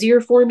is easier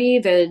for me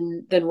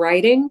than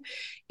writing.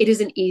 It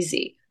isn't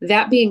easy.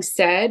 That being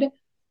said,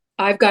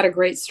 I've got a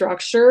great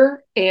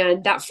structure,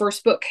 and that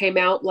first book came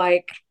out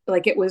like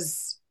it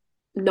was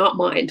not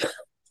mine.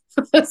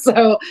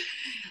 So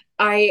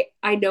I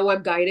know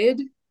I'm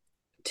guided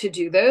to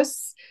do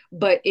this,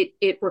 but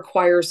it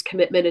requires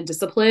commitment and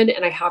discipline,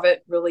 and I haven't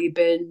really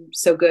been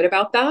so good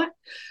about that.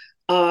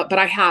 But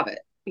I have it.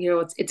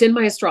 It's in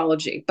my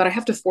astrology, but I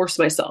have to force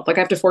myself. Like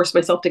I have to force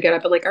myself to get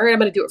up and like, all right, I'm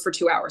going to do it for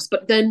 2 hours.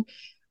 But then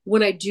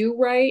when I do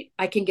write,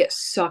 I can get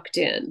sucked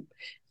in,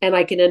 and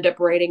I can end up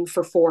writing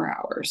for 4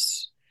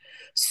 hours.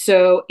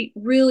 So it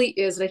really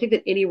is, and I think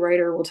that any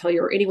writer will tell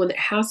you, or anyone that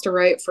has to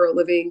write for a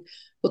living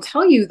will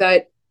tell you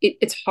that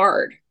it's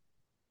hard.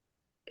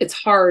 It's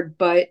hard,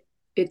 but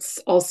it's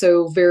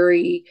also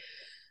very,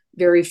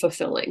 very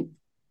fulfilling.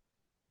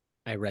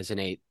 I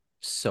resonate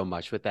so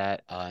much with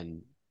that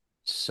on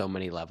so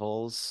many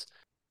levels.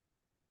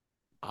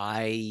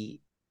 I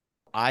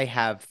I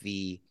have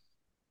the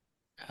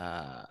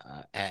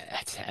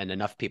and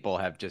enough people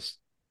have just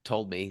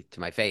told me to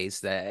my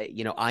face that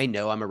I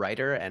know I'm a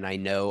writer and I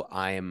know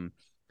I'm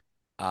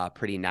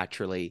pretty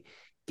naturally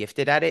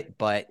gifted at it,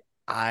 but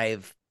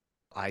I've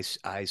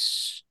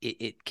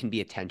it can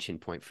be a tension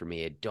point for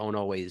me. I don't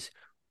always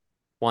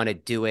want to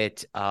do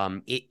it.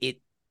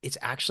 It's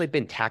actually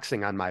been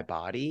taxing on my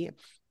body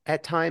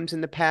at times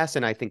in the past,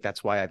 and I think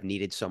that's why I've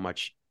needed so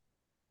much.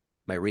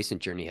 My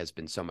recent journey has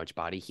been so much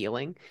body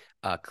healing,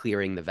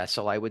 clearing the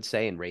vessel, I would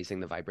say, and raising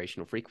the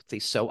vibrational frequency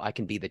so I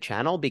can be the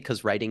channel,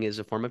 because writing is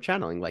a form of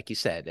channeling, like you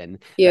said. And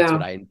that's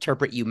what Yeah. I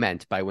interpret you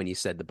meant by when you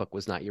said the book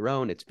was not your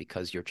own. It's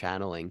because you're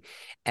channeling,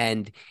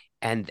 and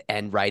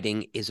and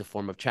writing is a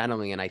form of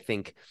channeling. And I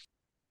think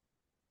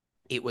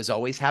it was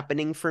always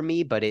happening for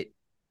me, but it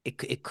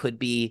could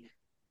be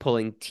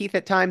pulling teeth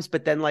at times.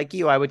 But then, like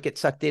you, I would get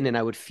sucked in and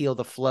I would feel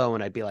the flow,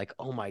 and I'd be like,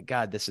 oh my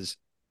God,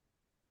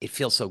 it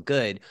feels so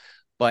good.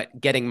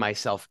 But getting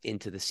myself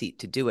into the seat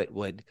to do it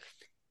would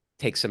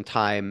take some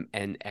time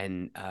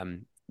and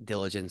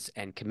diligence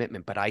and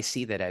commitment. But I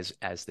see that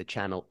as the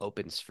channel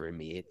opens for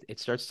me, it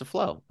starts to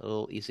flow a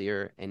little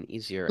easier and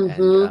easier. And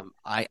Mm-hmm.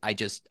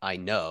 I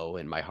know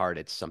in my heart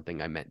it's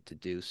something I meant to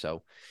do.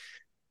 So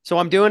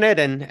I'm doing it,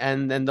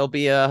 and then there'll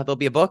be a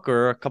book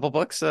or a couple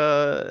books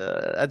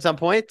at some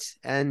point.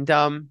 And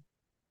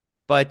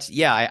but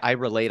yeah, I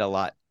relate a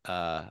lot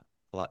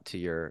to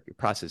your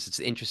process. It's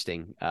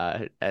interesting.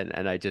 And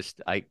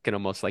I can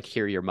almost like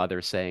hear your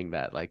mother saying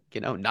that, like,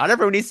 not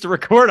everyone needs to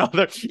record all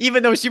their,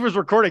 even though she was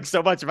recording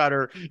so much about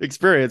her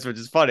experience, which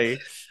is funny.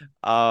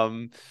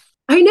 Um,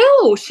 I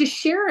know she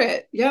share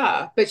it.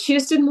 Yeah. But she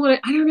just didn't want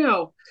to, I don't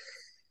know.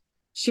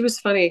 She was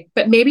funny,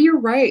 but maybe you're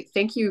right.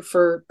 Thank you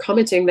for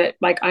commenting that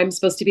like I'm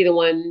supposed to be the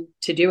one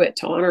to do it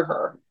to honor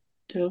her.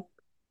 You know?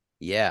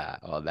 yeah,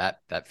 well,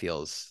 that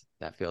feels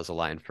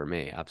aligned for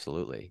me.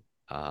 Absolutely.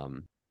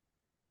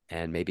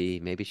 And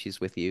maybe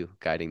she's with you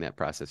guiding that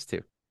process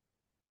too.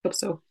 Hope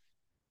so.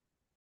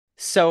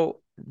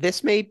 So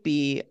this may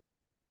be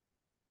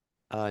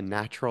a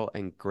natural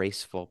and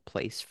graceful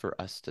place for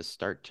us to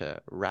start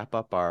to wrap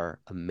up our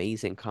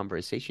amazing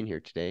conversation here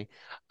today.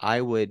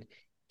 I would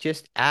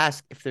just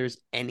ask if there's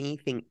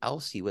anything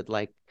else you would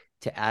like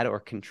to add or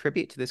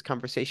contribute to this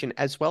conversation,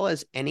 as well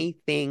as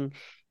anything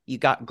you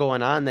got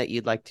going on that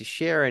you'd like to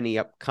share, any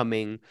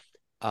upcoming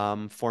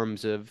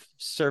forms of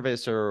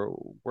service or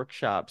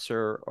workshops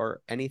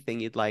or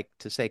anything you'd like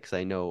to say, because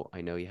I know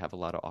you have a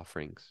lot of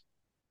offerings.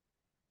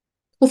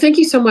 Well, thank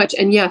you so much.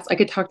 And yes, I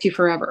could talk to you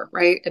forever,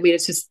 right? I mean,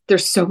 it's just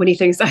there's so many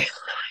things I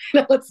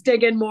let's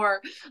dig in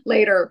more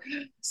later.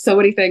 So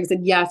many things.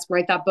 And yes,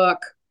 write that book.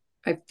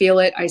 I feel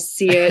it. I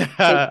see it.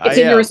 I It's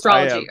in your I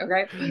astrology. am.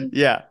 Okay.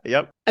 Yeah,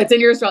 yep. It's in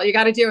your astrology. You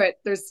got to do it.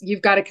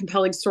 You've got a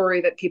compelling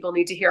story that people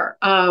need to hear.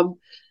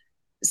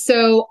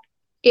 So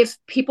if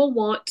people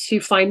want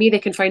to find me, they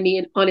can find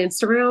me on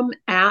Instagram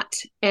at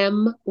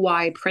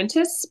MY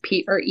Prentiss,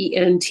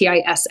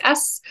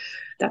 Prentiss.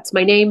 That's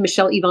my name,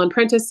 Michelle Yvonne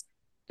Prentiss,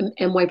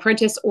 MY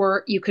Prentiss.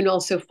 Or you can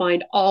also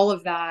find all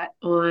of that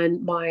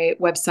on my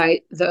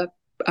website, the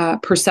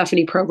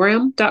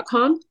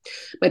PersephoneProgram.com.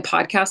 My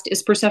podcast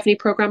is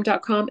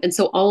PersephoneProgram.com. And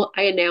so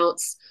I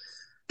announce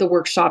the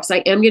workshops. I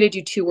am going to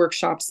do 2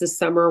 workshops this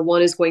summer.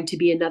 One is going to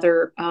be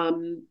another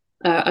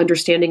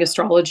understanding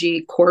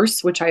astrology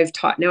course, which I've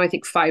taught now, I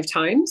think 5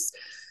 times.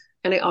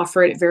 And I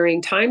offer it at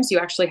varying times. You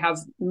actually have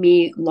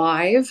me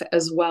live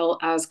as well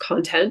as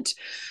content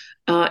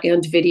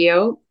and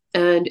video.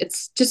 And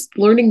it's just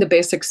learning the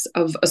basics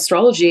of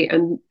astrology.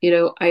 And,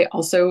 I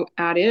also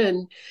add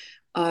in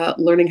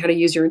learning how to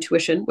use your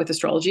intuition with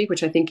astrology,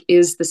 which I think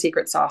is the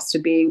secret sauce to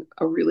being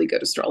a really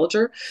good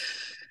astrologer.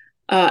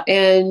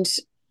 And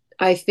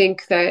I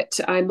think that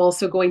I'm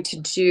also going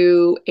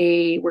to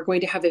we're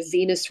going to have a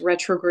Venus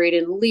retrograde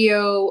in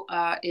Leo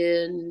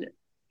in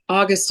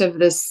August of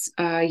this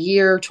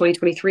year,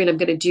 2023, and I'm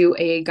going to do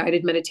a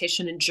guided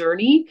meditation and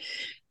journey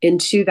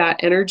into that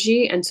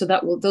energy. And so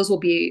those will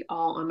be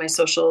all on my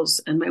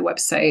socials and my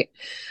website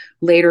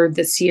later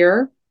this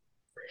year.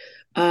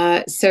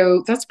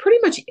 So that's pretty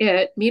much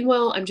it.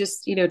 Meanwhile, I'm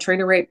just, trying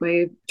to write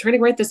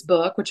this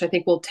book, which I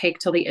think will take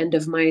till the end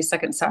of my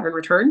second Saturn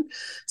return.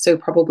 So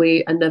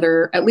probably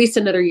at least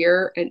another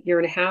year, a year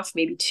and a half,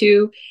 maybe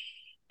two.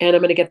 And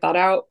I'm going to get that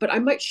out, but I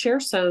might share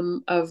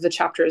some of the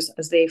chapters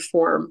as they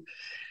form,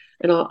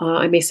 and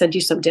I may send you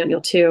some,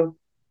 Daniel, too.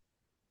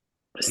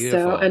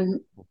 Beautiful. So,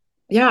 and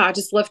yeah, I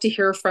just love to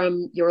hear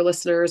from your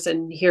listeners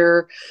and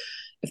hear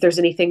if there's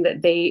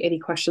any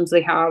questions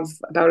they have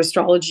about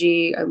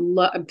astrology.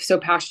 I'm so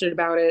passionate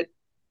about it.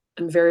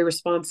 I'm very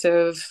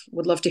responsive.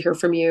 Would love to hear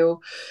from you.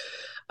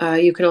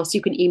 You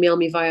can email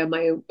me via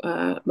my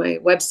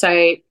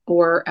website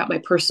or at my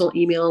personal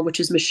email, which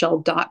is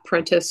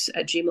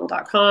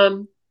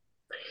michelle.prentiss@gmail.com.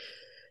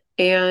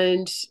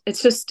 And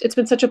it's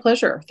been such a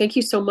pleasure. Thank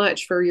you so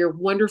much for your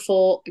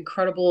wonderful,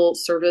 incredible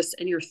service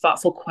and your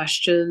thoughtful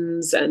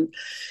questions and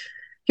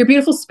your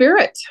beautiful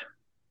spirit.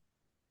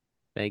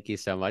 Thank you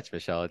so much,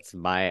 Michelle. It's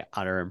my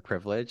honor and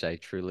privilege.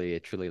 It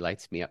truly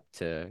lights me up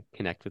to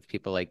connect with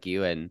people like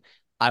you. And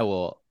I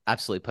will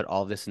absolutely put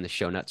all this in the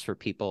show notes for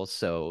people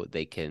so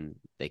they can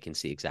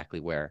see exactly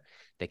where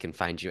they can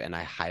find you. And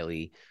I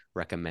highly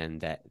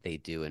recommend that they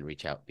do and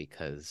reach out,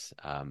 because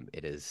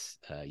it is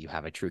you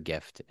have a true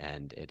gift,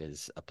 and it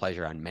is a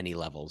pleasure on many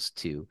levels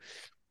to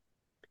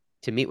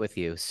meet with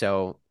you.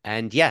 So,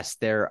 and yes,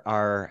 there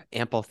are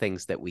ample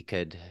things that we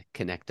could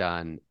connect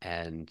on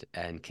and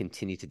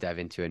continue to dive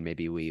into, and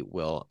maybe we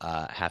will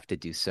have to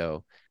do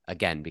so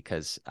again,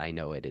 because I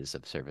know it is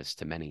of service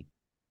to many.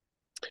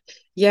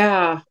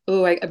 Yeah.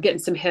 Oh, I'm getting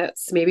some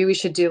hits. Maybe we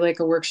should do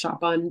like a workshop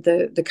on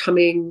the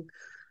coming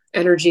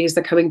energies,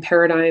 the coming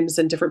paradigms,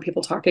 and different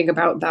people talking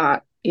about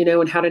that,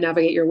 and how to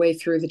navigate your way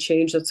through the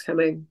change that's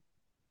coming.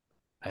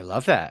 I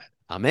love that.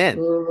 I'm in.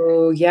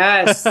 Oh,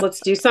 yes. Let's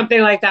do something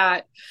like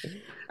that.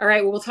 All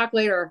right. Well, we'll talk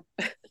later.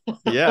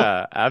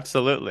 Yeah,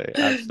 absolutely.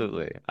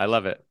 Absolutely. I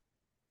love it.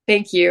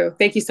 Thank you.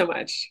 Thank you so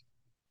much.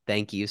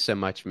 Thank you so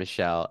much,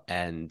 Michelle.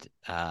 And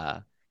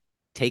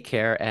take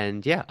care.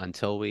 And yeah,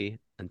 until we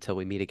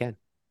meet again.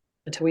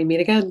 Until we meet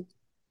again.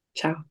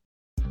 Ciao.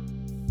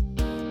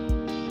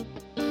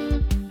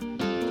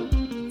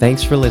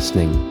 Thanks for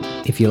listening.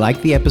 If you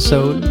like the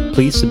episode,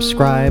 please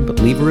subscribe,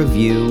 leave a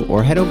review,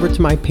 or head over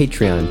to my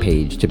Patreon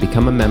page to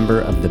become a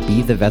member of the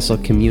Be the Vessel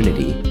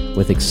community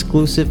with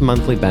exclusive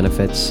monthly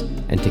benefits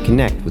and to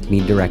connect with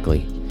me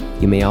directly.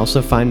 You may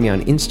also find me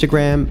on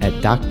Instagram at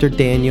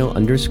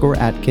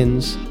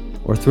drdaniel_Atkins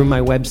or through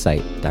my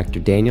website,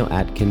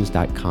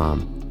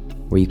 drdanielatkins.com,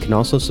 where you can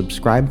also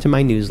subscribe to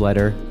my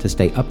newsletter to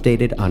stay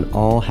updated on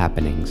all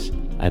happenings.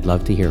 I'd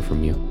love to hear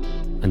from you.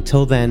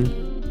 Until then,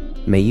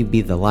 may you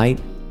be the light,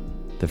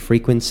 the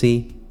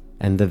frequency,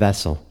 and the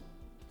vessel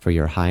for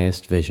your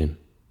highest vision.